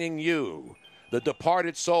 bringing you the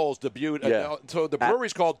Departed Souls debut. So the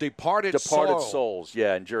brewery's called Departed Souls,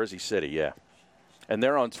 yeah, in Jersey City, yeah. And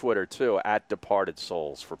they're on Twitter, too, at Departed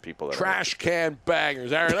Souls for people that Trash Can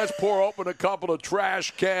Bangers. Aaron, let's pour open a couple of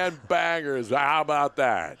Trash Can Bangers. How about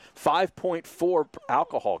that? 5.4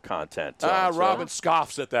 alcohol content. Robin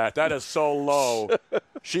scoffs at that. That is so low.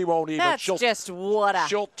 She won't even. That's just water.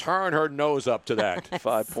 She'll turn her nose up to that.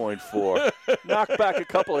 5.4. Knock back a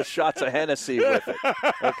couple of shots of Hennessy with it.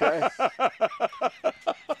 Okay?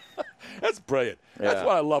 That's brilliant. Yeah. That's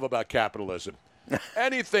what I love about capitalism.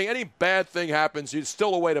 Any bad thing happens, it's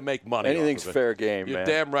still a way to make money. Anything's fair game, You're man.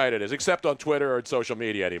 damn right it is, except on Twitter or on social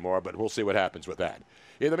media anymore, but we'll see what happens with that.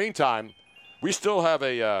 In the meantime, we still have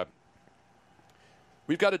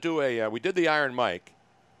we've got to do we did the Iron Mike.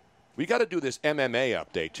 We got to do this MMA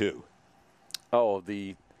update, too. Oh,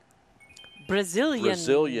 the Brazilian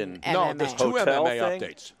MMA. No, there's 2 MMA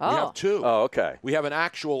updates. Oh. We have 2. Oh, okay. We have an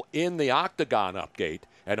actual in the octagon update,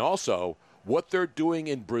 and also what they're doing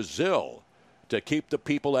in Brazil to keep the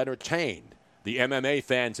people entertained, the MMA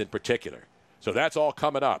fans in particular. So that's all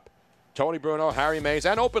coming up. Tony Bruno, Harry Mays,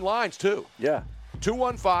 and open lines, too. Yeah.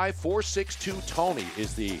 215-462-TONY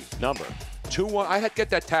is the number. I had to get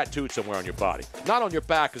that tattooed somewhere on your body. Not on your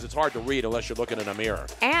back, because it's hard to read unless you're looking in a mirror.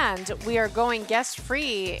 And we are going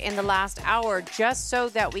guest-free in the last hour just so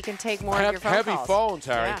that we can take more of your phone heavy calls. Phones,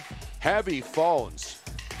 Harry. Yeah. Heavy phones.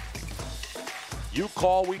 You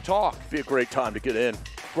call, we talk. Be a great time to get in.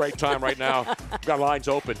 Great time right now. We've got lines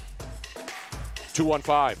open.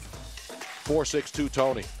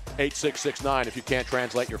 215-462-TONY. 8669 if you can't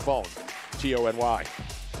translate your phone. Tony.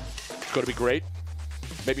 It's going to be great.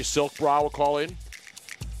 Maybe Silk Bra will call in.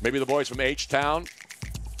 Maybe the boys from H-Town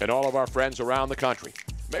and all of our friends around the country.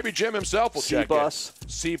 Maybe Jim himself will check in.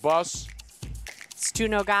 C-Bus. Stu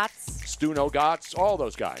No Gots, all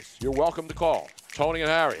those guys. You're welcome to call. Tony and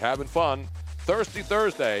Harry having fun Thirsty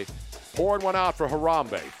Thursday, pouring one out for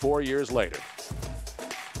Harambe 4 years later.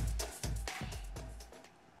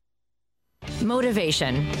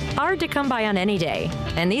 Motivation. Hard to come by on any day.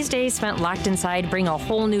 And these days spent locked inside bring a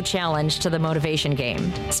whole new challenge to the motivation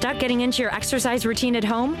game. Stuck getting into your exercise routine at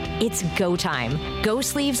home? It's go time. Go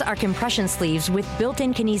Sleeves are compression sleeves with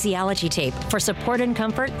built-in kinesiology tape for support and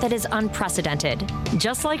comfort that is unprecedented.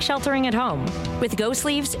 Just like sheltering at home. With Go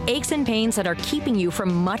Sleeves, aches and pains that are keeping you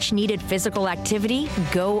from much-needed physical activity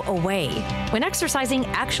go away. When exercising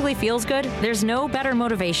actually feels good, there's no better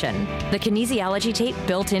motivation. The kinesiology tape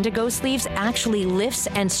built into Go Sleeves actually lifts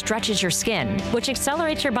and stretches your skin, which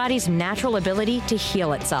accelerates your body's natural ability to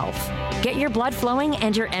heal itself. Get your blood flowing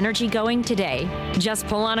and your energy going today. Just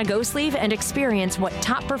pull on a Go Sleeve and experience what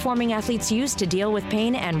top-performing athletes use to deal with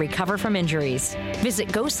pain and recover from injuries. Visit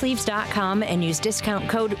GoSleeves.com and use discount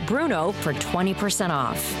code BRUNO for 20%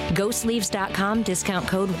 off. GoSleeves.com, discount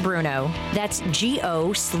code BRUNO. That's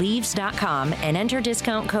GoSleeves.com and enter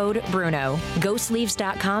discount code BRUNO.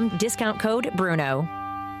 GoSleeves.com, discount code BRUNO.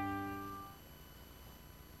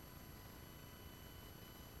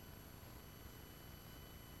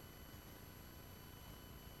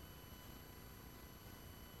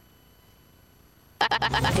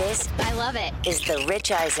 This, I love it, is the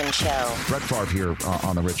Rich Eisen Show. Brett Favre here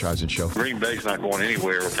on the Rich Eisen Show. Green Bay's not going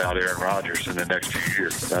anywhere without Aaron Rodgers in the next few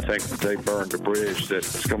years. I think they burned a bridge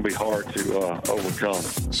that's going to be hard to overcome.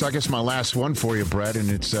 So I guess my last one for you, Brett, and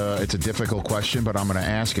it's a difficult question, but I'm going to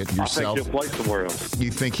ask it yourself. I think he'll play somewhere else. You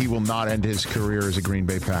think he will not end his career as a Green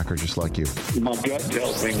Bay Packer just like you? My gut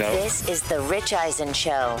tells me no. This is the Rich Eisen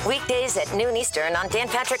Show. Weekdays at noon Eastern on Dan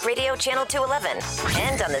Patrick Radio Channel 211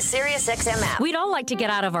 and on the SiriusXM app. We'd all like to get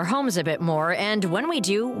out of our homes a bit more, and when we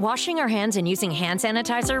do, washing our hands and using hand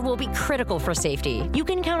sanitizer will be critical for safety. You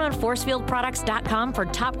can count on ForcefieldProducts.com for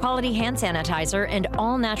top-quality hand sanitizer and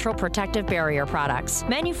all-natural protective barrier products,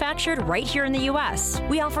 manufactured right here in the U.S.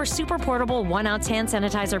 We offer super portable 1-ounce hand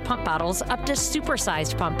sanitizer pump bottles up to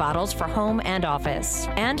super-sized pump bottles for home and office,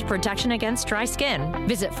 and protection against dry skin.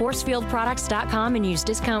 Visit ForcefieldProducts.com and use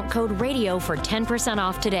discount code RADIO for 10%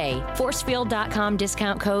 off today. Forcefield.com,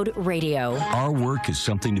 discount code RADIO. Our work is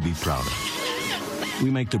something to be proud of.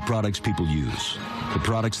 We make the products people use, the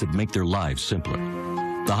products that make their lives simpler,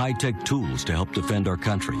 the high-tech tools to help defend our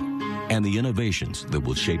country, and the innovations that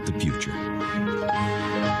will shape the future.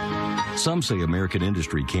 Some say American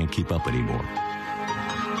industry can't keep up anymore.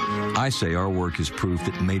 I say our work is proof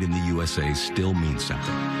that made in the USA still means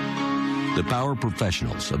something. The power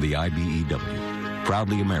professionals of the IBEW.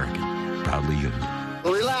 Proudly American, proudly union.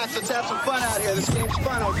 Well, relax. Let's have some fun out here. This game's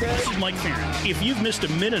fun, okay? This is Mike Farron. If you've missed a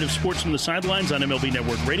minute of Sports from the Sidelines on MLB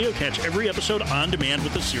Network Radio, catch every episode on demand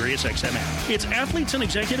with the SiriusXM app. It's athletes and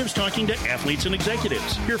executives talking to athletes and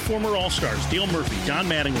executives. Hear former All-Stars Dale Murphy, Don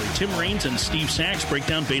Mattingly, Tim Raines, and Steve Sachs break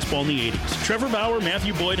down baseball in the 80s. Trevor Bauer,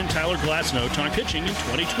 Matthew Boyd, and Tyler Glasnow talk pitching in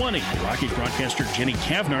 2020. Rockies broadcaster Jenny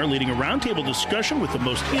Kavnar leading a roundtable discussion with the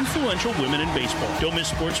most influential women in baseball. Don't miss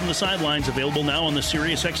Sports from the Sidelines, available now on the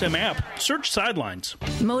SiriusXM app. Search Sidelines.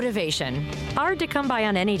 Motivation. Hard to come by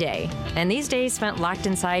on any day. And these days spent locked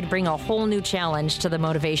inside bring a whole new challenge to the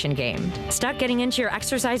motivation game. Stuck getting into your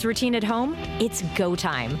exercise routine at home? It's go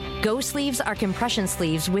time. Go Sleeves are compression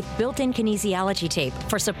sleeves with built-in kinesiology tape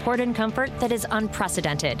for support and comfort that is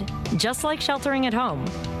unprecedented. Just like sheltering at home.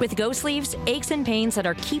 With Go Sleeves, aches and pains that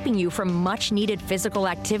are keeping you from much-needed physical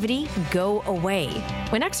activity go away.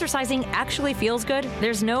 When exercising actually feels good,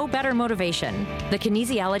 there's no better motivation. The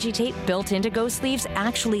kinesiology tape built into Go Sleeves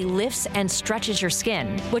actually lifts and stretches your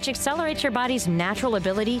skin, which accelerates your body's natural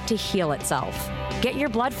ability to heal itself. Get your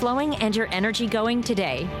blood flowing and your energy going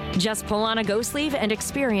today. Just pull on a Go Sleeve and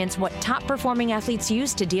experience what top-performing athletes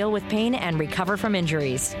use to deal with pain and recover from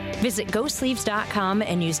injuries. Visit GoSleeves.com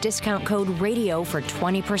and use discount code RADIO for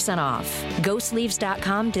 20% off.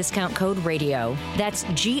 GoSleeves.com, discount code RADIO. That's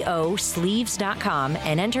GoSleeves.com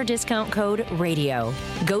and enter discount code RADIO.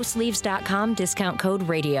 GoSleeves.com, discount code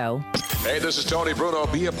RADIO. Hey, this is Tony Bruno.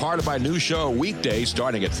 Be a part of my new show weekdays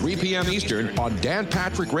starting at 3 p.m. Eastern on Dan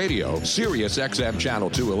Patrick Radio, SiriusXM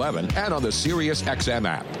Channel 211, and on the SiriusXM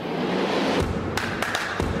app.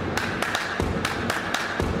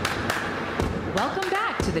 Welcome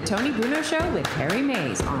back to the Tony Bruno Show with Harry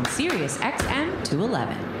Mays on SiriusXM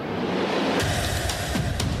 211.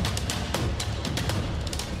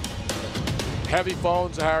 Heavy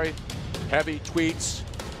phones, Harry. Heavy tweets.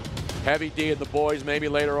 Heavy D and the boys maybe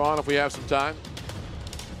later on if we have some time.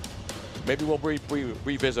 Maybe we'll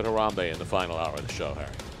revisit Harambe in the final hour of the show, Harry.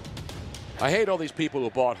 I hate all these people who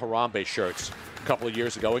bought Harambe shirts a couple of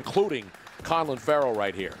years ago, including Conlon Farrell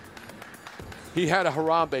right here. He had a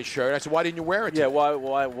Harambe shirt. I said, why didn't you wear it? Yeah,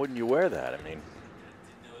 why wouldn't you wear that? I mean,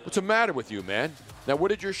 what's the matter with you, man? Now, what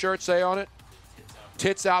did your shirt say on it?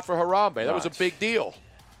 Tits out for Harambe. That was a big deal.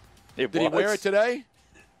 Did he wear it today?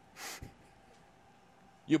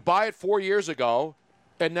 You buy it 4 years ago,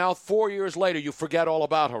 and now 4 years later you forget all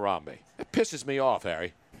about Harambe. It pisses me off,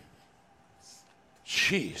 Harry.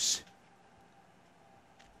 Jeez.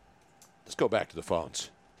 Let's go back to the phones.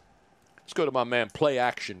 Let's go to my man, Play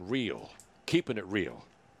Action Real. Keeping it real.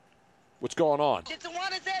 What's going on? Did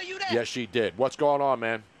Tawana tell you that? Yes, she did. What's going on,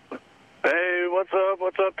 man? Hey, what's up?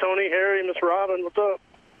 What's up, Tony, Harry, Miss Robin? What's up?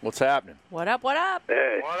 What's happening? What up? What up?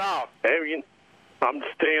 Hey. What up? Hey, I'm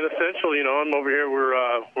staying essential. You know, I'm over here.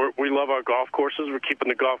 We love our golf courses. We're keeping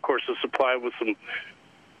the golf courses supplied with some.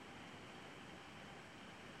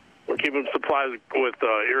 We're keeping supplies with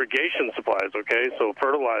irrigation supplies, okay? So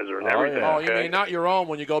fertilizer and everything. Yeah. Oh, okay? you mean not your own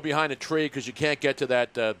when you go behind a tree because you can't get to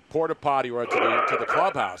that porta potty or to the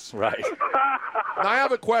clubhouse. Right. Now, I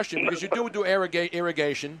have a question because you do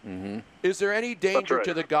irrigation. Mm-hmm. Is there any danger right.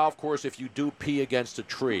 to the golf course if you do pee against a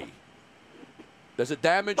tree? Does it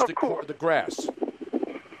damage the grass?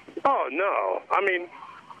 Oh, no. I mean,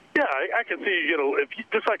 yeah, I can see you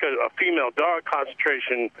get just like a female dog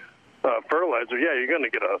concentration fertilizer. Yeah, you're going to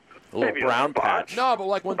get a little brown patch. No, but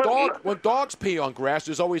like when dogs pee on grass,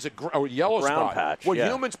 there's always a yellow brown spot. patch. When yeah.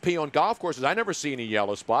 humans pee on golf courses, I never see any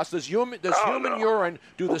yellow spots. Does human urine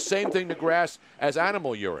do the same thing to grass as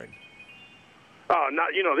animal urine? Oh, not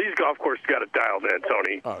these golf courses got it dialed in,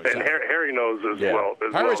 Tony, and Harry knows as well.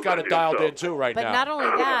 Harry's got it dialed in too right But now. not only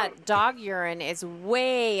that, dog urine is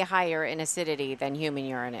way higher in acidity than human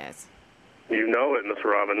urine is. You know it, Miss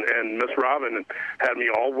Robin. And Miss Robin had me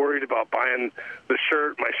all worried about buying my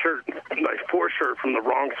four shirt from the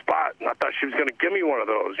wrong spot. And I thought she was going to give me one of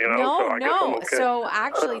those, you know? So I guess I'm okay. So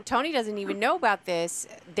actually, Tony doesn't even know about this.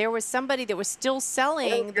 There was somebody that was still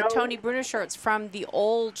selling the Tony Bruno shirts from the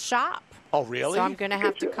old shop. Oh, really? So I'm going to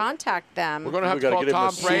have to contact them. We're going to have to call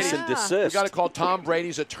Tom Brady. Cease and desist. We got to call Tom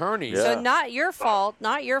Brady's attorneys. So not your fault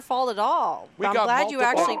at all. I'm glad you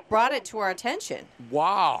actually brought it to our attention.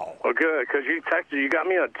 Wow. Well, good, because you got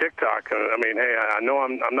me on TikTok. I mean, hey, I know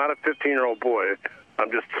I'm not a 15-year-old boy. I'm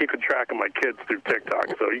just keeping track of my kids through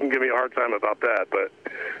TikTok, so you can give me a hard time about that. But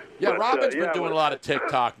Robin's been doing a lot of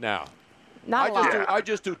TikTok now. I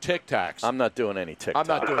just do TikToks. I'm not doing any TikTok. I'm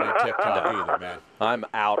not doing any TikTok either, man. I'm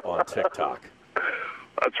out on TikTok.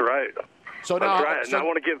 That's right. So now, that's right. And I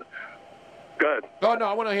want to give. Go ahead. Oh no,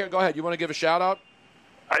 I want to hear. Go ahead. You want to give a shout out?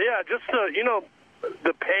 Yeah, just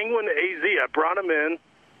the Penguin AZ. I brought him in.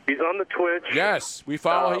 He's on the Twitch. Yes, we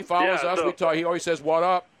follow. He follows us. We talk. He always says, "What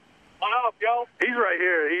up?" What up, yo? He's right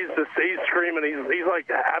here. He's screaming. He's like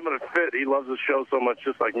having a fit. He loves the show so much,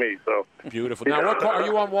 just like me. So beautiful. Now, are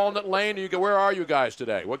you on Walnut Lane? Where are you guys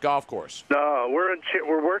today? What golf course? No,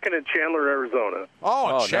 we're working in Chandler, Arizona.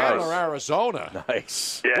 Oh, Chandler, nice. Arizona.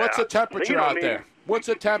 Nice. Yeah. What's the temperature out there? What's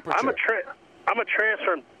the temperature? I'm a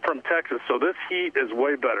transfer from Texas, so this heat is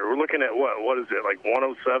way better. We're looking at what is it, like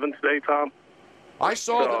 107 today, Tom? I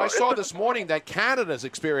saw this morning that Canada's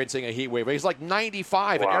experiencing a heat wave. It's like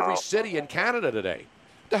 95 in every city in Canada today.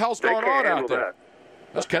 What the hell's going on out there?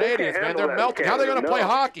 Those Canadians, man, they're melting. How are they going to play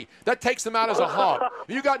hockey? That takes them out as a hub.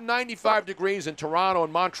 You got 95 degrees in Toronto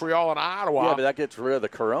and Montreal and Ottawa. Yeah, but that gets rid of the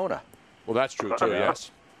corona. Well, that's true, too,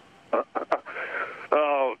 yes.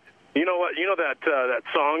 Oh, you know what? You know that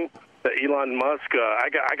song that Elon Musk, I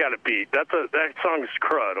got a beat. That song's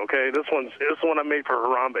crud, okay? This one I made for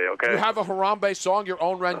Harambe, okay? You have a Harambe song, your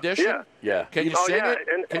own rendition? Yeah. Can you sing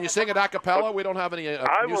it? Can you sing it a cappella? We don't have any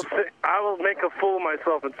music. I will make a fool of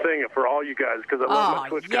myself and sing it for all you guys because I love my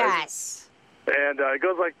Twitch guys. Yes. And it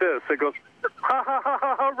goes like this. It goes, ha ha ha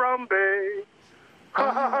ha Harambe.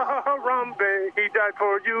 Ha ha ha ha Harambe. He died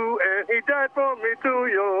for you and he died for me too,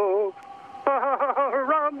 yo.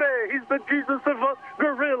 Harambe, he's the Jesus of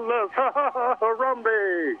gorillas.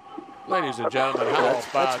 Harambe. Ladies and gentlemen,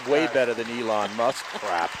 that's way better than Elon Musk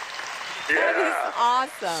crap. That is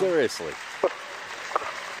awesome. Seriously.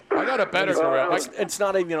 I got a better gorilla. It's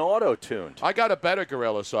not even auto-tuned. I got a better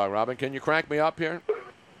gorilla song, Robin. Can you crank me up here?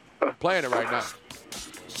 I'm playing it right now.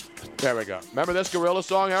 There we go. Remember this gorilla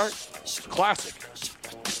song, Eric? Classic.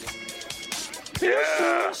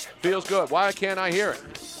 Yeah. Feels good. Why can't I hear it?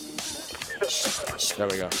 There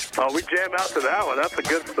we go. Oh, we jam out to that one. That's the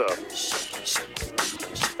good stuff.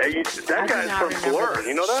 Hey, that guy's from Blur.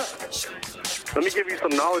 You know that? Let me give you some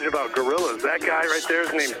knowledge about gorillas. That guy right there,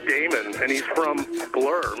 his name's Damon, and he's from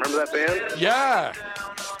Blur. Remember that band? Yeah.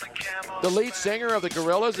 The lead singer of the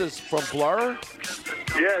Gorillaz is from Blur?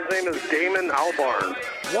 Yeah, his name is Damon Albarn.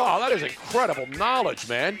 Wow, that is incredible knowledge,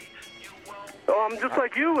 man. Oh, I'm just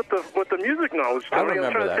like you with the music knowledge, I Tony. I'm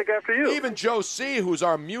remember trying that. to take after you. Even Joe C., who's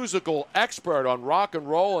our musical expert on rock and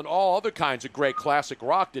roll and all other kinds of great classic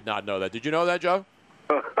rock, did not know that. Did you know that, Joe?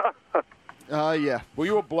 Yeah. Were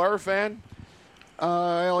you a Blur fan?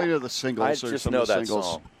 I only know the singles. I or just some know of the that singles.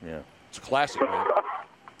 song. Yeah. It's classic, man.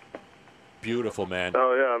 Beautiful, man.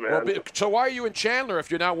 Oh, yeah, man. Well, so why are you in Chandler if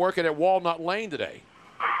you're not working at Walnut Lane today?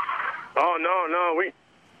 Oh, no.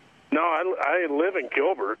 I live in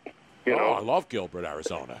Gilbert. You know, I love Gilbert,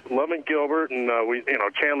 Arizona. Love in Gilbert, and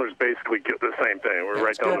Chandler's basically the same thing. We're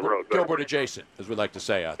right down the road. Gilbert adjacent, as we like to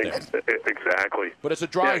say out there. Exactly. But it's a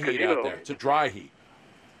dry Yeah, 'cause, heat you out know- there. It's a dry heat.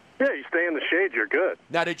 Yeah, you stay in the shade, you're good.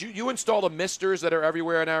 Now, did you install the misters that are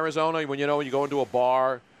everywhere in Arizona? When you go into a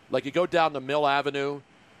bar, like you go down the Mill Avenue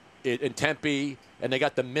in Tempe, and they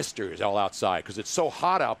got the misters all outside because it's so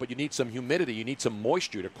hot out, but you need some humidity, you need some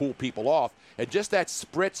moisture to cool people off. And just that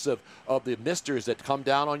spritz of the misters that come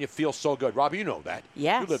down on you feels so good. Rob, you know that.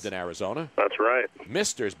 Yes. You lived in Arizona. That's right.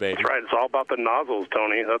 Misters, baby. That's right. It's all about the nozzles,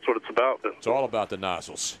 Tony. That's what it's about. It's all about the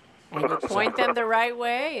nozzles. And you point them the right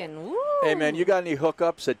way, and woo. Hey, man, you got any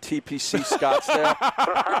hookups at TPC Scottsdale?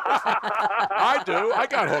 I do. I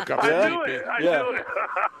got hookups. I at do TP. it. I do it.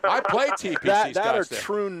 I played TPC That or Scottsdale.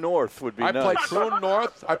 Troon North would be I nice. played Troon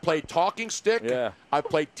North. I played Talking Stick. Yeah. I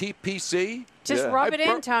played TPC. Just rub it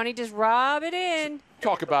in, Tony. Just rub it in.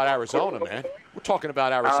 Talk about Arizona, man. We're talking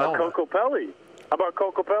about Arizona. Cocopelli. How about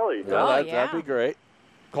Cocopelli? Yeah, that'd be great.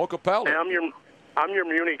 Cocopelli. Hey, I'm your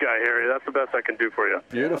Muni guy, Harry. That's the best I can do for you.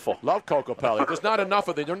 Beautiful. Love Cocopelli. There's not enough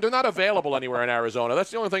of them. They're not available anywhere in Arizona.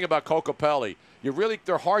 That's the only thing about Cocopelli.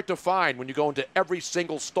 They're hard to find when you go into every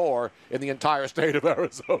single store in the entire state of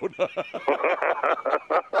Arizona.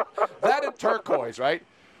 That and turquoise, right?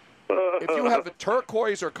 If you have a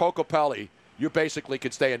turquoise or Cocopelli, you basically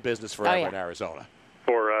could stay in business forever in Arizona.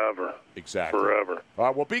 Forever. Exactly. Forever. All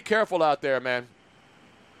right, well, be careful out there, man.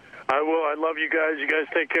 I will. I love you guys. You guys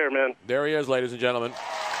take care, man. There he is, ladies and gentlemen.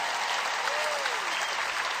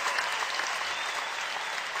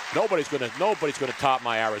 Nobody's gonna top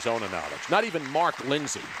my Arizona knowledge. Not even Mark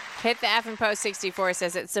Lindsay. Hit the F and Post 64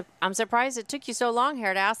 says I'm surprised it took you so long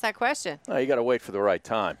here to ask that question. Oh, you got to wait for the right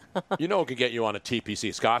time. You know who can get you on a TPC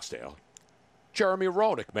Scottsdale? Jeremy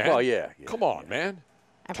Roenick, man. Well, yeah. Come on, man.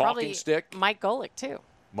 And Talking probably Stick. Mike Golick, too.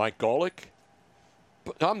 Mike Golick.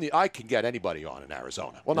 But I can get anybody on in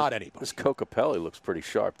Arizona. Well, not anybody. This Cocopelli looks pretty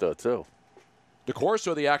sharp, though, too. The course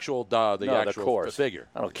or the actual the course. the figure?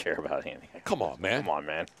 I don't care about anything. Come on, man. Come on,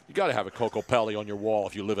 man. You got to have a Cocopelli on your wall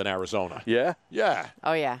if you live in Arizona. Yeah? Yeah.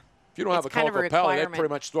 Oh, yeah. If you don't have a kind of a Cocopelli, they requirement. pretty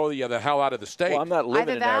much throw you the hell out of the state. Well, I'm not living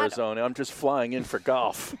Either in that- Arizona. I'm just flying in for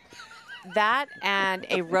golf. That and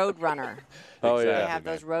a Roadrunner. Oh, yeah. They have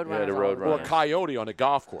those Roadrunners. Yeah, the all over. Roadrunner. Or a coyote on a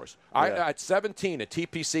golf course. Yeah. At 17 at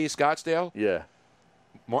TPC Scottsdale, Yeah.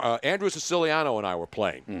 Andrew Siciliano and I were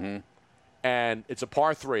playing. Mm-hmm. And it's a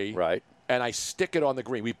par 3. Right. And I stick it on the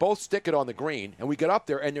green. We both stick it on the green, and we get up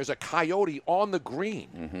there, and there's a coyote on the green.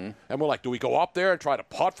 Mm-hmm. And we're like, do we go up there and try to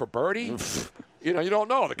putt for birdie? You don't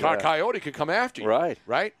know. The coyote could come after you. Right.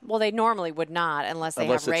 Right? Well, they normally would not unless they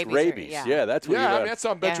Unless have it's rabies. rabies. Yeah. Yeah, that's what Yeah, you I got. mean, that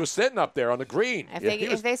son of a bitch Yeah. was sitting up there on the green. If they-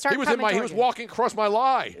 if they start he was coming he toward was you. walking across my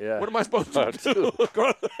lie. Yeah. What am I supposed to do?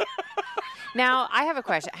 Now, I have a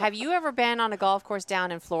question. Have you ever been on a golf course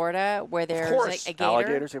down in Florida where there's course. a gator?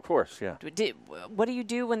 Alligators, of course, yeah. What do you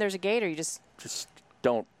do when there's a gator? You just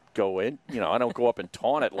don't go in. I don't go up and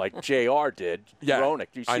taunt it like JR did. Yeah. Roenick.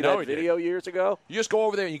 Do you I see know that he video years ago? You just go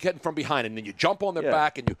over there and you get them from behind, and then you jump on their Yeah.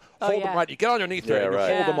 back and you hold them right. You get underneath there and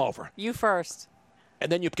you hold them over. You first.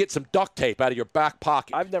 And then you get some duct tape out of your back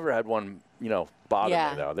pocket. I've never had one, bother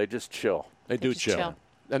Yeah. me, though. They just chill. They do just chill. chill.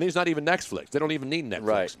 And these not even Netflix. They don't even need Netflix.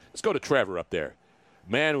 Right. Let's go to Trevor up there.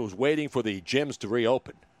 Man who's waiting for the gyms to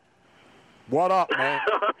reopen. What up, man?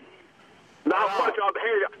 Not much up.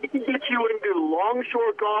 Hey, I can get you into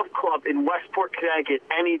Longshore Golf Club in Westport, Connecticut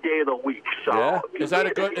any day of the week. So Yeah. Is that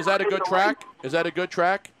a good track? Is that a good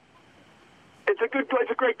track? It's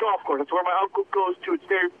a great golf course. That's where my uncle goes to. It's a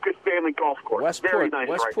very good family golf course. Very nice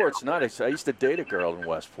Westport's nice. I used to date a girl in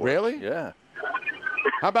Westport. Really? Yeah.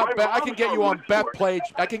 How about I can get you on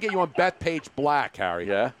Bethpage Black, Harry.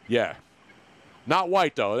 Yeah? Yeah. Not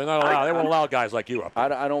white though. They're not allowed. They won't allow guys like you up.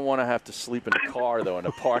 I don't want to have to sleep in the car, though, in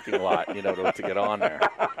the parking lot, to get on there.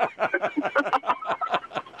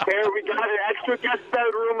 Here, we got an extra guest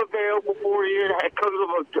bedroom available for you. It comes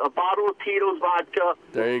with a bottle of Tito's vodka.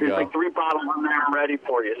 There you There's go. like 3 bottles in there ready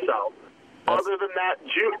for you. So, other than that,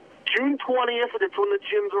 June 20th, that's when the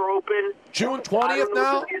gyms are open. June 20th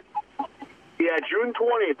now? Yeah, June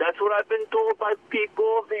 20th. That's what I've been told by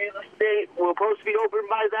people of the state. We're supposed to be open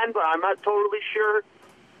by then, but I'm not totally sure.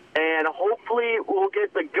 and hopefully we'll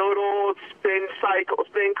get the good old spin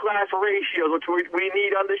class ratios, which we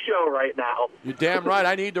need on the show right now. You're damn right.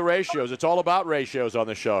 I need the ratios. It's all about ratios on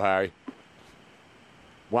the show, Harry.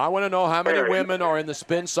 Well, I want to know how many women are in the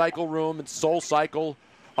spin cycle room and soul cycle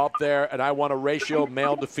up there, and I want a ratio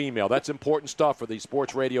male to female. That's important stuff for the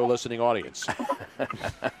sports radio listening audience.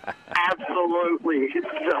 Absolutely.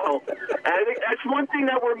 So, I think that's one thing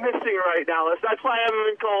that we're missing right now. That's why I haven't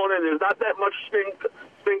been calling in. There's not that much spin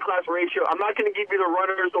class ratio. I'm not going to give you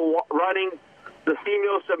the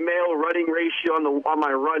female to male running ratio on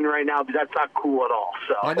my run right now, because that's not cool at all.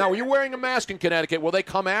 So. Now, are you wearing a mask in Connecticut? Will they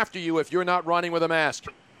come after you if you're not running with a mask?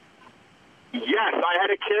 Yes, I had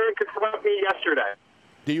a Karen confront me yesterday.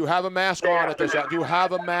 Do you have a mask on at this? Do you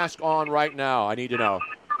have a mask on right now? I need to know.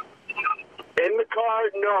 In the car,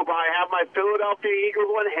 no, but I have my Philadelphia Eagles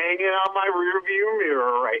one hanging on my rearview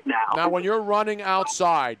mirror right now. Now, when you're running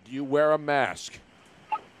outside, do you wear a mask?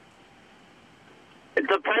 It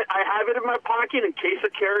depends. I have it in my pocket in case a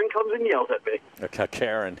Karen comes and yells at me. Okay,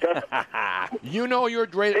 Karen. You know you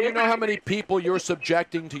know how many people you're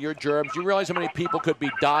subjecting to your germs. You realize how many people could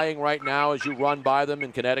be dying right now as you run by them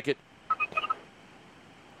in Connecticut?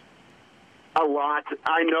 A lot.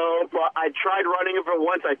 I know, but I tried running it for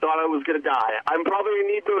once. I thought I was going to die. I'm probably going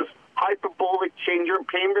to need those hyperbolic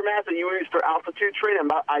chamber mats that you use for altitude training.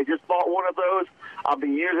 I just bought one of those. I'll be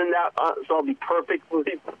using that, so I'll be perfectly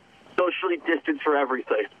socially distanced for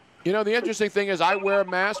everything. You know, the interesting thing is I wear a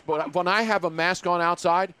mask, but when I have a mask on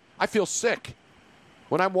outside, I feel sick.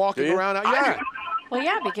 When I'm walking around, Well,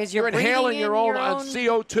 yeah, because you're inhaling breathing your in own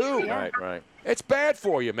CO2. Yeah. Right. It's bad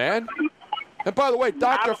for you, man. And by the way,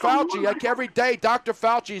 Dr. Fauci, like every day, Dr.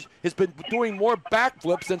 Fauci has been doing more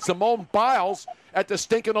backflips than Simone Biles at the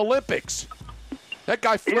stinking Olympics. That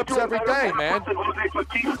guy flips every day, man.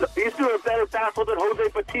 He's doing a better backflip than Jose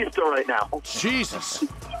Batista right now. Jesus.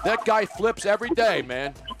 That guy flips every day,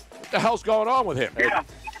 man. What the hell's going on with him? Yeah.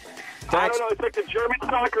 I don't know. It's like the German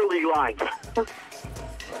soccer league line.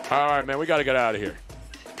 All right, man. We got to get out of here.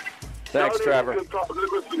 Thanks, Trevor.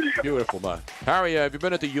 Beautiful, man. Harry, have you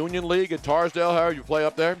been at the Union League at Tarsdale, Harry? You play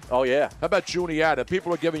up there? Oh, yeah. How about Juniata?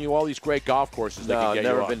 People are giving you all these great golf courses. No, I've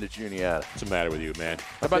never been to Juniata. What's the matter with you, man?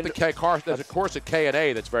 How about there's a course at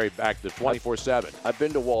K&A that's very active, 24/7. I've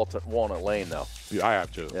been to Walnut Lane, though. Yeah, I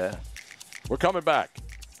have, too. Yeah. We're coming back.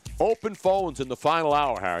 Open phones in the final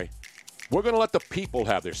hour, Harry. We're going to let the people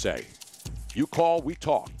have their say. You call, we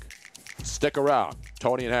talk. Stick around.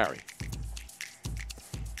 Tony and Harry.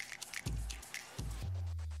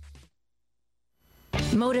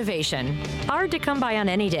 Motivation. Hard to come by on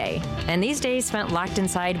any day. And these days spent locked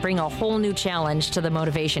inside bring a whole new challenge to the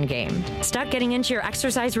motivation game. Stuck getting into your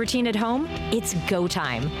exercise routine at home? It's go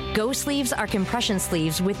time. Go Sleeves are compression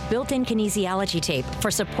sleeves with built-in kinesiology tape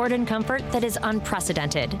for support and comfort that is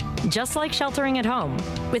unprecedented. Just like sheltering at home.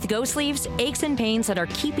 With Go Sleeves, aches and pains that are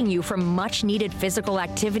keeping you from much-needed physical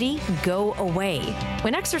activity go away.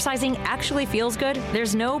 When exercising actually feels good,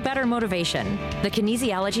 there's no better motivation. The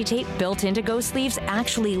kinesiology tape built into Go Sleeves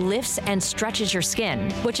actually lifts and stretches your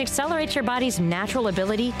skin, which accelerates your body's natural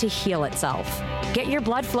ability to heal itself. Get your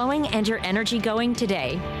blood flowing and your energy going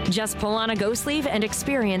today. Just pull on a Go Sleeve and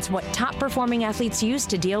experience what top-performing athletes use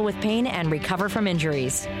to deal with pain and recover from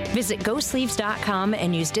injuries. Visit GoSleeves.com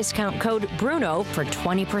and use discount code BRUNO for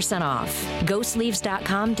 20% off.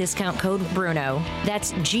 GoSleeves.com, discount code BRUNO.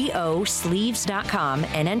 That's GoSleeves.com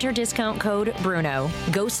and enter discount code BRUNO.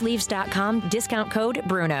 GoSleeves.com, discount code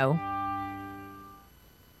BRUNO.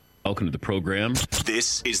 Welcome to the program.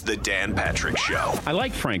 This is the Dan Patrick Show. I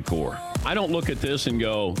like Frank Gore. I don't look at this and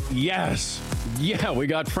go, yes, yeah, we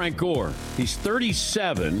got Frank Gore. He's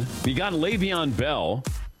 37. We got Le'Veon Bell.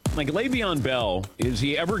 Like, Le'Veon Bell, is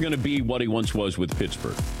he ever going to be what he once was with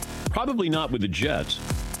Pittsburgh? Probably not with the Jets.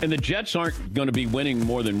 And the Jets aren't going to be winning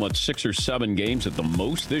more than, 6 or 7 games at the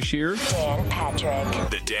most this year? Dan Patrick.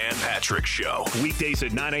 The Dan Patrick Show. Weekdays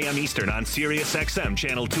at 9 a.m. Eastern on Sirius XM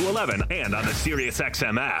Channel 211 and on the Sirius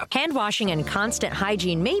XM app. Hand washing and constant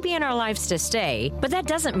hygiene may be in our lives to stay, but that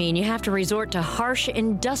doesn't mean you have to resort to harsh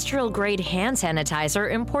industrial-grade hand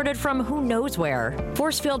sanitizer imported from who knows where.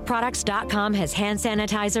 ForcefieldProducts.com has hand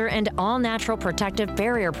sanitizer and all-natural protective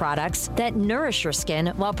barrier products that nourish your skin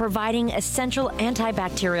while providing essential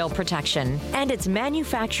antibacterial antibacterial protection. And it's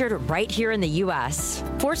manufactured right here in the U.S.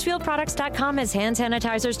 ForcefieldProducts.com has hand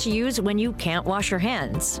sanitizers to use when you can't wash your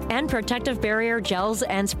hands, and protective barrier gels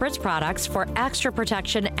and spritz products for extra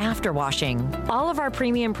protection after washing. All of our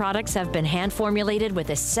premium products have been hand formulated with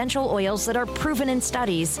essential oils that are proven in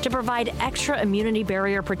studies to provide extra immunity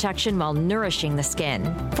barrier protection while nourishing the skin.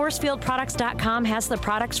 ForcefieldProducts.com has the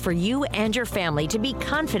products for you and your family to be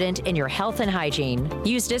confident in your health and hygiene.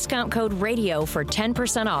 Use discount code RADIO for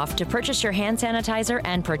 10% off to purchase your hand sanitizer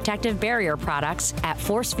and protective barrier products at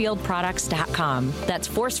ForcefieldProducts.com. That's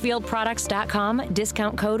ForcefieldProducts.com,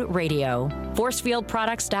 discount code RADIO.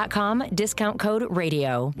 ForcefieldProducts.com, discount code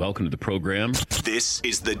RADIO. Welcome to the program. This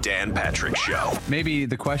is the Dan Patrick Show. Maybe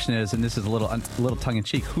the question is, and this is a little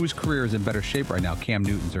tongue-in-cheek, whose career is in better shape right now, Cam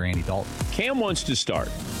Newton's or Andy Dalton? Cam wants to start.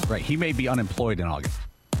 Right. He may be unemployed in August.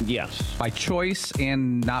 Yes. By choice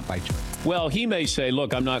and not by choice. Well, he may say,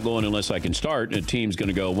 look, I'm not going unless I can start. And a team's going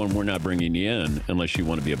to go, well, we're not bringing you in unless you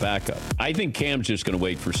want to be a backup. I think Cam's just going to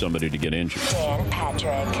wait for somebody to get injured. Dan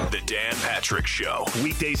Patrick. The Dan Patrick Show.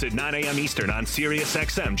 Weekdays at 9 a.m. Eastern on Sirius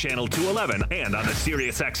XM Channel 211 and on the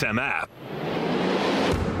Sirius XM app.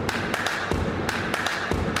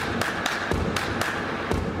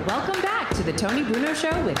 Welcome back to the Tony Bruno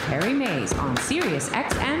Show with Harry Mays on Sirius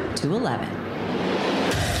XM 211.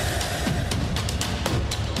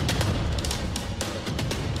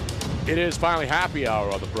 It is finally happy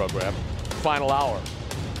hour on the program. Final hour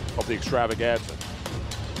of the extravaganza.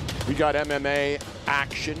 We got MMA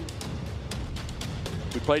action.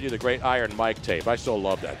 We played you the great Iron Mike tape. I still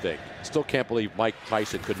love that thing. Still can't believe Mike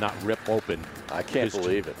Tyson could not rip open. I can't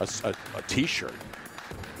believe it. A T-shirt.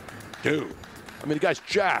 Dude. I mean, the guy's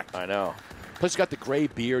jacked. I know. Plus, he's got the gray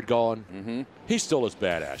beard going. Mm-hmm. He's still as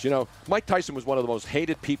badass. You know, Mike Tyson was one of the most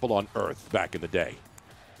hated people on earth back in the day.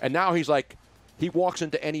 And now he's like, he walks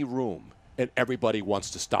into any room and everybody wants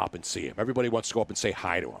to stop and see him. Everybody wants to go up and say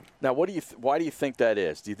hi to him. Now, why do you think that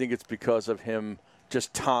is? Do you think it's because of him,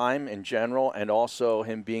 just time in general, and also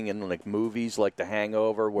him being in like movies like The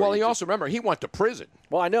Hangover? Well, he also, remember, he went to prison.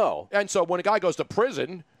 Well, I know. And so when a guy goes to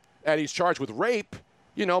prison and he's charged with rape,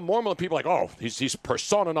 you know, normally people are like, oh, he's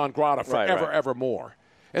persona non grata forever, evermore.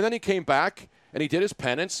 And then he came back and he did his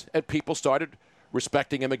penance and people started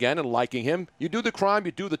respecting him again and liking him. You do the crime,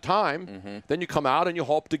 you do the time, then you come out and you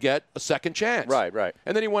hope to get a second chance. Right, right.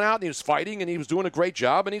 And then he went out and he was fighting and he was doing a great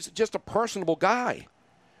job and he's just a personable guy.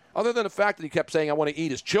 Other than the fact that he kept saying, I want to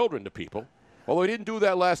eat his children to people. Although he didn't do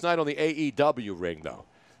that last night on the AEW ring, though.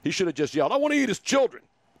 He should have just yelled, I want to eat his children.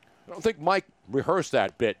 I don't think Mike rehearsed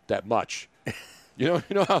that bit that much. You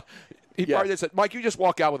know how he probably said, Mike, you just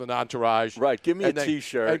walk out with an entourage. Right, give me a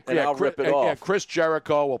T-shirt and I'll rip it off. And Chris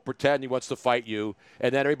Jericho will pretend he wants to fight you,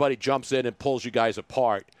 and then everybody jumps in and pulls you guys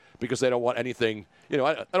apart because they don't want anything. You know,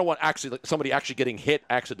 I don't want somebody actually getting hit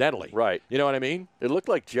accidentally. Right. You know what I mean? It looked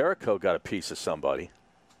like Jericho got a piece of somebody.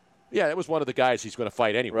 Yeah, that was one of the guys he's going to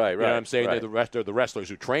fight anyway. Right, You know what I'm saying? They're the wrestlers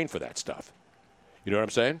who train for that stuff. You know what I'm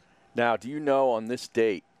saying? Now, do you know on this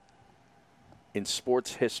date in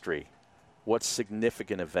sports history what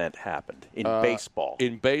significant event happened in baseball?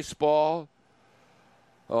 In baseball?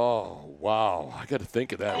 Oh, wow. I got to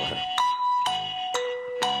think of that one.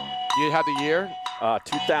 You have the year?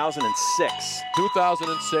 2006.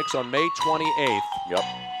 2006 on May 28th. Yep.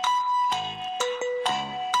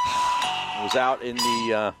 It was out in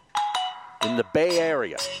the Bay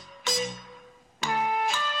Area.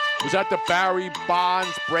 Was that the Barry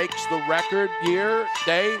Bonds breaks the record year,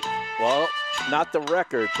 day? Well, not the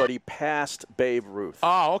record, but he passed Babe Ruth.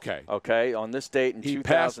 Oh, okay. Okay, on this date in 2006. He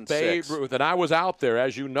passed Babe Ruth, and I was out there,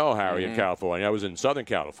 as you know, Harry, in California. I was in Southern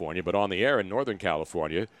California, but on the air in Northern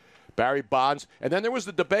California. Barry Bonds. And then there was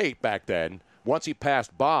the debate back then. Once he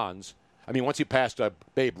passed once he passed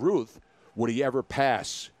Babe Ruth, would he ever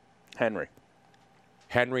pass Henry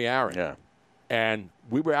Aaron? Yeah. And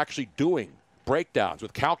we were actually doing breakdowns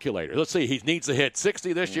with calculators. Let's see, he needs to hit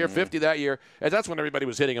 60 this year, 50 that year. And that's when everybody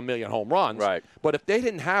was hitting 1 million home runs. Right. But if they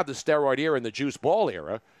didn't have the steroid era and the juice ball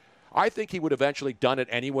era, I think he would have eventually done it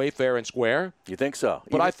anyway, fair and square. You think so?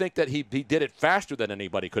 But I think that he did it faster than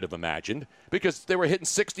anybody could have imagined because they were hitting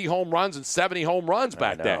 60 home runs and 70 home runs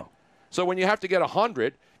back then. So when you have to get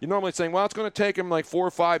 100, you're normally saying, well, it's going to take him like 4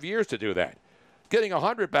 or 5 years to do that. Getting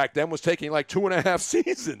 100 back then was taking like 2.5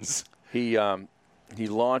 seasons. He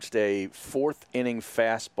launched a fourth-inning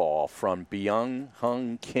fastball from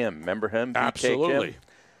Byung-Hung Kim. Remember him? Absolutely.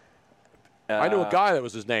 Kim? I knew a guy that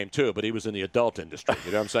was his name, too, but he was in the adult industry.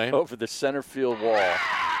 You know what I'm saying? Over the center field wall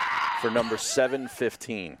for number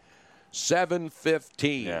 715.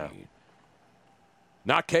 715. Yeah.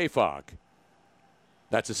 Not KFOG.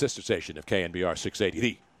 That's a sister station of KNBR 680,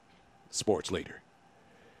 the sports leader.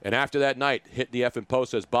 And after that night, hit the effing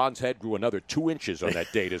post says Bond's head grew another 2 inches on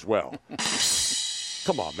that date as well.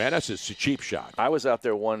 Come on, man. That's just a cheap shot. I was out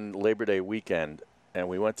there one Labor Day weekend, and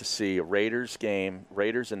we went to see a Raiders game,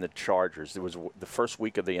 Raiders and the Chargers. It was the first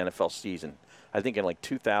week of the NFL season, I think in like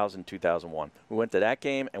 2000, 2001. We went to that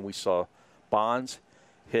game, and we saw Bonds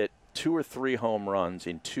hit 2 or 3 home runs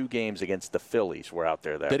in 2 games against the Phillies. We're out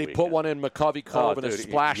there that weekend. Did he put one in McCovey Cove in a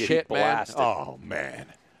splash hit, man? Oh, man.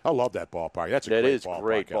 I love that ballpark. That's a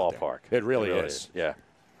great ballpark. It really is. Yeah.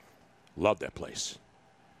 Love that place.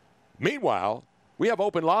 Meanwhile, we have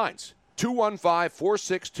open lines.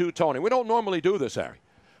 215-462-TONY. We don't normally do this, Harry.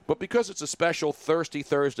 But because it's a special Thirsty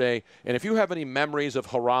Thursday, and if you have any memories of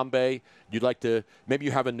Harambe, you'd like to, maybe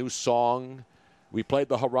you have a new song. We played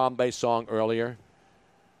the Harambe song earlier.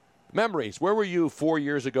 Memories. Where were you 4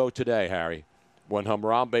 years ago today, Harry, when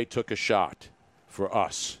Harambe took a shot for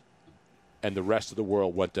us and the rest of the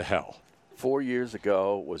world went to hell? 4 years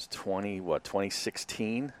ago was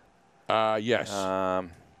 2016? Yes.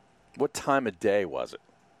 What time of day was it?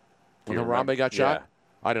 When Harambe got shot?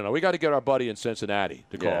 I don't know. We got to get our buddy in Cincinnati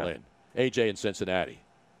to call in. AJ in Cincinnati.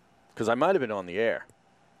 Because I might have been on the air.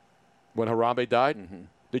 When Harambe died? Mm-hmm.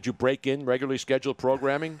 Did you break in regularly scheduled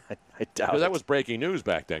programming? I doubt it. That was breaking news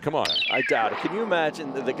back then. Come on. I doubt it. Can you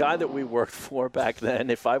imagine the guy that we worked for back then,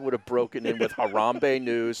 if I would have broken in with Harambe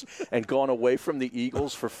news and gone away from the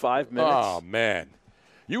Eagles for 5 minutes? Oh, man.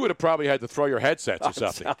 You would have probably had to throw your headsets or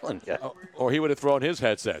something. I'm telling you. Or he would have thrown his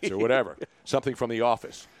headsets or whatever. Something from the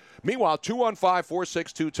office. Meanwhile,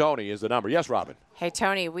 215-462-TONY is the number. Yes, Robin. Hey,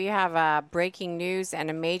 Tony, we have breaking news and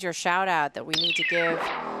a major shout-out that we need to give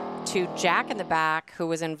to Jack in the back, who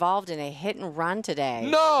was involved in a hit and run today.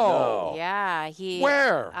 No. Yeah. He.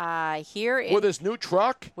 Where? Here. With his new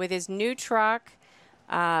truck? With his new truck.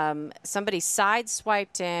 Somebody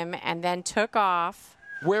sideswiped him and then took off.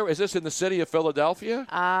 Where? Is this in the city of Philadelphia?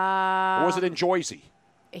 Or was it in Jersey?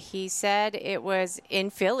 He said it was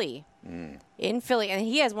in Philly. In Philly. And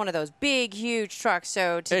he has one of those big, huge trucks.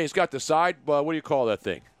 So hey, he's got the side, what do you call that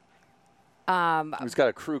thing? He's got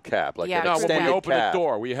a crew cab. Like an when extended you open cab. the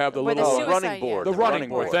door, we have the With little the running board. The running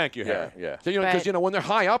board. Thank you, Harry. Yeah. So, because when they're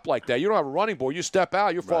high up like that, you don't have a running board. You step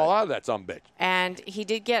out, you fall out of that sumbitch. And he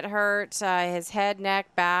did get hurt, his head,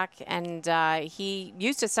 neck, back, and he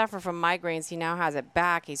used to suffer from migraines. He now has it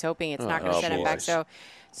back. He's hoping it's not going to set him back.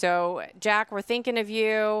 So, Jack, we're thinking of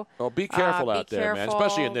you. Oh, be careful out there, man,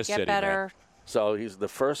 especially in this Get city, better. man. So he's the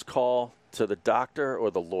first call to the doctor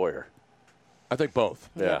or the lawyer? I think both.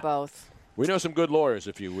 Yeah, both. We know some good lawyers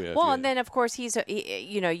if you will. And then, of course, you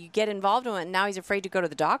get involved in it, and now he's afraid to go to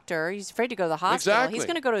the doctor. He's afraid to go to the hospital. Exactly. He's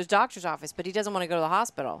going to go to his doctor's office, but he doesn't want to go to the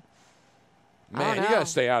hospital. Man, you got to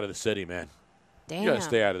stay out of the city, man. Damn. You got to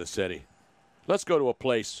stay out of the city. Let's go to a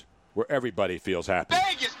place where everybody feels happy.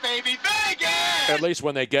 Vegas, baby, Vegas! At least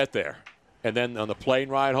when they get there. And then on the plane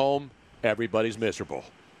ride home, everybody's miserable.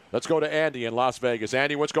 Let's go to Andy in Las Vegas.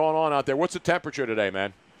 Andy, what's going on out there? What's the temperature today,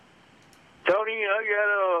 man? Tony, I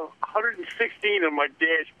got 116 on my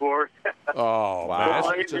dashboard. Oh, wow.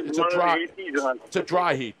 man. It's a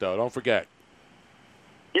dry heat, though. Don't forget.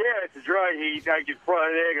 Yeah, it's a dry heat. I get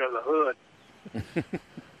fried egg on the hood.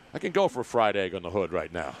 I can go for a fried egg on the hood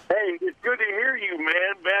right now. Hey, it's good to hear you,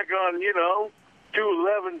 man, back on,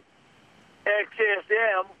 211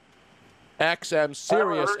 XSM. XM,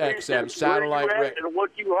 Sirius XM, satellite. And what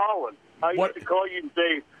you hauling? I used to call you and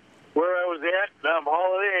say where I was at, and I'm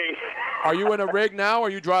hauling. Are you in a rig now, or are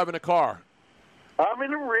you driving a car? I'm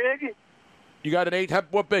in a rig. You got an 8?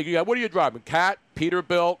 What big? You got? What are you driving? Cat,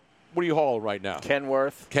 Peterbilt? What are you hauling right now?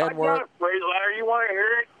 Kenworth. I got a Freightliner. You want to hear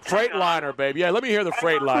it? Freightliner, baby. Yeah, let me hear the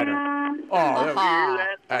Freightliner. Oh,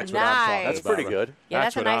 that's what I'm talking. That's pretty good. Yeah,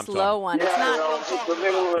 that's a nice low one. Yeah, It's not. it's the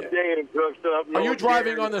middle of the day and cooked up. Are you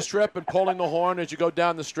driving on the strip and pulling the horn as you go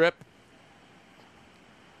down the strip?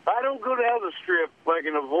 I don't go down the strip if I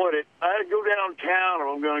can avoid it. I go downtown if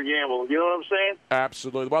I'm going to gamble. You know what I'm saying?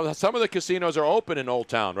 Absolutely. Well, some of the casinos are open in Old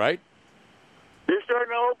Town, right? They're starting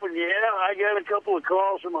to open, yeah. I got a couple of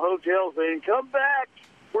calls from a hotel saying, come back.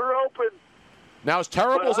 We're open. Now, is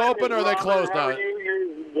Terrible's open or are they closed now? You're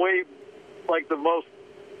way like the most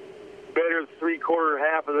better three-quarter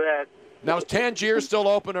half of that. Now, is Tangier still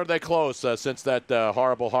open or are they closed since that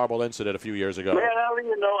horrible incident a few years ago? Man, I don't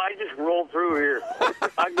even know. I just roll through here.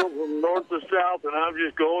 I go from north to south, and I'm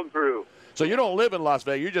just going through. So you don't live in Las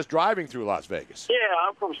Vegas. You're just driving through Las Vegas. Yeah,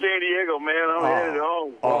 I'm from San Diego, man. I'm headed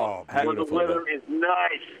home. Oh, where the beautiful. weather is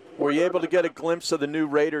nice. Were you able to get a glimpse of the new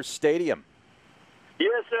Raiders stadium?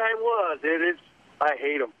 Yes, I was. I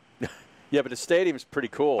hate them. Yeah, but the stadium's pretty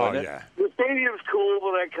cool, isn't it? Yeah. The stadium's cool, but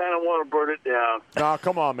I kind of want to burn it down. No,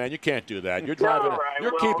 come on, man. You can't do that. You're driving.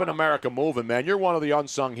 You're keeping America moving, man. You're one of the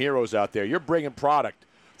unsung heroes out there. You're bringing product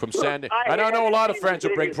from San Diego. And I know a lot of friends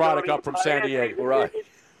who bring product up from San Diego. Right.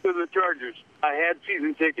 To the Chargers. I had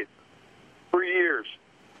season tickets for years.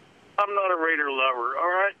 I'm not a Raider lover, all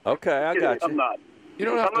right? Okay, I got you. I'm not. You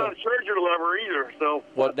don't have I'm not a Charger lover either, so.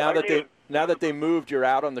 Well, now that they moved, you're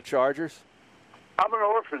out on the Chargers? I'm an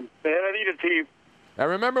orphan, man. I need a team. I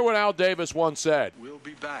remember what Al Davis once said. We'll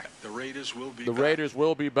be back. The Raiders will be The back. Raiders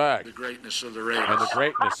will be back. The greatness of the Raiders. And the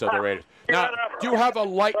greatness of the Raiders. Now, do you have a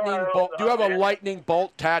lightning bolt? Do you have a lightning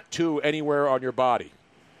bolt tattoo anywhere on your body?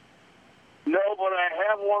 No, but I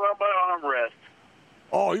have one on my armrest.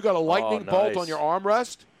 Oh, you got a lightning bolt nice. on your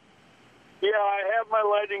armrest? Yeah, I have my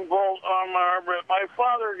lightning bolt on my armrest. My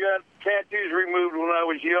father got tattoos removed when I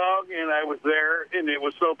was young, and I was there, and it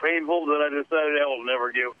was so painful that I decided I will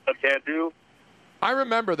never get a tattoo. I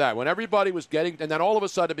remember that when everybody was getting, and then all of a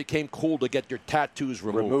sudden it became cool to get your tattoos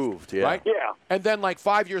removed. Yeah. Right? Yeah. And then like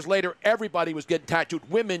 5 years later, everybody was getting tattooed.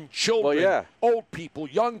 Women, children, old people,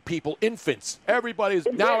 young people, infants. Everybody's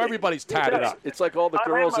tatted up. It's like all the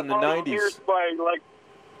girls in the I've had my 90s. pierced by, like,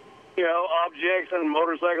 objects and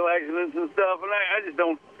motorcycle accidents and stuff, and I just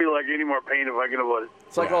don't feel like any more pain if I can avoid it.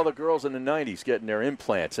 It's like all the girls in the 90s getting their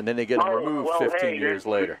implants, and then they get them removed 15 years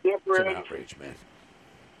later. It's an outrage, man.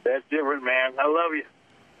 That's different, man. I love you.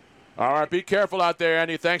 All right, be careful out there,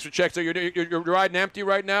 Andy. Thanks for checking. So you're riding empty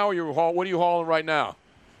right now, or what are you hauling right now?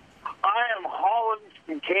 I am hauling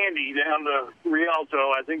some candy down to Rialto.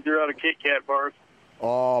 I think they're out of Kit Kat bars.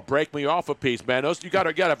 Oh, break me off a piece, man. You got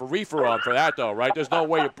to have a reefer on for that, though, right? There's no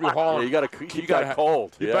way you're hauling. Yeah, you got to keep that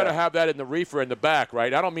cold. You better have that in the reefer in the back,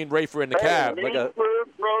 right? I don't mean reefer in the cab. Meat, food,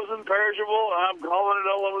 frozen, perishable. I'm hauling it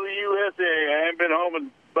all over the USA. I haven't been home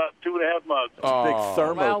in about 2.5 months. Big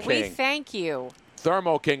Thermo Well, King. we thank you.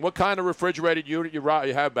 Thermo King. What kind of refrigerated unit you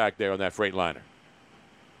have back there on that Freightliner?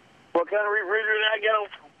 What kind of refrigerator?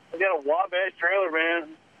 I got a Wabash trailer,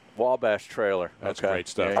 man. Wabash trailer. That's great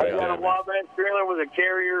stuff. I got a Wabash trailer with a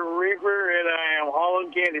carrier reefer, and I am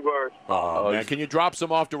hauling candy bars. Oh, man. Can you drop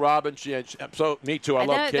some off to Robin? Me too. I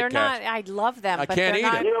love Kit they're Kats. not. I love them. I but can't they're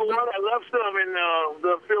eat not, it. You know what? I left some in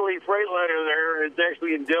the Philly Freightliner there. It's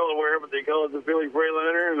actually in Delaware, but they call it the Philly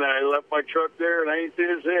Freightliner, and I left my truck there, and I ain't seen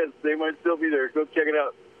it since. They might still be there. Go check it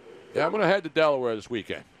out. Yeah, I'm going to head to Delaware this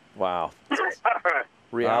weekend. Wow. All right.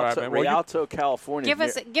 Rialto, California.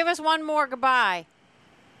 Give us one more goodbye.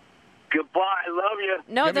 Goodbye. I love you.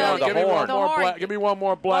 No, give me one more horn. give me one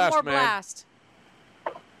more blast, One more man. blast.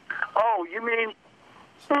 Oh, you mean...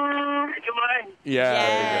 Goodbye? Yeah,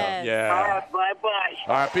 there you go. Yeah. All right, bye-bye.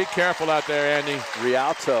 All right, be careful out there, Andy.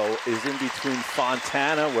 Rialto is in between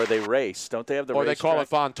Fontana, where they race. Don't they have the Or they call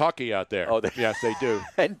racetrack? it Fontucky out there. Oh, yes, they do.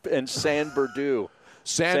 and San Bernardino.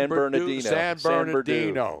 San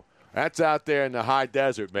Bernardino. That's out there in the high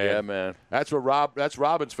desert, man. Yeah, man. That's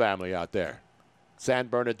Robin's family out there. San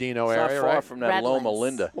Bernardino It's area, not far right? from that Loma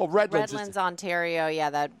Linda. Well, Redlands Ontario.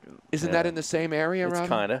 Yeah, isn't that in the same area, It's Robin?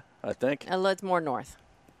 kind of, I think. It's more north.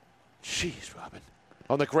 Jeez, Robin.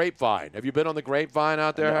 On the Grapevine. Have you been on the Grapevine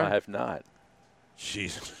out there? No, huh? I have not.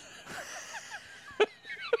 Jesus.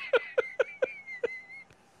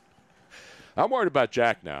 I'm worried about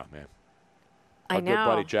Jack now, man. I Our good know.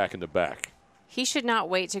 buddy Jack in the back. He should not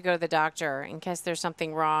wait to go to the doctor in case there's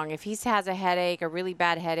something wrong. If he has a headache, a really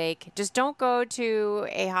bad headache, just don't go to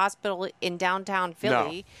a hospital in downtown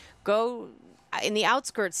Philly. Go in the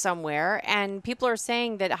outskirts somewhere, and people are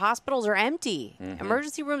saying that hospitals are empty. Mm-hmm.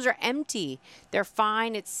 Emergency rooms are empty. They're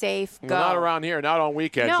fine. It's safe. Go. Well, not around here. Not on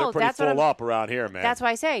weekends. No, They're pretty that's what full I'm- up around here, man. That's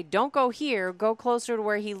why I say don't go here. Go closer to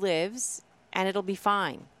where he lives, and it'll be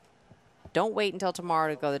fine. Don't wait until tomorrow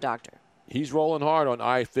to go to the doctor. He's rolling hard on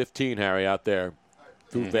I-15, Harry, out there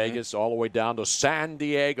through Vegas all the way down to San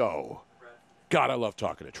Diego. God, I love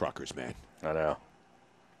talking to truckers, man. I know.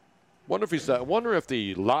 Wonder if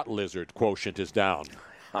the lot lizard quotient is down.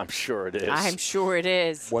 I'm sure it is. I'm sure it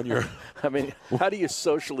is. When you're, I mean, how do you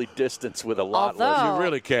socially distance with a lot Although- lizard? You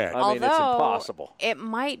really can't. I mean, it's impossible. It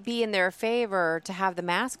might be in their favor to have the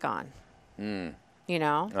mask on. You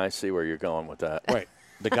know? I see where you're going with that. Wait,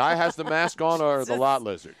 the guy has the mask on or the lot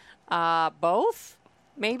lizard? Both?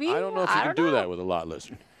 Maybe? I don't know if you can do that with a lot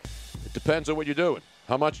lizard. It depends on what you're doing.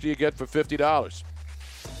 How much do you get for $50?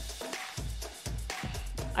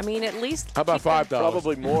 I mean, at least. How about $5?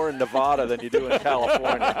 Probably more in Nevada than you do in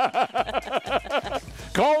California.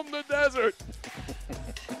 Comb the desert.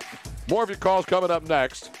 More of your calls coming up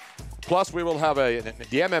next. Plus, we will have the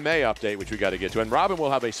MMA update, which we got to get to. And Robin will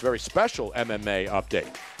have a very special MMA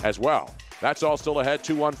update as well. That's all still ahead.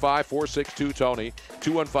 215-462-TONY.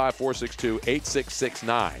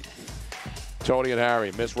 215-462-8669. Tony and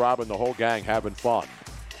Harry, Miss Robin, the whole gang having fun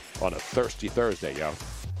on a thirsty Thursday, yo.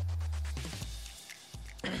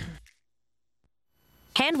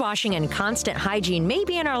 Hand washing and constant hygiene may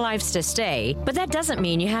be in our lives to stay, but that doesn't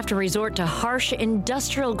mean you have to resort to harsh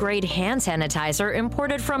industrial-grade hand sanitizer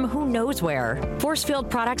imported from who knows where.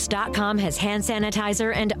 ForcefieldProducts.com has hand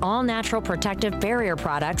sanitizer and all-natural protective barrier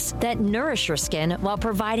products that nourish your skin while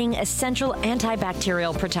providing essential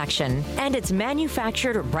antibacterial protection. And it's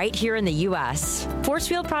manufactured right here in the U.S.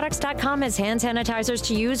 ForcefieldProducts.com has hand sanitizers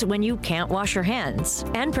to use when you can't wash your hands,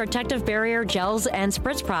 and protective barrier gels and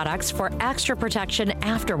spritz products for extra protection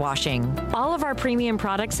after washing. All of our premium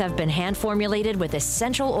products have been hand formulated with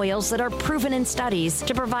essential oils that are proven in studies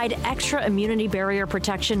to provide extra immunity barrier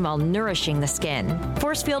protection while nourishing the skin.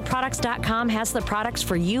 ForcefieldProducts.com has the products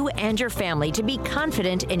for you and your family to be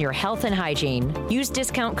confident in your health and hygiene. Use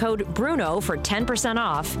discount code BRUNO for 10%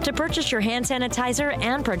 off to purchase your hand sanitizer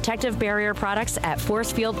and protective barrier products at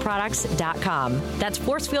ForcefieldProducts.com. That's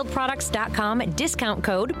ForcefieldProducts.com, discount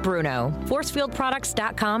code BRUNO.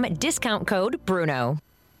 ForcefieldProducts.com, discount code BRUNO.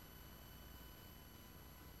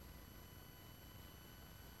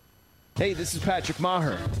 Hey, this is Patrick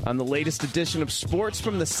Maher. On the latest edition of Sports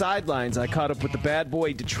from the Sidelines, I caught up with the bad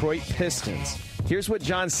boy Detroit Pistons. Here's what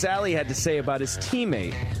John Sally had to say about his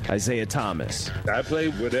teammate, Isaiah Thomas. I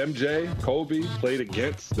played with MJ, Kobe, played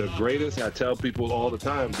against the greatest. I tell people all the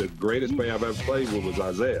time, the greatest player I've ever played with was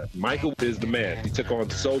Isaiah. Michael is the man. He took on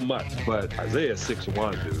so much, but Isaiah's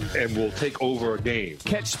 6'1", dude, and will take over a game.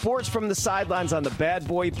 Catch Sports from the Sidelines on the Bad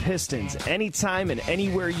Boy Pistons anytime and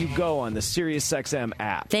anywhere you go on the SiriusXM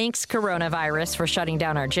app. Thanks, coronavirus, for shutting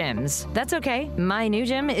down our gyms. That's okay. My new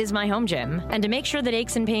gym is my home gym. And to make sure that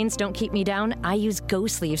aches and pains don't keep me down, I use Go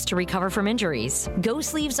Sleeves to recover from injuries. Go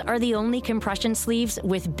Sleeves are the only compression sleeves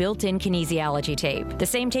with built-in kinesiology tape. The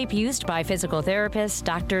same tape used by physical therapists,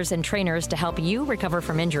 doctors, and trainers to help you recover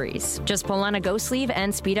from injuries. Just pull on a Go Sleeve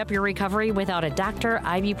and speed up your recovery without a doctor,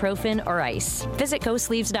 ibuprofen, or ice. Visit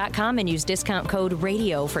GoSleeves.com and use discount code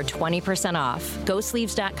RADIO for 20% off.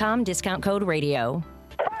 GoSleeves.com, discount code RADIO.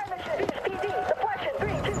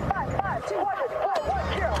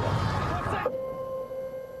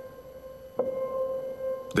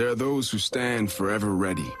 There are those who stand forever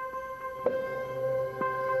ready,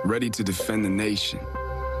 ready to defend the nation,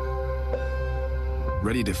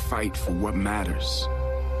 ready to fight for what matters,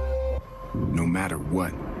 no matter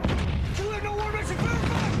what. Do you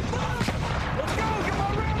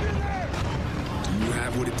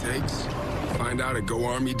have what it takes? Find out at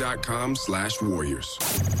GoArmy.com/warriors.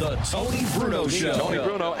 The Tony Bruno Show. Tony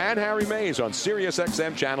Bruno and Harry Mays on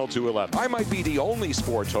SiriusXM Channel 211. I might be the only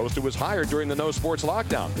sports host who was hired during the no sports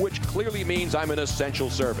lockdown, which clearly means I'm an essential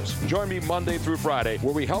service. Join me Monday through Friday,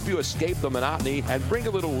 where we help you escape the monotony and bring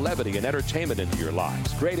a little levity and entertainment into your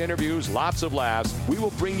lives. Great interviews, lots of laughs. We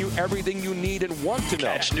will bring you everything you need and want to know.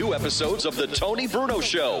 Catch new episodes of The Tony Bruno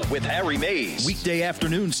Show with Harry Mays. Weekday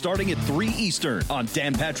afternoon starting at 3 Eastern on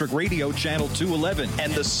Dan Patrick Radio Channel 211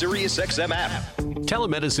 and the SiriusXM app.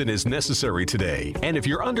 Telemedicine is necessary today, and if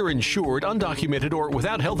you're underinsured, undocumented, or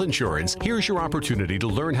without health insurance, here's your opportunity to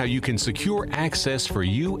learn how you can secure access for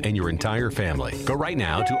you and your entire family. Go right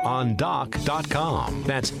now to ondoc.com.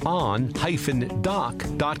 That's on-doc.com.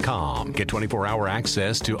 Get 24-hour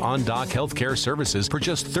access to OnDoc healthcare services for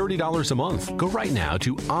just $30 a month. Go right now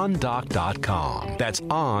to ondoc.com. That's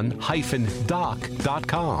on-doc.com.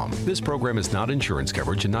 This program is not insurance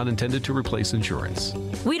coverage and not intended to replace insurance.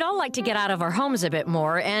 We'd all like to get out of our homes a bit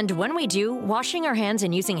more, and when we do, washing our hands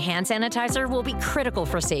and using hand sanitizer will be critical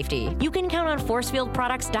for safety. You can count on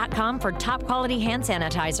ForcefieldProducts.com for top-quality hand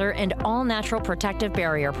sanitizer and all-natural protective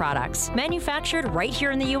barrier products, manufactured right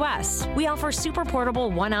here in the U.S. We offer super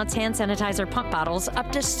portable 1-ounce hand sanitizer pump bottles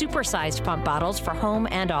up to supersized pump bottles for home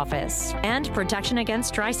and office, and protection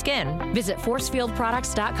against dry skin. Visit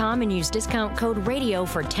ForcefieldProducts.com and use discount code RADIO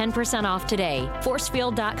for 10% off today.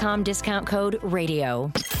 Forcefield.com, discount code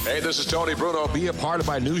RADIO. Hey, this is Tony Bruno. Be a part of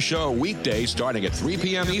my new show weekdays starting at 3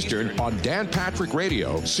 p.m. Eastern on Dan Patrick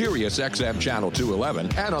Radio, SiriusXM Channel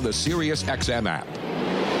 211, and on the SiriusXM app.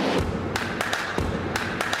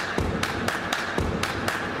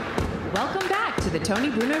 Welcome back to the Tony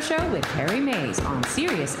Bruno Show with Harry Mays on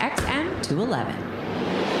SiriusXM 211.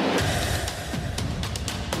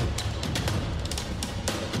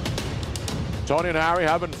 Tony and Harry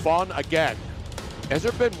having fun again. Has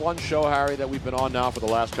there been one show, Harry, that we've been on now for the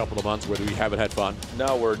last couple of months where we haven't had fun?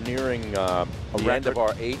 No, we're nearing the end of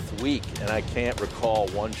our 8th week, and I can't recall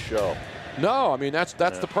one show. No, I mean, that's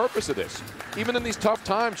the purpose of this. Even in these tough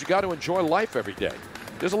times, you got to enjoy life every day.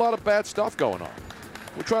 There's a lot of bad stuff going on.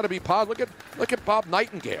 We try to be positive. Look at Bob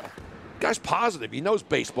Nightingale. Guy's positive. He knows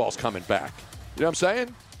baseball's coming back. You know what I'm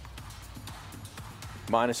saying?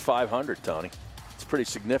 Minus 500, Tony. It's pretty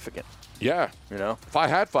significant. Yeah. You know? If I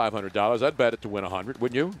had $500, I'd bet it to win 100,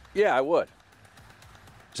 wouldn't you? Yeah, I would.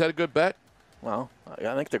 Is that a good bet? Well,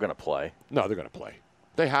 I think they're going to play. No, they're going to play.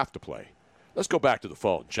 They have to play. Let's go back to the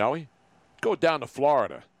phone, shall we? Go down to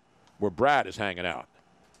Florida, where Brad is hanging out.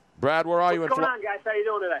 Brad, where are you in What's Florida? going on, guys? How you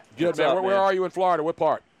doing today? Good, man. Where are you in Florida? What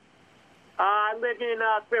part? I live in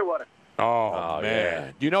Clearwater. Oh, man.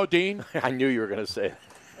 Yeah. Do you know Dean? I knew you were going to say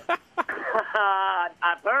that.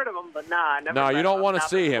 I've heard of him, but I never. No, you met don't him. want to Not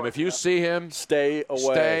see before, him. If you so. see him, stay away.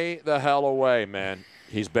 Stay the hell away, man.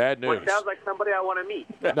 He's bad news. Well, sounds like somebody I want to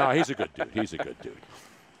meet. No, he's a good dude. He's a good dude.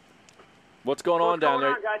 What's going on down there?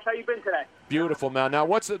 What's going on, guys? How you been today? Beautiful, man. Now,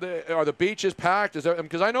 are the beaches packed?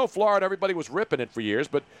 Because I know Florida, everybody was ripping it for years,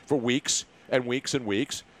 but for weeks and weeks and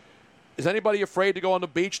weeks. Is anybody afraid to go on the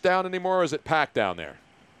beach down anymore, or is it packed down there?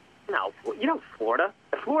 No, Florida.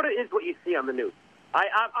 Florida is what you see on the news.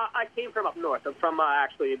 I came from up north. I'm from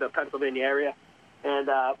actually the Pennsylvania area, and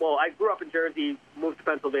I grew up in Jersey, moved to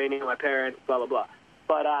Pennsylvania, my parents, blah blah blah.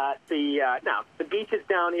 But the beaches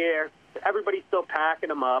down here, everybody's still packing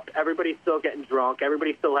them up. Everybody's still getting drunk.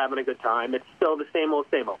 Everybody's still having a good time. It's still the same old,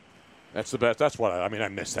 same old. That's the best. That's what I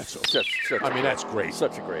miss that so. That's great.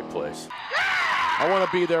 Such a great place. I want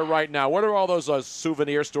to be there right now. What are all those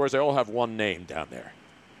souvenir stores? They all have one name down there.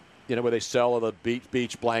 You know, where they sell all the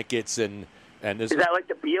beach blankets and is that like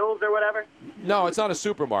the Beals or whatever? No, it's not a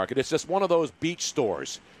supermarket. It's just one of those beach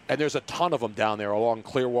stores, and there's a ton of them down there along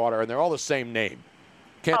Clearwater, and they're all the same name.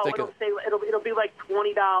 It'll be like $20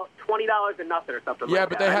 or nothing or something. Yeah, like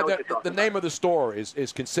but that. they have the name of the store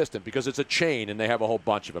is consistent because it's a chain and they have a whole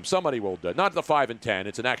bunch of them. Somebody will do it. Not the 5 and 10.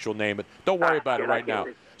 It's an actual name. But don't worry about it right now.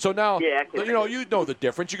 So now, you know the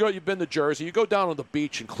difference. You've been to Jersey. You go down on the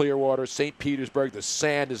beach in Clearwater, St. Petersburg. The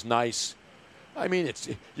sand is nice. I mean,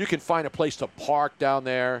 you can find a place to park down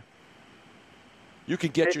there. You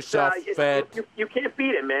can get yourself fed. You can't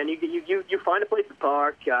beat it, man. You find a place to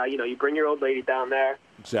park. You bring your old lady down there.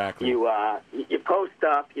 Exactly. You post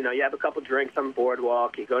up. You have a couple drinks on the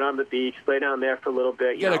boardwalk. You go down to the beach, lay down there for a little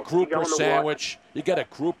bit. You get a grouper sandwich. You get a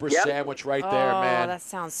grouper sandwich right there, man. Oh, that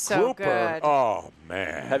sounds so good. Oh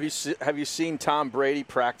man. Have you seen Tom Brady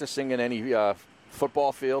practicing in any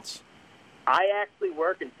football fields? I actually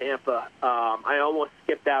work in Tampa. I almost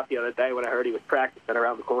skipped out the other day when I heard he was practicing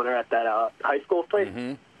around the corner at that high school place.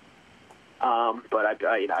 Mm-hmm. But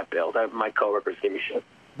I bailed. My coworkers gave me shit.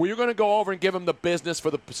 Were you going to go over and give him the business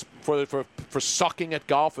for sucking at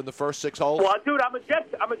golf in the first 6 holes? Well, dude, I'm a Jet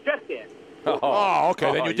fan. Oh,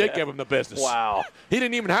 okay. Then you did give him the business. Wow. He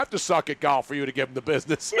didn't even have to suck at golf for you to give him the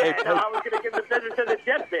business. Yeah, no, I was going to give the business to the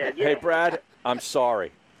Jet fan. Yeah. Hey, Brad, I'm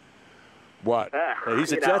sorry. What?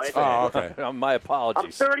 He's a Jets fan. Oh, okay. My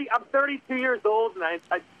apologies. I'm 32 years old, and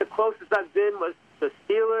the closest I've been was the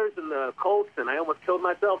Steelers and the Colts, and I almost killed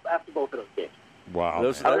myself after both of those games. Wow. I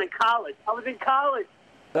was in college.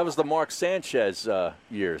 That was the Mark Sanchez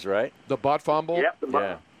years, right? The butt fumble? Yep.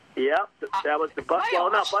 Yep. That was the butt fumble.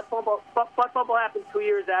 No, butt fumble happened 2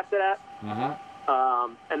 years after that.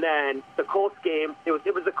 Mm-hmm. And then the Colts game, it was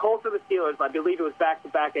the Colts and the Steelers. I believe it was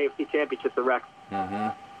back-to-back AFC championships of Rex.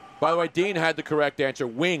 Mm-hmm. By the way, Dean had the correct answer.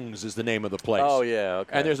 Wings is the name of the place. Oh, yeah,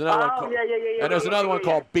 okay. And there's another one. And there's another one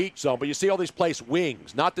yeah. called Beach Zone. But you see all these places,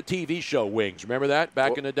 Wings, not the TV show Wings. Remember that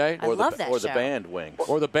back in the day? I love that Or show. the band Wings.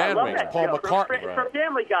 Or the band I love Wings. that Paul show. McCartney. From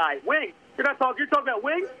Family Guy. Wings. You're talking about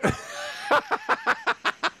Wings?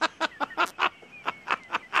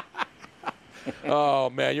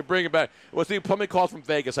 Oh, man, you're bringing back. Well, see, somebody calls from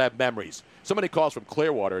Vegas. I have memories. Somebody calls from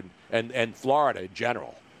Clearwater and Florida in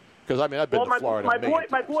general. Because, I mean, I've been to Florida. My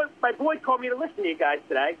boy called me to listen to you guys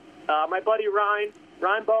today. My buddy Ryan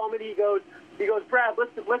Bowman, he goes, Brad,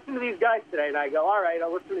 listen to these guys today. And I go, all right,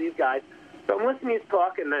 I'll listen to these guys. So I'm listening to you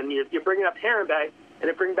talk, and then you're bringing up Harambe, and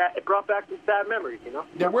it brought back some sad memories,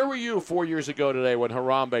 Now, where were you 4 years ago today when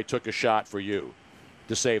Harambe took a shot for you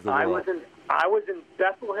to save the world? I was in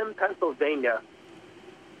Bethlehem, Pennsylvania,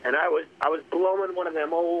 and I was blowing one of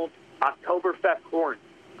them old Oktoberfest horns,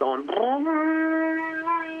 going.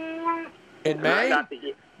 In May?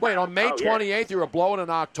 Wait, on May 28th, you were blowing an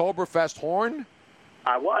Oktoberfest horn?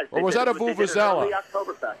 I was. Or was that a Vuvuzela?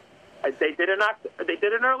 They did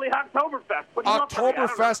an early Oktoberfest.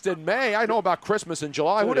 Oktoberfest in May? I know about Christmas in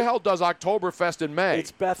July. Who the hell does Oktoberfest in May?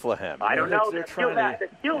 It's Bethlehem. I don't know. The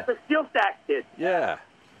Steel Stacks did. Yeah.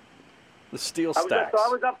 The Steel Stacks. So I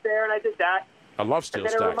was up there and I did that. I love Steel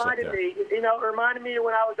Stacks. And then it reminded me of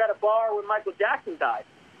when I was at a bar when Michael Jackson died.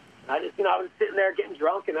 I was sitting there getting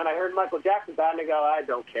drunk, and then I heard Michael Jackson died, and I go, I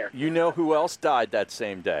don't care. You know who else died that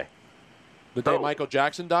same day? The day Michael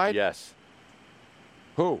Jackson died? Yes.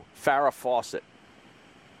 Who? Farrah Fawcett.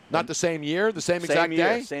 Not the same year, the same exact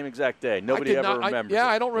year, day? Same exact day. Nobody ever remembers.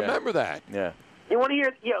 I don't remember that. Yeah. You want to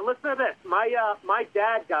hear? Yeah, listen to this. My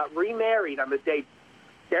dad got remarried on the day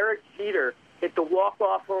Derek Jeter hit the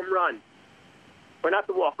walk-off home run. Or not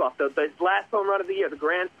the walk-off, the last home run of the year, the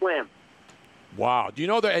Grand Slam. Wow. Do you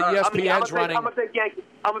know that ESPN's running? I'm a big Yankee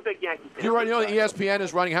fan. You know that ESPN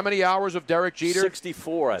is running how many hours of Derek Jeter?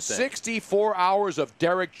 64, I think. 64 hours of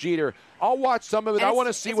Derek Jeter. I'll watch some of it. I want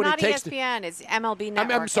to see what he takes. It's not ESPN. It's MLB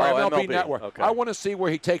Network. I'm sorry, MLB Network. Okay. I want to see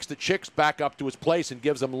where he takes the chicks back up to his place and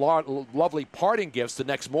gives them lovely parting gifts the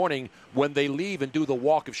next morning when they leave and do the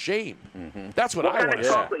walk of shame. Mm-hmm. That's what I want to see. What kind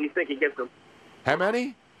of chocolate you think he gives them? How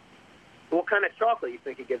many? What kind of chocolate you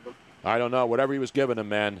think he gives them? I don't know. Whatever he was giving them,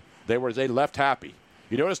 man, they left happy.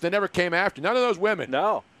 You notice they never came after none of those women.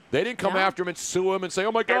 No. They didn't come after him and sue him and say,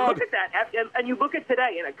 "Oh my God!" And look at that. And you look at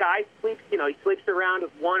today, and a guy sleeps. He sleeps around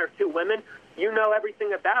with one or two women. You know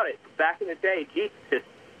everything about it. Back in the day, he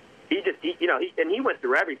went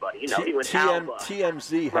through everybody. He went Alba,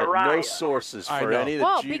 TMZ had Mariah. no sources for any of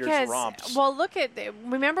the Jeter's romps.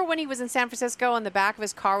 Remember when he was in San Francisco and the back of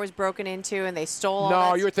his car was broken into and they stole all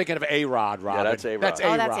No, that? you're thinking of A-Rod, Robin. Yeah, that's A-Rod. That's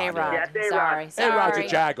A-Rod. That's A-Rod. Yeah, it's A-Rod. Sorry. A-Rod's a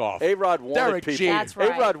jag-off. A-Rod wanted Derek people. Jeter. That's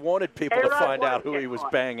right. A-Rod wanted people to A-Rod find wanted out who to he get was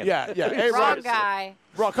caught. Yeah. banging. A-Rod. Wrong guy.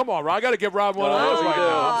 Bro, come on, Rod. I got to give Rod one of Oh, those right you now.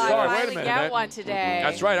 do. I'm sorry. I Wait a finally minute, get man. one today.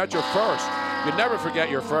 That's right. That's your first. You never forget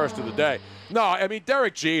your first of the day. No, I mean,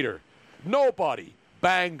 Derek Jeter. Nobody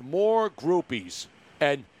banged more groupies,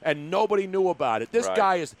 and nobody knew about it. This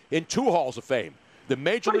guy is in 2 halls of fame: the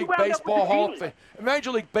Major League Baseball Hall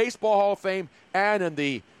of Fame, and in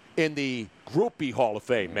the groupie Hall of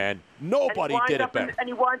Fame. Man, nobody did it better. And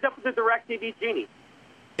he winds up with the DirecTV genie.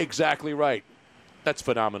 Exactly right. That's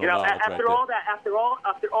phenomenal. After all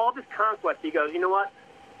this conquest, he goes, you know what?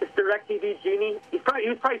 This DirecTV genie, he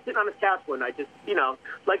was probably sitting on his couch one night, just,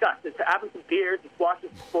 like us, just having some beers, just watching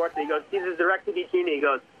some sports, and he goes, sees the DirecTV genie, he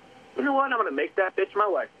goes, you know what? I'm going to make that bitch my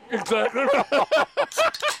wife. Exactly.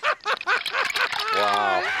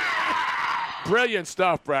 Wow. Brilliant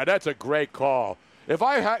stuff, Brad. That's a great call. If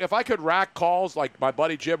I could rack calls like my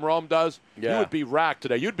buddy Jim Rome does, you would be racked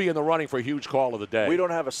today. You'd be in the running for a huge call of the day. We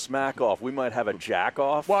don't have a smack off. We might have a jack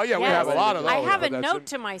off. Well, yeah, we have a lot of those. I have a note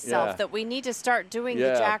to myself that we need to start doing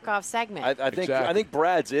the jack off segment. I think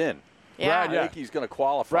Brad's in. Yeah. I think he's going to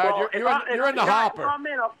qualify. Brad, you're in the hopper. If I'm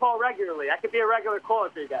in, I'll call regularly. I could be a regular caller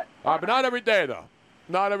for you guys. But not every day, though.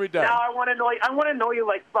 Not every day. Now I want to know you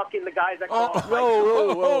like fucking the guys that call.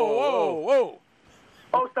 Whoa.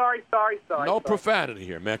 Oh, sorry. No profanity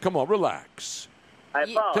here, man. Come on, relax. I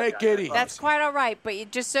apologize. Take it easy. That's quite all right,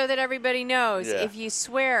 but just so that everybody knows, Yeah. if you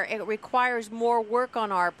swear, it requires more work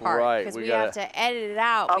on our part Right, because we we have gotta- to edit it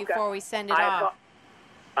out before we send it off.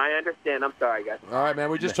 I understand. I'm sorry, guys. All right, man.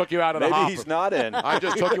 We just took you out of the hopper. Maybe he's not in. I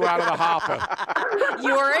just took you out of the hopper.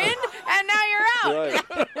 You were in, and now you're out. Right.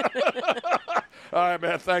 All right,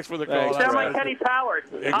 man. Thanks for the call. You That's sound like right. Kenny Powers.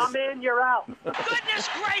 I'm in, you're out. Goodness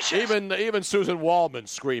gracious! Even Susan Waldman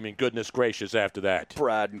screaming, "Goodness gracious!" after that.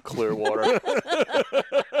 Brad in Clearwater.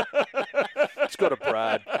 Let's go to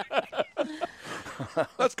Brad.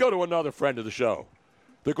 Let's go to another friend of the show,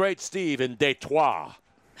 the great Steve in Detroit.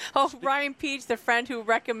 Oh, Ryan Peach, the friend who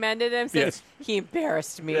recommended him, says he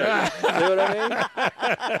embarrassed me. See what I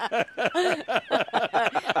mean?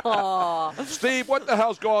 Aw. Steve, what the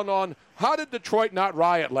hell's going on? How did Detroit not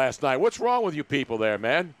riot last night? What's wrong with you people there,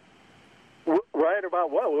 man? Riot about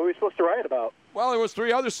what? What were we supposed to riot about? Well, there was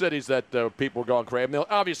 3 other cities that people were going crazy.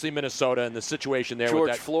 Obviously, Minnesota and the situation there George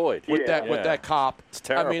with that Floyd. with that cop. It's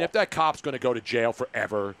terrible. I mean, if that cop's going to go to jail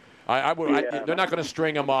forever, they're not going to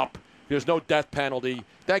string him up. There's no death penalty.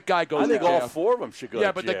 That guy goes I think to jail. all 4 of them should go to jail.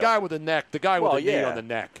 Yeah, but the guy with the knee on the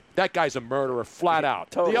neck, that guy's a murderer flat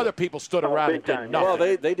out. Totally. The other people stood around and did nothing.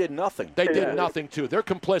 Well, they did nothing. They did nothing, too. They're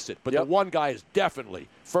complicit. But the one guy is definitely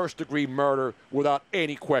first-degree murder without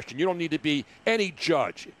any question. You don't need to be any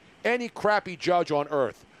judge, any crappy judge on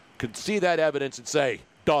earth could see that evidence and say,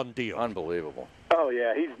 done deal. Unbelievable. Oh,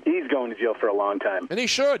 yeah, he's going to jail for a long time. And he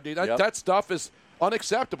should. That stuff is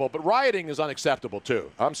unacceptable. But rioting is unacceptable,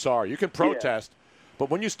 too. I'm sorry. You can protest. But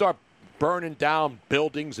when you start burning down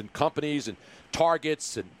buildings and companies and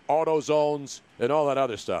targets and auto zones and all that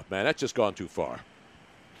other stuff, man, that's just gone too far.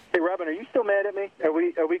 Hey, Robin, are you still mad at me? Are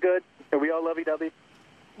we good? Are we all lovey-dovey?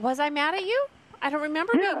 Was I mad at you? I don't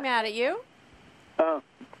remember being mad at you. Well,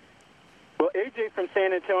 AJ from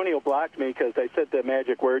San Antonio blocked me because I said the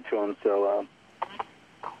magic word to him. So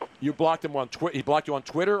you blocked him on Twitter. He blocked you on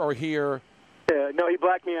Twitter or here? No, he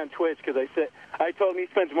blocked me on Twitch because I told him he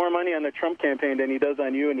spends more money on the Trump campaign than he does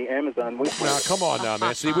on you and the Amazon. Now, come on now,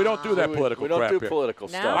 man. See, we don't do that political crap. We don't do here. political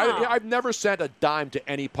No. stuff. I've never sent a dime to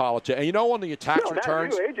any politician. And you know on the tax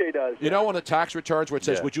returns? Not you, AJ does. You know on the tax returns where it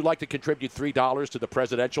says, would you like to contribute $3 to the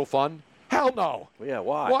presidential fund? Hell no. Yeah,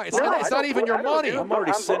 why? Why? It's not even your money. I'm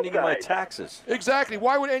already sending you my taxes. Exactly.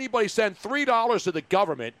 Why would anybody send $3 to the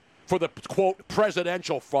government for the, quote,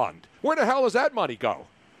 presidential fund? Where the hell does that money go?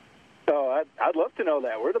 Oh, I'd love to know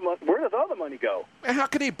that. Where does all the money go? And how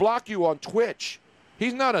can he block you on Twitch?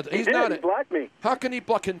 He's not a. He blocked me. How can he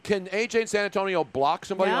block? Can AJ in San Antonio block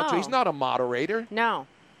somebody on No. Twitch? He's not a moderator. No.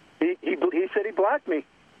 He said he blocked me.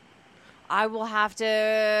 I will have to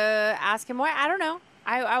ask him why. I don't know.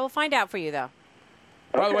 I will find out for you, though.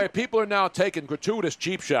 By the way, people are now taking gratuitous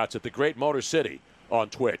cheap shots at the Great Motor City on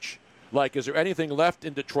Twitch. Like, is there anything left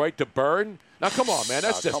in Detroit to burn? Now, come on, man.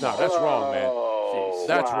 That's just not. That's wrong, man. Oh,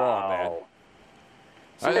 That's wrong,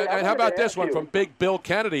 man. And how about this one from Big Bill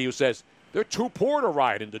Kennedy who says, they're too poor to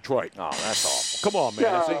riot in Detroit. Oh, that's awful. Come on, man.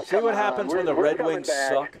 No, See what happens when the Red Wings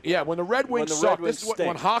suck? Yeah, when the Red Wings suck. This is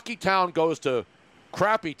when Hockey Town goes to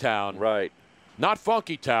Crappy Town. Right. Not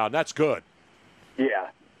Funky Town. That's good. Yeah.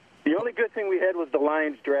 The only good thing we had was the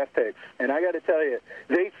Lions draft picks. And I got to tell you,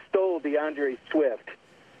 they stole DeAndre Swift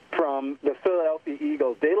from the Philadelphia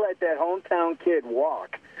Eagles. They let that hometown kid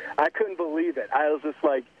walk. I couldn't believe it. I was just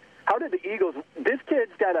like, how did the Eagles – his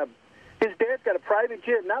dad's got a private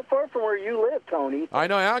jet not far from where you live, Tony. I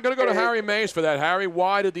know. I'm going to go to Harry Mays for that. Harry,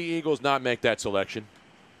 why did the Eagles not make that selection?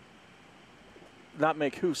 Not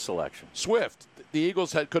make whose selection? Swift. The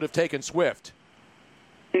Eagles could have taken Swift.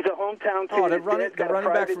 He's a hometown kid. Oh, the running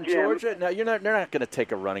back from gym. Georgia? No, they're not going to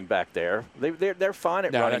take a running back there. They're fine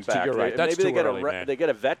at running back. You're right. That's Maybe too early, man. they get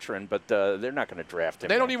a veteran, but they're not going to draft him.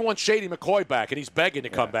 They don't even want Shady McCoy back, and he's begging to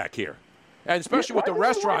come back here. And especially with the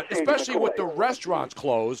restaurant, restaurants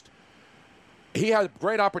closed, he had a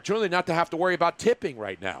great opportunity not to have to worry about tipping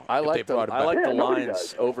right now. I like the Lions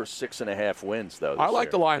does. over 6.5 wins, though. I like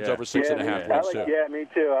the Lions over 6.5 wins, too. Yeah, me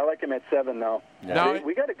too. I like him at 7, though. Yeah. Now,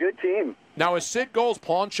 we got a good team. Now, is Sid Gold's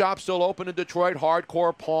Pawn Shop still open in Detroit?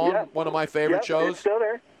 Hardcore Pawn, one of my favorite shows? It's still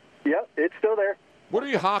there. Yep, it's still there. What are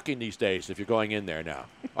you hawking these days if you're going in there now?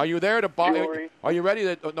 Are you there to buy? Jewelry. Are you ready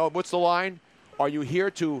to? No, what's the line? Are you here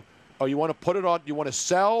to? Oh, you want to put it on? You want to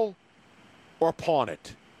sell or pawn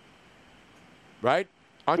it? Right?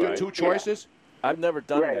 Aren't there two choices? I've never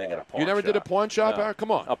done anything at a pawn shop. You never did a pawn shop? No. Come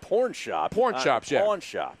on. A porn shop? Pawn shops, yeah. Pawn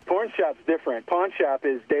shop. Pawn shop's different. Pawn shop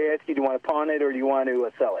is they ask you, do you want to pawn it or do you want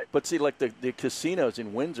to sell it? But see, like the casinos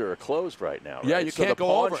in Windsor are closed right now. Right? Yeah, you so can't the go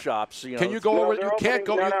pawn over. shops. You know, Can you go over? You can't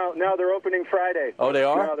go. No, they're opening Friday. Oh, they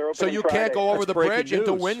are? No, they're opening So you Friday. can't go over That's the breaking bridge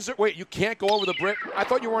into news. Windsor? Wait, you can't go over the bridge? I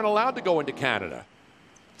thought you weren't allowed to go into Canada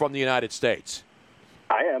from the United States.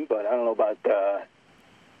 I am, but I don't know about.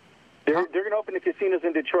 They're going to open the casinos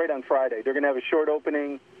in Detroit on Friday. They're going to have a short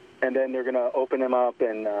opening, and then they're going to open them up.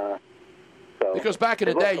 And so Because back in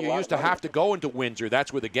the They day, lost a you lot used of to money. have to go into Windsor.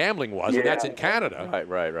 That's where the gambling was, and that's in Canada.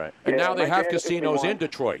 Right. And Yeah, now they my have dad took me casinos in once.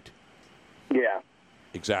 Detroit. Yeah.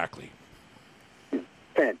 Exactly.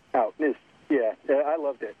 I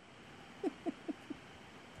loved it.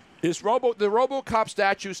 Is the RoboCop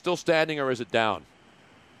statue still standing, or is it down?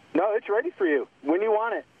 No, it's ready for you when you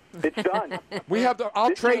want it. It's done. I'll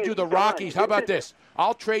This trade thing you is the done. Rockies. How about This is- this?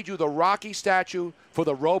 I'll trade you the Rocky statue for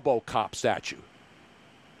the RoboCop statue.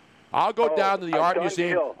 I'll go down to the a art done museum.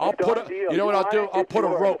 deal. I'll A put done deal. you know what You I'll do? want it, I'll it's put a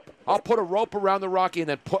yours. rope. I'll put a rope around the Rocky and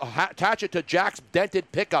then attach it to Jack's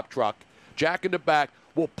dented pickup truck. Jack in the back.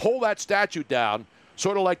 We'll pull that statue down,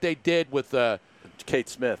 sort of like they did with Kate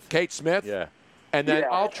Smith. Yeah. And then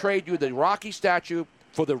I'll trade you the Rocky statue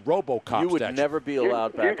for the RoboCop You would statue. never be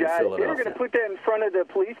allowed back in They were Philadelphia. going to put that in front of the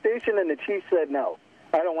police station, and the chief said no.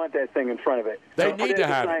 I don't want that thing in front of it. They Don't put need it to at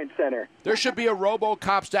the have it. Science Center. There should be a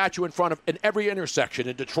RoboCop statue in front of in every intersection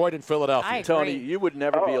in Detroit and Philadelphia. Tony, you would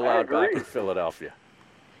never be I allowed back agree. in Philadelphia.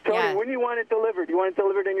 Tony, when do you want it delivered? Do you want it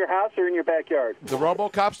delivered in your house or in your backyard? The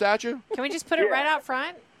RoboCop statue? Can we just put it right out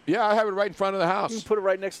front? Yeah, I have it right in front of the house. You can put it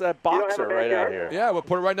right next to that don't have boxer a right out backyard? here. Yeah, we'll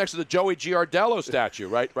put it right next to the Joey Giardello statue,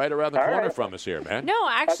 right around the All corner right. from us here, man. No,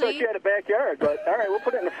 I thought actually, you had a backyard, but all right, we'll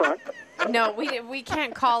put it in the front. no. We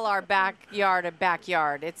can't call our backyard a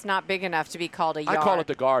backyard. It's not big enough to be called a yard. I call it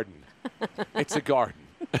the garden. It's a garden.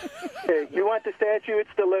 Hey, you want the statue? It's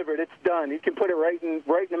delivered. It's done. You can put it right in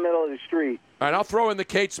the middle of the street. All right, I'll throw in the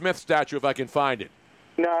Kate Smith statue if I can find it.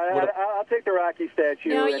 No, I'll take the Rocky statue.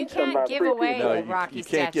 No, and you can't give away the Rocky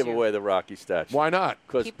statue. You can't give away the Rocky statue. Why not?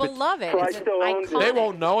 People love it. So It's iconic. They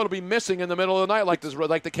won't know. It'll be missing in the middle of the night, like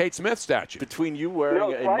the Kate Smith statue. Between you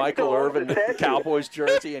wearing a Michael Irvin Cowboys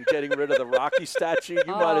jersey and getting rid of the Rocky statue,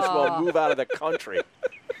 you might as well move out of the country.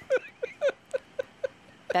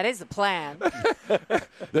 That is the plan.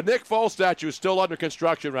 The Nick Foles statue is still under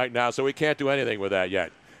construction right now, so we can't do anything with that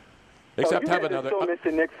yet. Except have another. So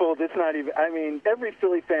Mr. Nick Foles, it's not even. I mean, every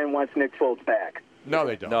Philly fan wants Nick Foles back. No,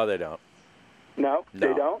 they don't. No, they don't. No,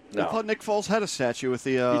 they don't. No. I thought Nick Foles had a statue with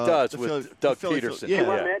the. He does with Doug Peterson. You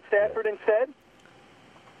want Matt Stafford instead?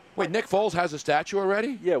 Wait, Nick Foles has a statue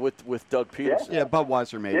already? Yeah, with Doug Peterson. Yeah,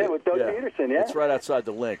 Budweiser made it. Yeah, with Doug Peterson. Yeah, it's right outside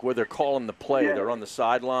the link where they're calling the play. Yeah. They're on the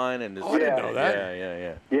sideline and. I didn't know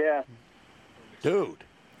that. Yeah. Dude,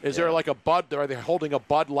 is there like a Bud? Are they holding a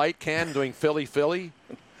Bud Light can doing Philly?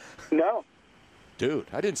 No. Dude,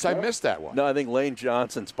 I missed that one. No, I think Lane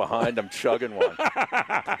Johnson's behind him chugging one.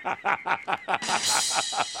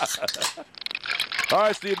 All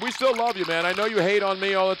right, Steve, we still love you, man. I know you hate on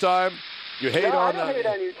me all the time. You hate on. I don't hate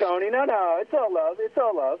on you, Tony. No, it's all love. It's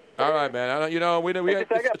all love. All right, man. It's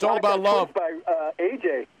all I got about love. by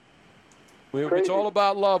AJ. It's all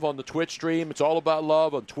about love on the Twitch stream. It's all about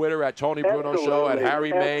love on Twitter at Tony Bruno Show, at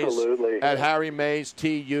Harry Mays, at Harry Mays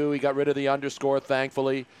TU. He got rid of the underscore,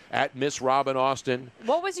 thankfully. At Miss Robin Austin.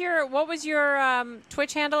 What was your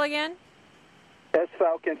Twitch handle again?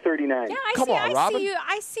 SFalcon39. Yeah, Come on, Robin.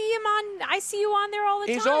 I see you on there all the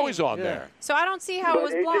time. He's always on there. So I don't see how it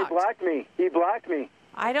was AJ blocked. blocked me. He blocked me.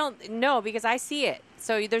 I don't know because I see it.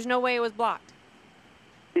 So there's no way it was blocked.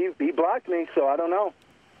 He blocked me, so I don't know.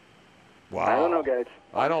 Wow. I don't know, guys.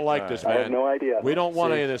 I don't like this, man. I have no idea. We don't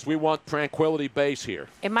want any of this. We want tranquility base here.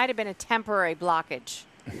 It might have been a temporary blockage.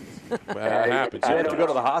 Well, that happens. You have to go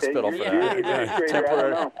to the hospital for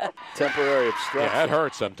that. Temporary obstruction. Yeah, that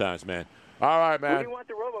hurts sometimes, man. All right, man. When do you want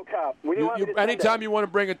the RoboCop? When do you want me to send anytime that? you want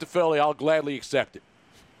to bring it to Philly, I'll gladly accept it.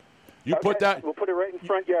 You put that. We'll put it right in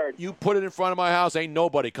front yard. You put it in front of my house. Ain't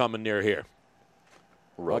nobody coming near here.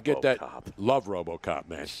 I'll get that. Love RoboCop,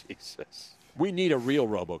 man. Jesus. We need a real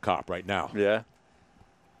RoboCop right now. Yeah.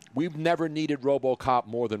 We've never needed RoboCop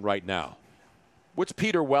more than right now. What's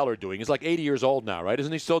Peter Weller doing? He's like 80 years old now, right?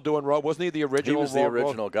 Isn't he still doing Wasn't he the original? He was the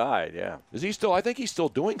original guy, yeah. Is he still? I think he's still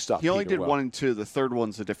doing stuff. He only Peter did Weller. 1 and 2. The third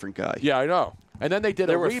one's a different guy. Yeah, I know. And then they did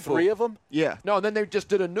There a were reboot. 3 of them? Yeah. No, and then they just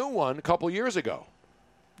did a new one a couple years ago.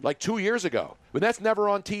 Like 2 years ago. But that's never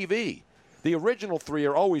on TV. The original 3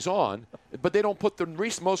 are always on, but they don't put the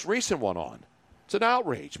most recent one on. It's an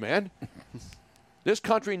outrage, man. This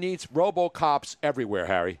country needs RoboCops everywhere,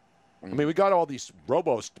 Harry. I mean, we got all these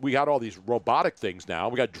robotic things now.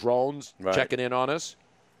 We got drones checking in on us.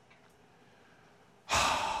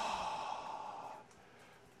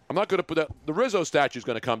 I'm not going to put that. The Rizzo statue is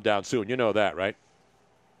going to come down soon. You know that, right?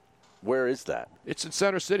 Where is that? It's in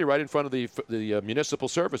Center City, right in front of the Municipal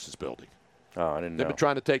Services Building. Oh, I didn't know. They've been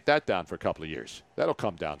trying to take that down for a couple of years. That'll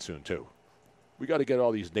come down soon, too. We got to get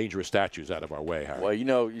all these dangerous statues out of our way, Harry. Well,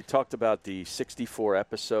 you talked about the 64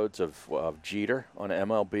 episodes of Jeter on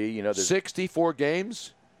MLB. You know, there's 64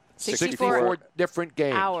 games? 64 different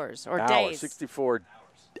games. Hours or days. 64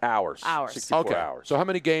 hours. 64 hours. So how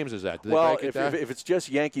many games is that? Well, if it's just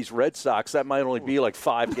Yankees Red Sox, that might only be like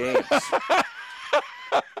 5 games.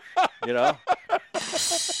 You know?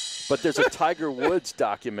 But there's a Tiger Woods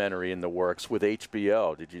documentary in the works with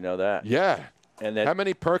HBO. Did you know that? Yeah. And how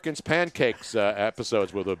many Perkins Pancakes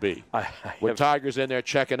episodes will there be? With Tiger's in there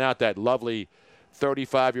checking out that lovely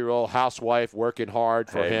 35-year-old housewife working hard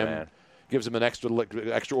for him. Man. Gives him an extra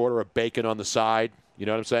order of bacon on the side. You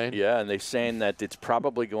know what I'm saying? Yeah, and they're saying that it's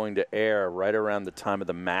probably going to air right around the time of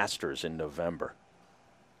the Masters in November.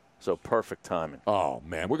 So perfect timing. Oh,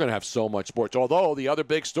 man, we're going to have so much sports. Although the other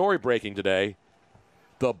big story breaking today,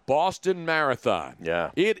 the Boston Marathon. Yeah.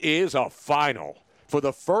 It is a final. For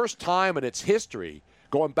the first time in its history,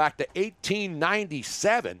 going back to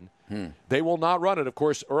 1897, they will not run it. Of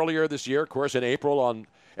course, earlier this year, of course, in April, on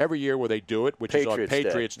every year where they do it, which is on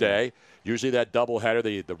Patriots Day. Yeah. Usually that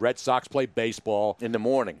doubleheader, the Red Sox play baseball. In the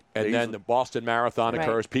morning. And then the Boston Marathon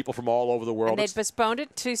occurs. People from all over the world. And they postponed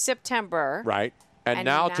it to September. Right. And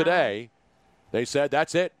now today, they said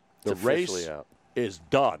that's it. The race is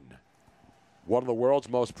done. One of the world's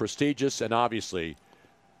most prestigious and obviously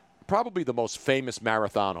probably the most famous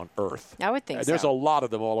marathon on earth. I would think so. There's a lot of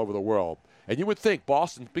them all over the world. And you would think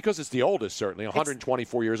Boston, because it's the oldest, certainly,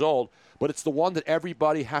 124 years old, but it's the one that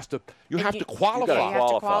everybody has to – you have to qualify. You have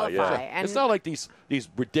to qualify. Yeah. It's not like these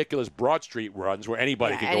ridiculous Broad Street runs where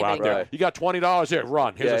anybody can go out there. You got $20 here,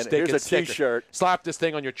 run. Here's a stick here's a sticker. T-shirt. Slap this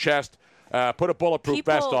thing on your chest. Put a bulletproof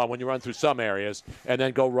vest on when you run through some areas, and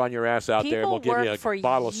then go run your ass out there, and we'll give you a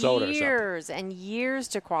bottle of soda or something. Years and years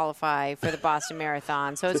to qualify for the Boston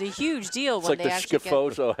Marathon, so it's a huge deal It's when like they the actually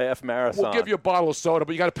Schifoso half marathon. We'll give you a bottle of soda,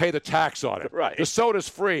 but you got to pay the tax on it. Right. The soda's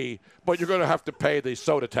free, but you're going to have to pay the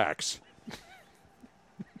soda tax.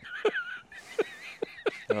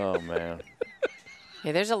 Oh, man.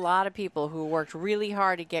 Yeah, there's a lot of people who worked really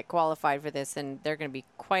hard to get qualified for this, and they're going to be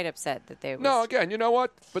quite upset that they. No, again, you know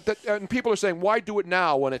what? But and people are saying, why do it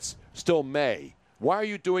now when it's still May? Why are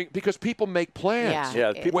you doing? Because people make plans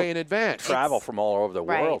people way in advance. Travel from all over the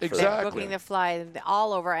world. Right, they're booking the flight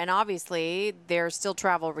all over, and obviously there's still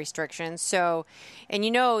travel restrictions. So, and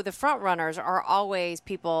the front runners are always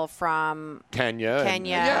people from Kenya.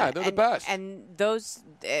 Yeah, they're the best. And those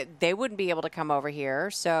they wouldn't be able to come over here.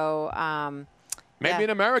 So. Maybe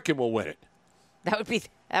an American will win it. That would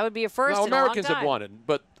be a first. No, in a long Americans time. have won it,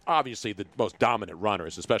 but obviously the most dominant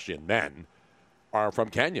runners, especially in men, are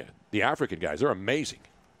from Kenya. The African guys, they're amazing.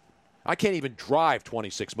 I can't even drive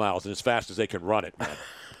 26 miles as fast as they can run it, man.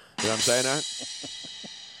 You know what I'm saying?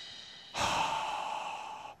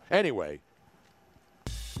 That? Anyway,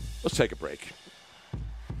 let's take a break.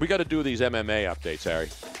 We got to do these MMA updates, Harry.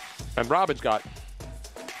 And Robin's got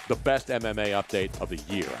the best MMA update of the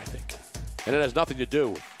year, I think. And it has nothing to do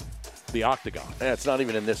with the octagon. Yeah, it's not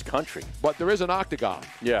even in this country. But there is an octagon.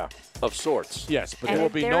 Yeah, of sorts. Yes, but And there will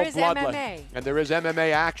be there no is bloodline. MMA. And there is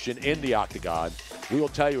MMA action in the octagon. We will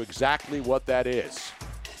tell you exactly what that is.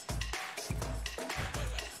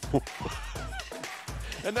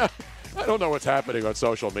 And now, I don't know what's happening on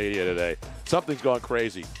social media today. Something's gone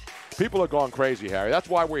crazy. People are going crazy, Harry. That's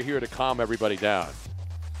why we're here to calm everybody down.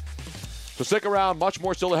 So stick around. Much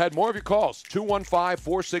more still ahead. More of your calls.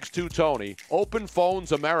 215-462-TONY. Open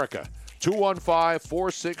Phones America.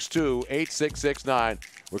 215-462-8669.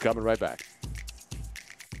 We're coming right back.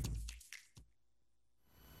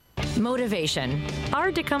 Motivation.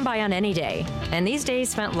 Hard to come by on any day. And these days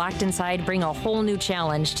spent locked inside bring a whole new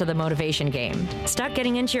challenge to the motivation game. Stuck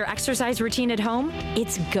getting into your exercise routine at home?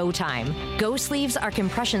 It's go time. Go Sleeves are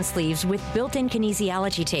compression sleeves with built-in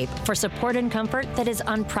kinesiology tape for support and comfort that is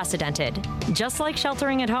unprecedented. Just like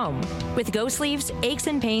sheltering at home. With Go Sleeves, aches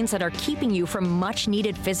and pains that are keeping you from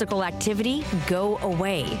much-needed physical activity go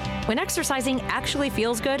away. When exercising actually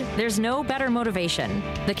feels good, there's no better motivation.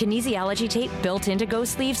 The kinesiology tape built into Go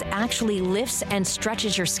Sleeves actually lifts and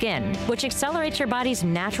stretches your skin, which accelerates your body's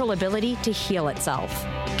natural ability to heal itself.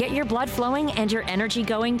 Get your blood flowing and your energy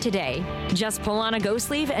going today. Just pull on a Go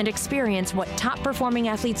Sleeve and experience what top-performing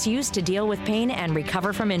athletes use to deal with pain and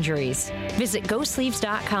recover from injuries. Visit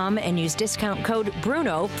GoSleeves.com and use discount code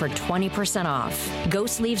BRUNO for 20% off.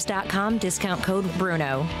 GoSleeves.com, discount code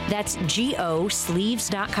BRUNO. That's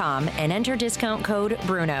GoSleeves.com and enter discount code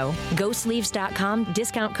BRUNO. GoSleeves.com,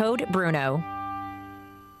 discount code BRUNO.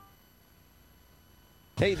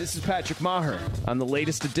 Hey, this is Patrick Maher. On the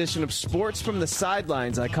latest edition of Sports from the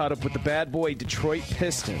Sidelines, I caught up with the bad boy Detroit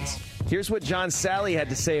Pistons. Here's what John Sally had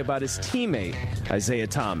to say about his teammate, Isaiah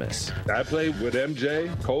Thomas. I played with MJ,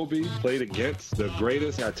 Kobe, played against the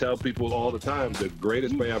greatest. I tell people all the time, the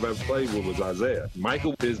greatest player I've ever played with was Isaiah.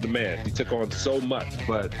 Michael is the man. He took on so much,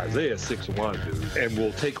 but Isaiah's 6'1", dude, and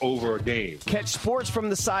will take over a game. Catch Sports from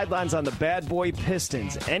the Sidelines on the Bad Boy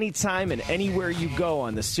Pistons anytime and anywhere you go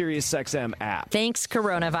on the SiriusXM app. Thanks,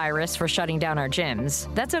 coronavirus, for shutting down our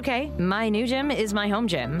gyms. That's okay. My new gym is my home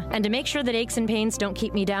gym. And to make sure that aches and pains don't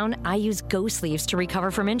keep me down, I use Go Sleeves to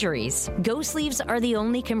recover from injuries. Go Sleeves are the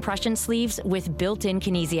only compression sleeves with built-in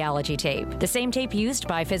kinesiology tape. The same tape used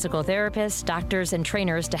by physical therapists, doctors, and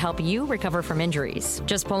trainers to help you recover from injuries.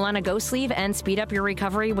 Just pull on a Go Sleeve and speed up your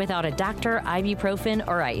recovery without a doctor, ibuprofen,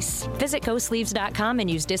 or ice. Visit GoSleeves.com and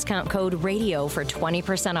use discount code RADIO for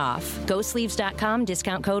 20% off. GoSleeves.com,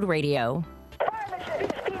 discount code RADIO.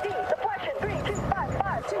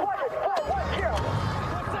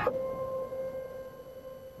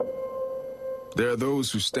 There are those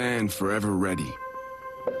who stand forever ready.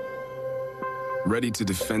 Ready to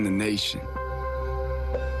defend the nation.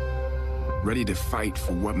 Ready to fight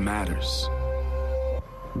for what matters.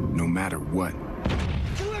 No matter what. Do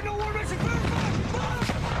you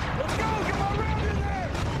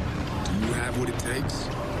have what it takes?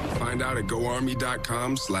 Find out at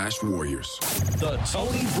GoArmy.com/warriors. The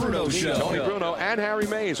Tony Bruno Show. Tony Bruno and Harry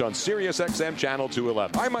Mays on SiriusXM Channel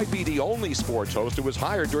 211. I might be the only sports host who was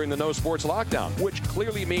hired during the no sports lockdown, which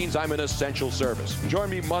clearly means I'm an essential service.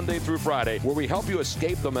 Join me Monday through Friday, where we help you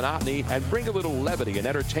escape the monotony and bring a little levity and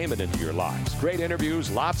entertainment into your lives. Great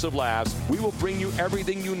interviews, lots of laughs. We will bring you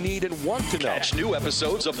everything you need and want to know. Catch new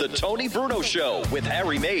episodes of The Tony Bruno Show with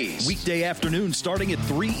Harry Mays. Weekday afternoon starting at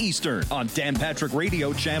 3 Eastern on Dan Patrick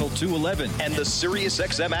Radio Channel 211 and the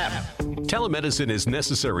SiriusXM app. Telemedicine is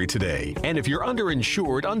necessary today, and if you're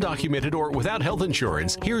underinsured, undocumented, or without health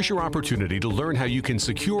insurance, here's your opportunity to learn how you can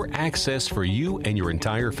secure access for you and your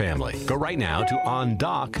entire family. Go right now to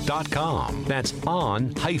ondoc.com. That's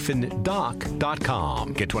on-doc.com.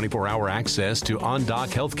 Get 24-hour access to OnDoc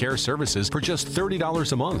healthcare services for just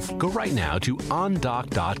 $30 a month. Go right now to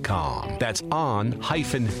ondoc.com. That's on-doc.com.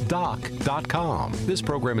 This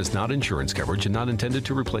program is not insurance coverage and not intended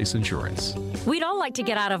to replace insurance. We'd all like to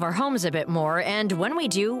get out of our homes a bit more, and when we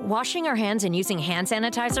do, washing our hands and using hand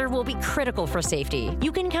sanitizer will be critical for safety.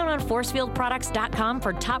 You can count on forcefieldproducts.com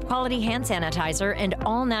for top quality hand sanitizer and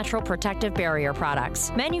all natural protective barrier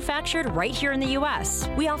products, manufactured right here in the U.S.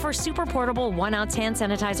 We offer super portable 1-ounce hand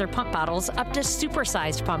sanitizer pump bottles up to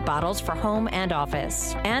supersized pump bottles for home and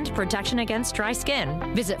office, and protection against dry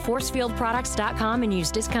skin. Visit forcefieldproducts.com and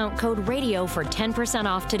use discount code RADIO for 10%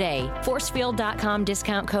 off today. Forcefield.com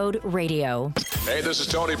discount code RADIO. Hey, this is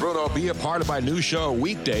Tony Bruno. Be a part of my new show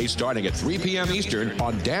weekdays starting at 3 p.m. Eastern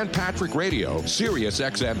on Dan Patrick Radio, Sirius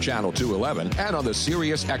XM Channel 211, and on the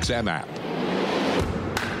Sirius XM app.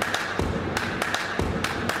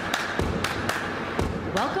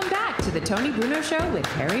 Welcome back to the Tony Bruno Show with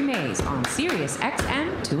Harry Mays on Sirius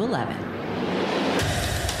XM 211.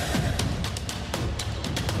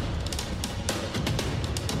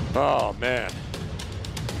 Oh, man.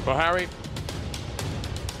 Well, Harry,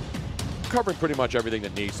 covering pretty much everything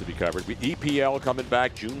that needs to be covered. EPL coming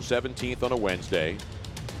back June 17th on a Wednesday.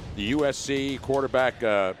 The USC quarterback,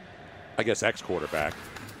 I guess ex-quarterback.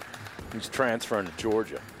 He's transferring to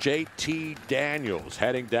Georgia. JT Daniels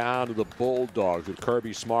heading down to the Bulldogs with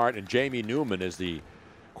Kirby Smart, and Jamie Newman is the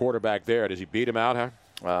quarterback there. Does he beat him out, huh?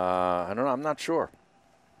 I don't know. I'm not sure.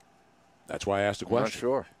 That's why I asked the question. I'm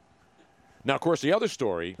not sure. Now, of course, the other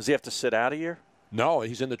story. Does he have to sit out a year? No,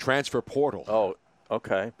 he's in the transfer portal. Oh,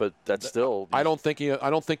 okay, but that's still. I don't think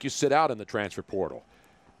you sit out in the transfer portal.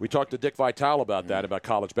 We talked to Dick Vitale about that, about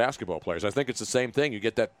college basketball players. I think it's the same thing. You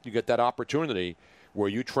get that opportunity where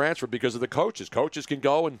you transfer because of the coaches. Coaches can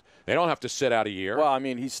go and they don't have to sit out a year. Well, I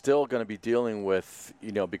mean, he's still going to be dealing with,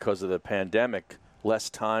 because of the pandemic, less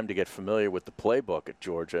time to get familiar with the playbook at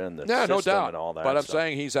Georgia and the system no doubt. And all that. But I'm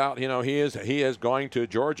saying he's out. He is going to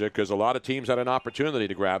Georgia because a lot of teams had an opportunity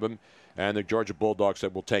to grab him, and the Georgia Bulldogs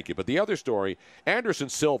said, we'll take you. But the other story, Anderson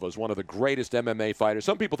Silva is one of the greatest MMA fighters.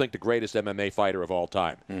 Some people think the greatest MMA fighter of all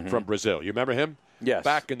time from Brazil. You remember him? Yes.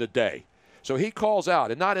 Back in the day. So he calls out,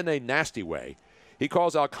 and not in a nasty way, he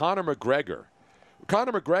calls out Conor McGregor.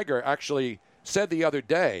 Conor McGregor actually said the other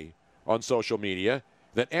day on social media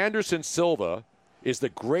that Anderson Silva is the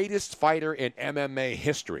greatest fighter in MMA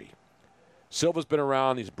history. Silva's been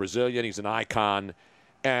around. He's Brazilian. He's an icon.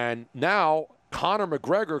 And now Conor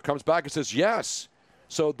McGregor comes back and says yes.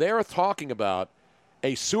 So they're talking about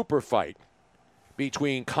a super fight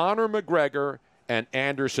between Conor McGregor and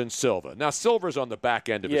Anderson Silva. Now, Silva's on the back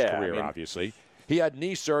end of his career, obviously. He had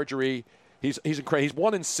knee surgery. He's incredible. He's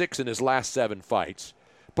 1-6 in his last 7 fights.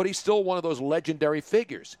 But he's still one of those legendary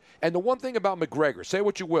figures. And the one thing about McGregor, say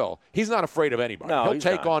what you will, he's not afraid of anybody. No, He'll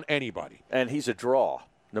take on anybody. And he's a draw,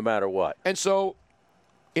 no matter what. And so,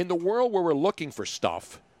 in the world where we're looking for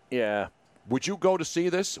stuff, would you go to see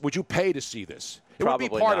this? Would you pay to see this? It Probably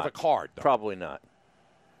would be part not. of a card, though. Probably not.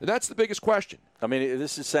 And that's the biggest question. I mean,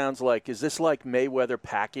 is this like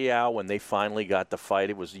Mayweather-Pacquiao when they finally got the fight?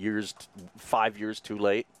 It was 5 years too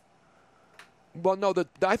late? Well, no,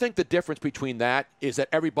 I think the difference between that is that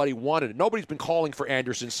everybody wanted it. Nobody's been calling for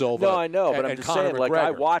Anderson Silva. No, I know, but I'm just saying, McGregor.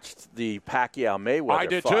 I watched the Pacquiao-Mayweather fight. I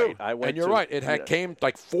did, too. And you're right. It came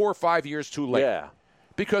like 4 or 5 years too late. Yeah.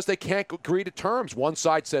 Because they can't agree to terms. One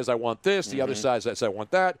side says, I want this. The other side says, I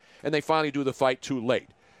want that. And they finally do the fight too late.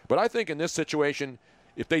 But I think in this situation,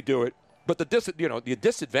 if they do it, but the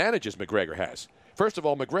disadvantages McGregor has. First of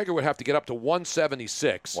all, McGregor would have to get up to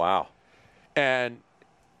 176. Wow. And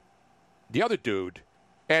the other dude,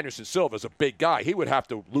 Anderson Silva, is a big guy. He would have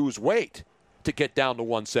to lose weight to get down to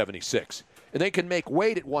 176. And they can make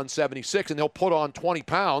weight at 176, and they'll put on 20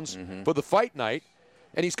 pounds for the fight night.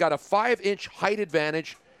 And he's got a 5-inch height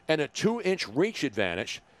advantage and a 2-inch reach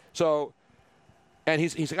advantage. So, and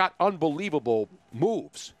he's got unbelievable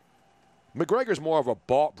moves. McGregor's more of a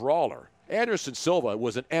brawler. Anderson Silva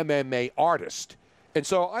was an MMA artist. And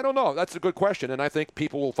so, I don't know. That's a good question, and I think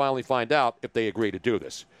people will finally find out if they agree to do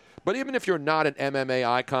this. But even if you're not an MMA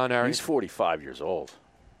icon, Harry. He's 45 years old.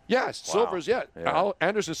 Yes, Wow. Silver's,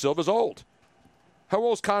 Anderson Silva's old. How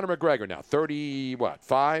old is Conor McGregor now?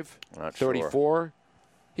 5? Not 34? Sure.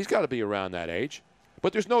 He's got to be around that age.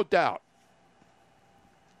 But there's no doubt.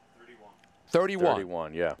 31,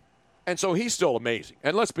 31, yeah. And so he's still amazing.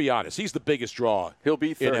 And let's be honest, he's the biggest draw. He'll be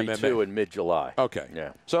in 32 MMA. in mid-July. Okay.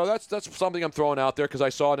 Yeah. So that's something I'm throwing out there because I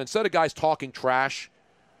saw it. Instead of guys talking trash,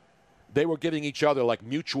 they were giving each other like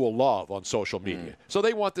mutual love on social media. So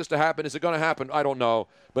they want this to happen. Is it going to happen? I don't know,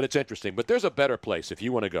 but it's interesting. But there's a better place if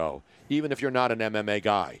you want to go, even if you're not an MMA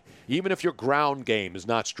guy, even if your ground game is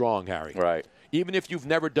not strong, Harry. Right. Even if you've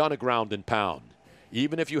never done a ground and pound,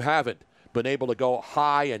 even if you haven't been able to go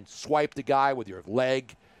high and swipe the guy with your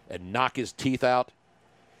leg and knock his teeth out,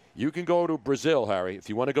 you can go to Brazil, Harry, if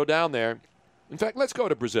you want to go down there. In fact, let's go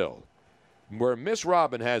to Brazil, where Miss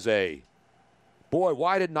Robin has a, boy,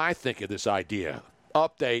 why didn't I think of this idea?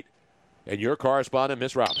 Update, and your correspondent,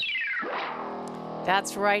 Miss Robin.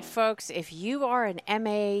 That's right, folks. If you are an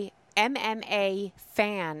MMA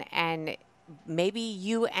fan and maybe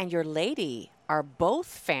you and your lady are both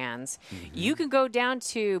fans, you can go down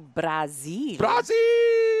to Brazil.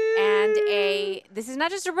 And this is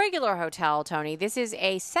not just a regular hotel, Tony. This is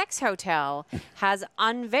a sex hotel, has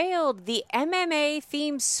unveiled the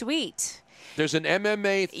MMA-themed suite. There's an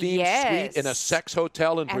MMA-themed suite in a sex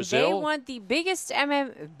hotel in Brazil? And they want the biggest,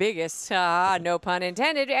 no pun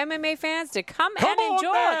intended, MMA fans to come and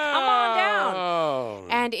enjoy. Come on down.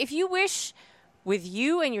 And if you wish, with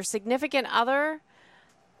you and your significant other,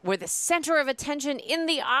 we're the center of attention in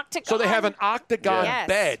the octagon. So they have an octagon Yes.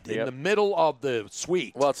 bed in the middle of the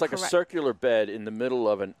suite. Well, it's like a circular bed in the middle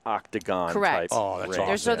of an octagon Correct. type. Oh, that's ring.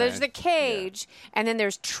 awesome. So there's the cage, and then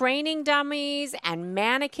there's training dummies and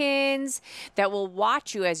mannequins that will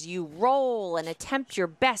watch you as you roll and attempt your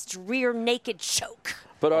best rear naked choke.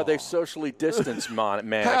 But are they socially distanced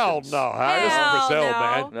mannequins? Hell no. Harry. This is Brazil, no.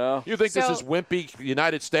 man. No. You think this So- is wimpy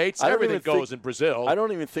United States? I don't Everything even think- goes in Brazil. I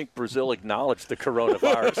don't even think Brazil acknowledged the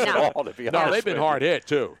coronavirus at all, to be honest. No, they've been with hard you. hit,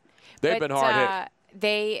 too. They've been hard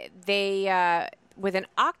hit. They with an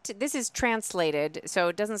this is translated, so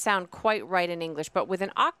it doesn't sound quite right in English, but with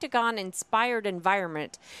an octagon-inspired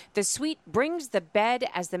environment, the suite brings the bed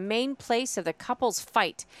as the main place of the couple's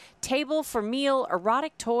fight, table for meal,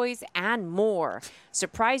 erotic toys, and more.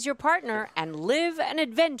 Surprise your partner and live an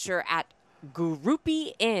adventure at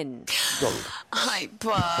Groupie Inn. Hi,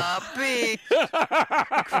 puppy.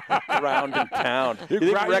 Ground and pound. You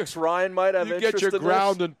think Rex Ryan might have You interest get your in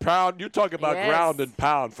ground this? and pound. You talk about Yes. ground and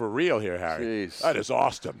pound for real here, Harry. Jeez. That is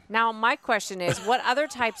awesome. Now, my question is, what other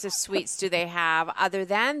types of suites do they have other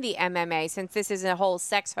than the MMA, since this is a whole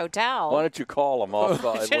sex hotel? Why don't you call him off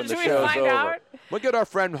when the Shouldn't we show's find over? out? We'll get our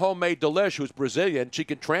friend Homemade Delish, who's Brazilian. She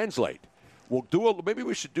can translate. Maybe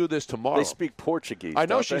we should do this tomorrow. They speak Portuguese. I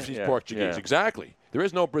know don't she they? speaks Yeah, Portuguese. yeah. Exactly. There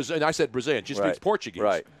is no Brazilian. I said Brazilian. She speaks Right, Portuguese,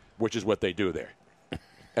 right. which is what they do there,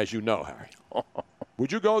 as you know, Harry.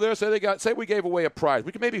 Would you go there? Say we gave away a prize.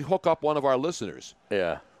 We could maybe hook up one of our listeners.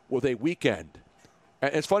 Yeah. With a weekend.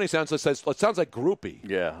 And it's funny. It sounds like groupie.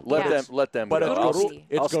 Yeah. Let them But go.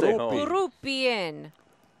 it's I'll stay groupie. home. Groupie Inn.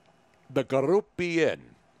 The Groupie Inn.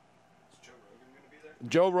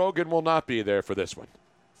 Joe Rogan will not be there for this one.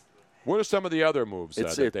 What are some of the other moves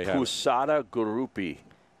It's that a they have? Posada Grupi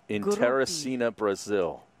in Grupi. Teresina,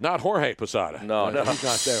 Brazil. Not Jorge Posada. No. He's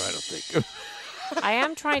not there, I don't think. I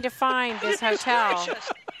am trying to find this hotel.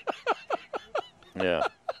 Yeah.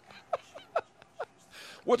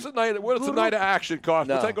 What's the night of action cost?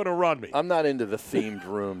 No. What's that going to run me? I'm not into the themed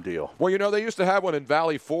room deal. Well, they used to have one in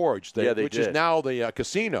Valley Forge, They which is did. now the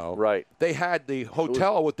casino. Right. They had the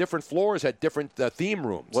hotel with different floors, had different theme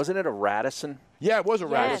rooms. Wasn't it a Radisson? Yeah, it was a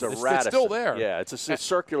Yes. Radisson. It was a It's Radisson. still there. Yeah, it's a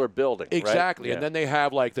circular building. right? Exactly. Yeah. And then they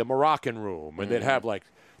have like the Moroccan room, and they'd have like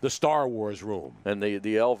the Star Wars room. And the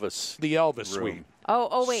Elvis. The Elvis room. suite.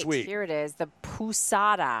 Oh, wait. Sweet. Here it is. The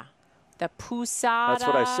Posada. The Posada. That's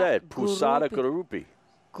what I said. Posada Grupi.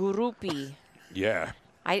 Groupie. Yeah.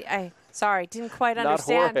 I sorry, didn't quite Not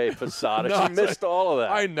understand. Jorge Posada. No, She missed all of that.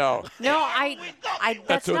 I know. No,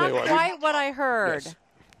 that's who not they were. quite what I heard. Yes.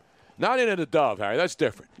 Not into the Dove, Harry. That's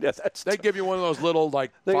different. Yeah, that's They give you one of those little like.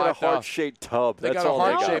 They got a 5,000 heart-shaped tub. They That's got a all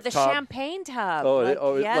heart-shaped No, shaped the tub. champagne tub. Oh,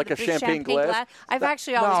 like the a big champagne glass? I've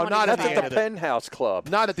actually always wanted not to at That's the try at end the of the- Penthouse Club.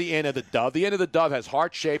 Not at the end of the Dove. The end of the Dove has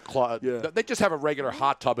heart-shaped club. Yeah. They just have a regular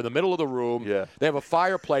hot tub in the middle of the room. Yeah. They have a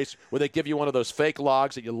fireplace where they give you one of those fake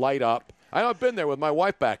logs that you light up. I know I've been there with my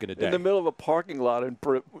wife back in the day. In the middle of a parking lot in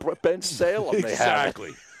Ben Salem. They have it.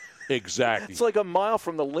 Exactly. Exactly. It's like a mile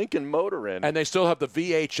from the Lincoln Motor Inn. And they still have the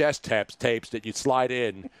VHS tapes that you slide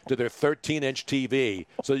in to their 13-inch TV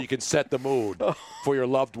so you can set the mood for your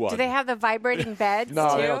loved one. Do they have the vibrating beds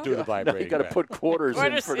No, too? they don't do the vibrating. You got to bed. put quarters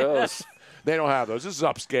in for those. They don't have those. This is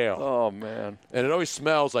upscale. Oh man! And it always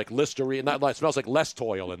smells like Listerine. It smells like less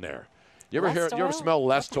toil in there. You ever Less You ever toil? smell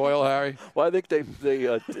less toil, Harry? Well, I think they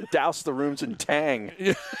douse the rooms in Tang.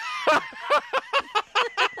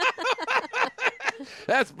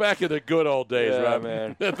 That's back in the good old days, Yeah, right,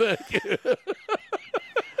 man. Thank you.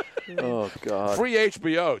 Oh, God. Free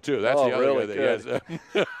HBO, too. That's the other really good thing.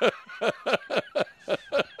 Yes.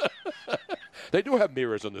 They do have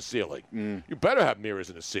mirrors on the ceiling. You better have mirrors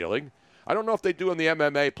in the ceiling. I don't know if they do in the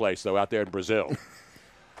MMA place, though, out there in Brazil.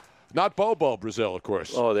 Not Bobo Brazil, of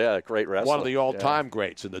course. Oh, yeah, great wrestler. One of the all-time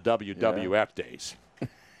greats in the WWF days.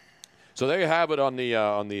 So there you have it on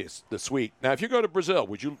the suite. Now, if you go to Brazil,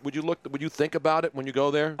 would you think about it when you go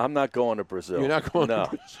there? I'm not going to Brazil. You're not going No. to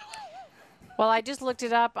Brazil. Well, I just looked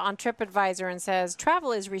it up on TripAdvisor and says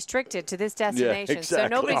travel is restricted to this destination, exactly. so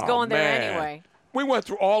nobody's going there man. anyway. We went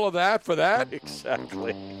through all of that for that?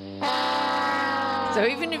 Exactly. So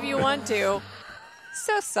even if you want to,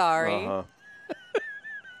 so sorry. Uh-huh.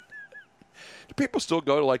 Do people still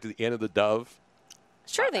go to, like, the Inn of the Dove?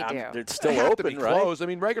 Sure they do. It's still They have open, to be right? closed. I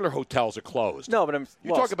mean, regular hotels are closed. No, but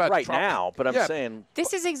You talk about right Trump- now, but I'm Yeah. saying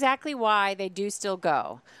This is exactly why they do still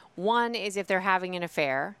go. One is if they're having an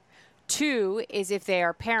affair. Two is if they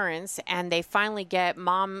are parents and they finally get Yeah,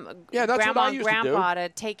 that's what grandma I and used to do. grandpa to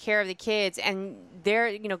take care of the kids, and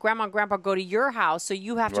they're, grandma and grandpa go to your house, so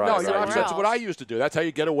you have to No, go you're somewhere not- that's else. what I used to do. That's how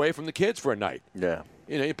you get away from the kids for a night. Yeah.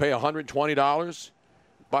 You pay $120.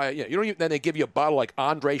 You don't even, then they give you a bottle like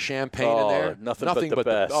Andre champagne in Oh, there. nothing but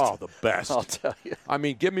the best. The best. I'll tell you. I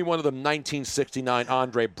mean, give me one of the 1969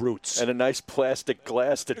 Andre Brutes. And a nice plastic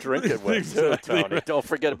glass to drink it with, too, Tony. Don't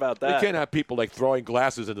forget about that. You can't have people like throwing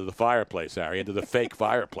glasses into the fireplace, Harry, into the fake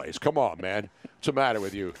fireplace. Come on, man. What's the matter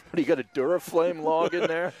with you? What, do you got a Duraflame log in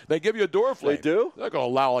there? They give you a Duraflame. They do? They're not going to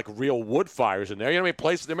allow like real wood fires in there. You know how many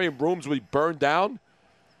places, how many rooms will be burned down?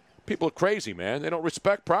 People are crazy, man. They don't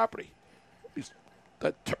respect property.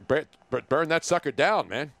 Burn that sucker down,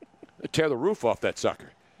 man. Tear the roof off that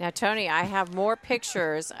sucker. Now, Tony, I have more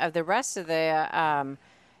pictures of the rest of the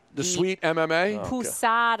Sweet MMA?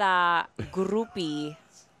 Pusada Grupi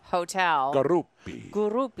Hotel.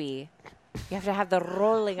 Grupi. You have to have the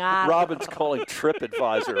rolling eyes. Robin's calling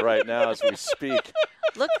TripAdvisor right now as we speak.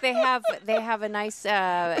 Look, they have a nice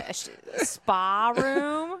spa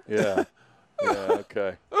room. Yeah. Yeah,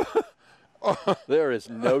 okay. There is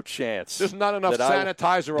no chance. There's not enough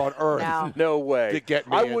sanitizer on Earth. No way. To get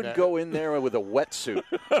me I in wouldn't there. go in there with a wetsuit.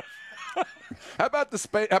 How about the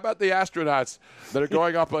astronauts that are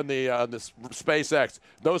going up on the SpaceX?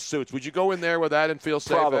 Those suits. Would you go in there with that and feel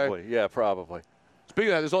safe? Probably. Yeah, probably. Speaking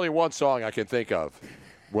of that, there's only one song I can think of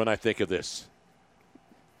when I think of this.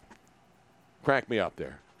 Crank me up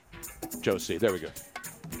there, Josie. There we go.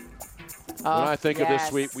 When I think of this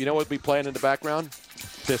sweet, you know what we playing in the background?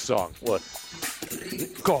 This song. What?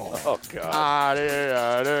 Go. Oh, God.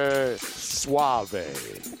 Suave.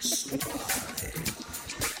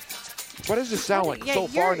 What does this sound like so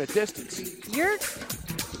far in the distance? You're.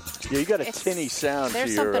 Yeah, you got a tinny sound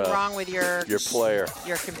There's to your something wrong with your player.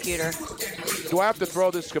 Your computer. Do I have to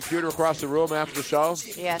throw this computer across the room after the show?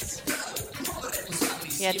 Yes.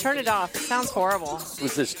 Yeah, turn it off. It sounds horrible.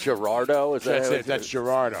 Was this Gerardo? That's it. That's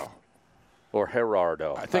Gerardo. Or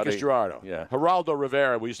Gerardo. I think it's Gerardo. Yeah. Geraldo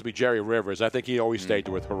Rivera, we used to be Jerry Rivers. I think he always stayed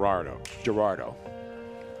with Gerardo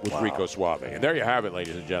with Rico Suave. And there you have it,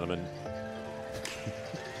 ladies and gentlemen.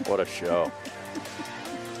 What a show.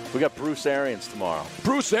 We got Bruce Arians tomorrow.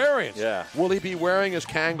 Bruce Arians? Yeah. Will he be wearing his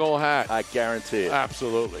Kangol hat? I guarantee it.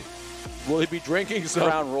 Absolutely. Will he be drinking some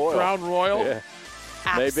Crown Royal? Crown Royal? Yeah.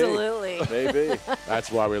 Absolutely. Maybe.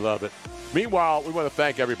 That's why we love it. Meanwhile, we want to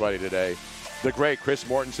thank everybody today. The great Chris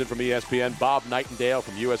Mortensen from ESPN, Bob Nightingale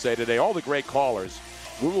from USA Today, all the great callers.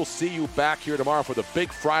 We will see you back here tomorrow for the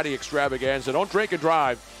Big Friday extravaganza. Don't drink and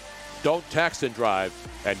drive. Don't text and drive.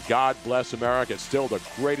 And God bless America. It's still the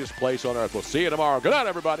greatest place on earth. We'll see you tomorrow. Good night,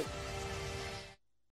 everybody.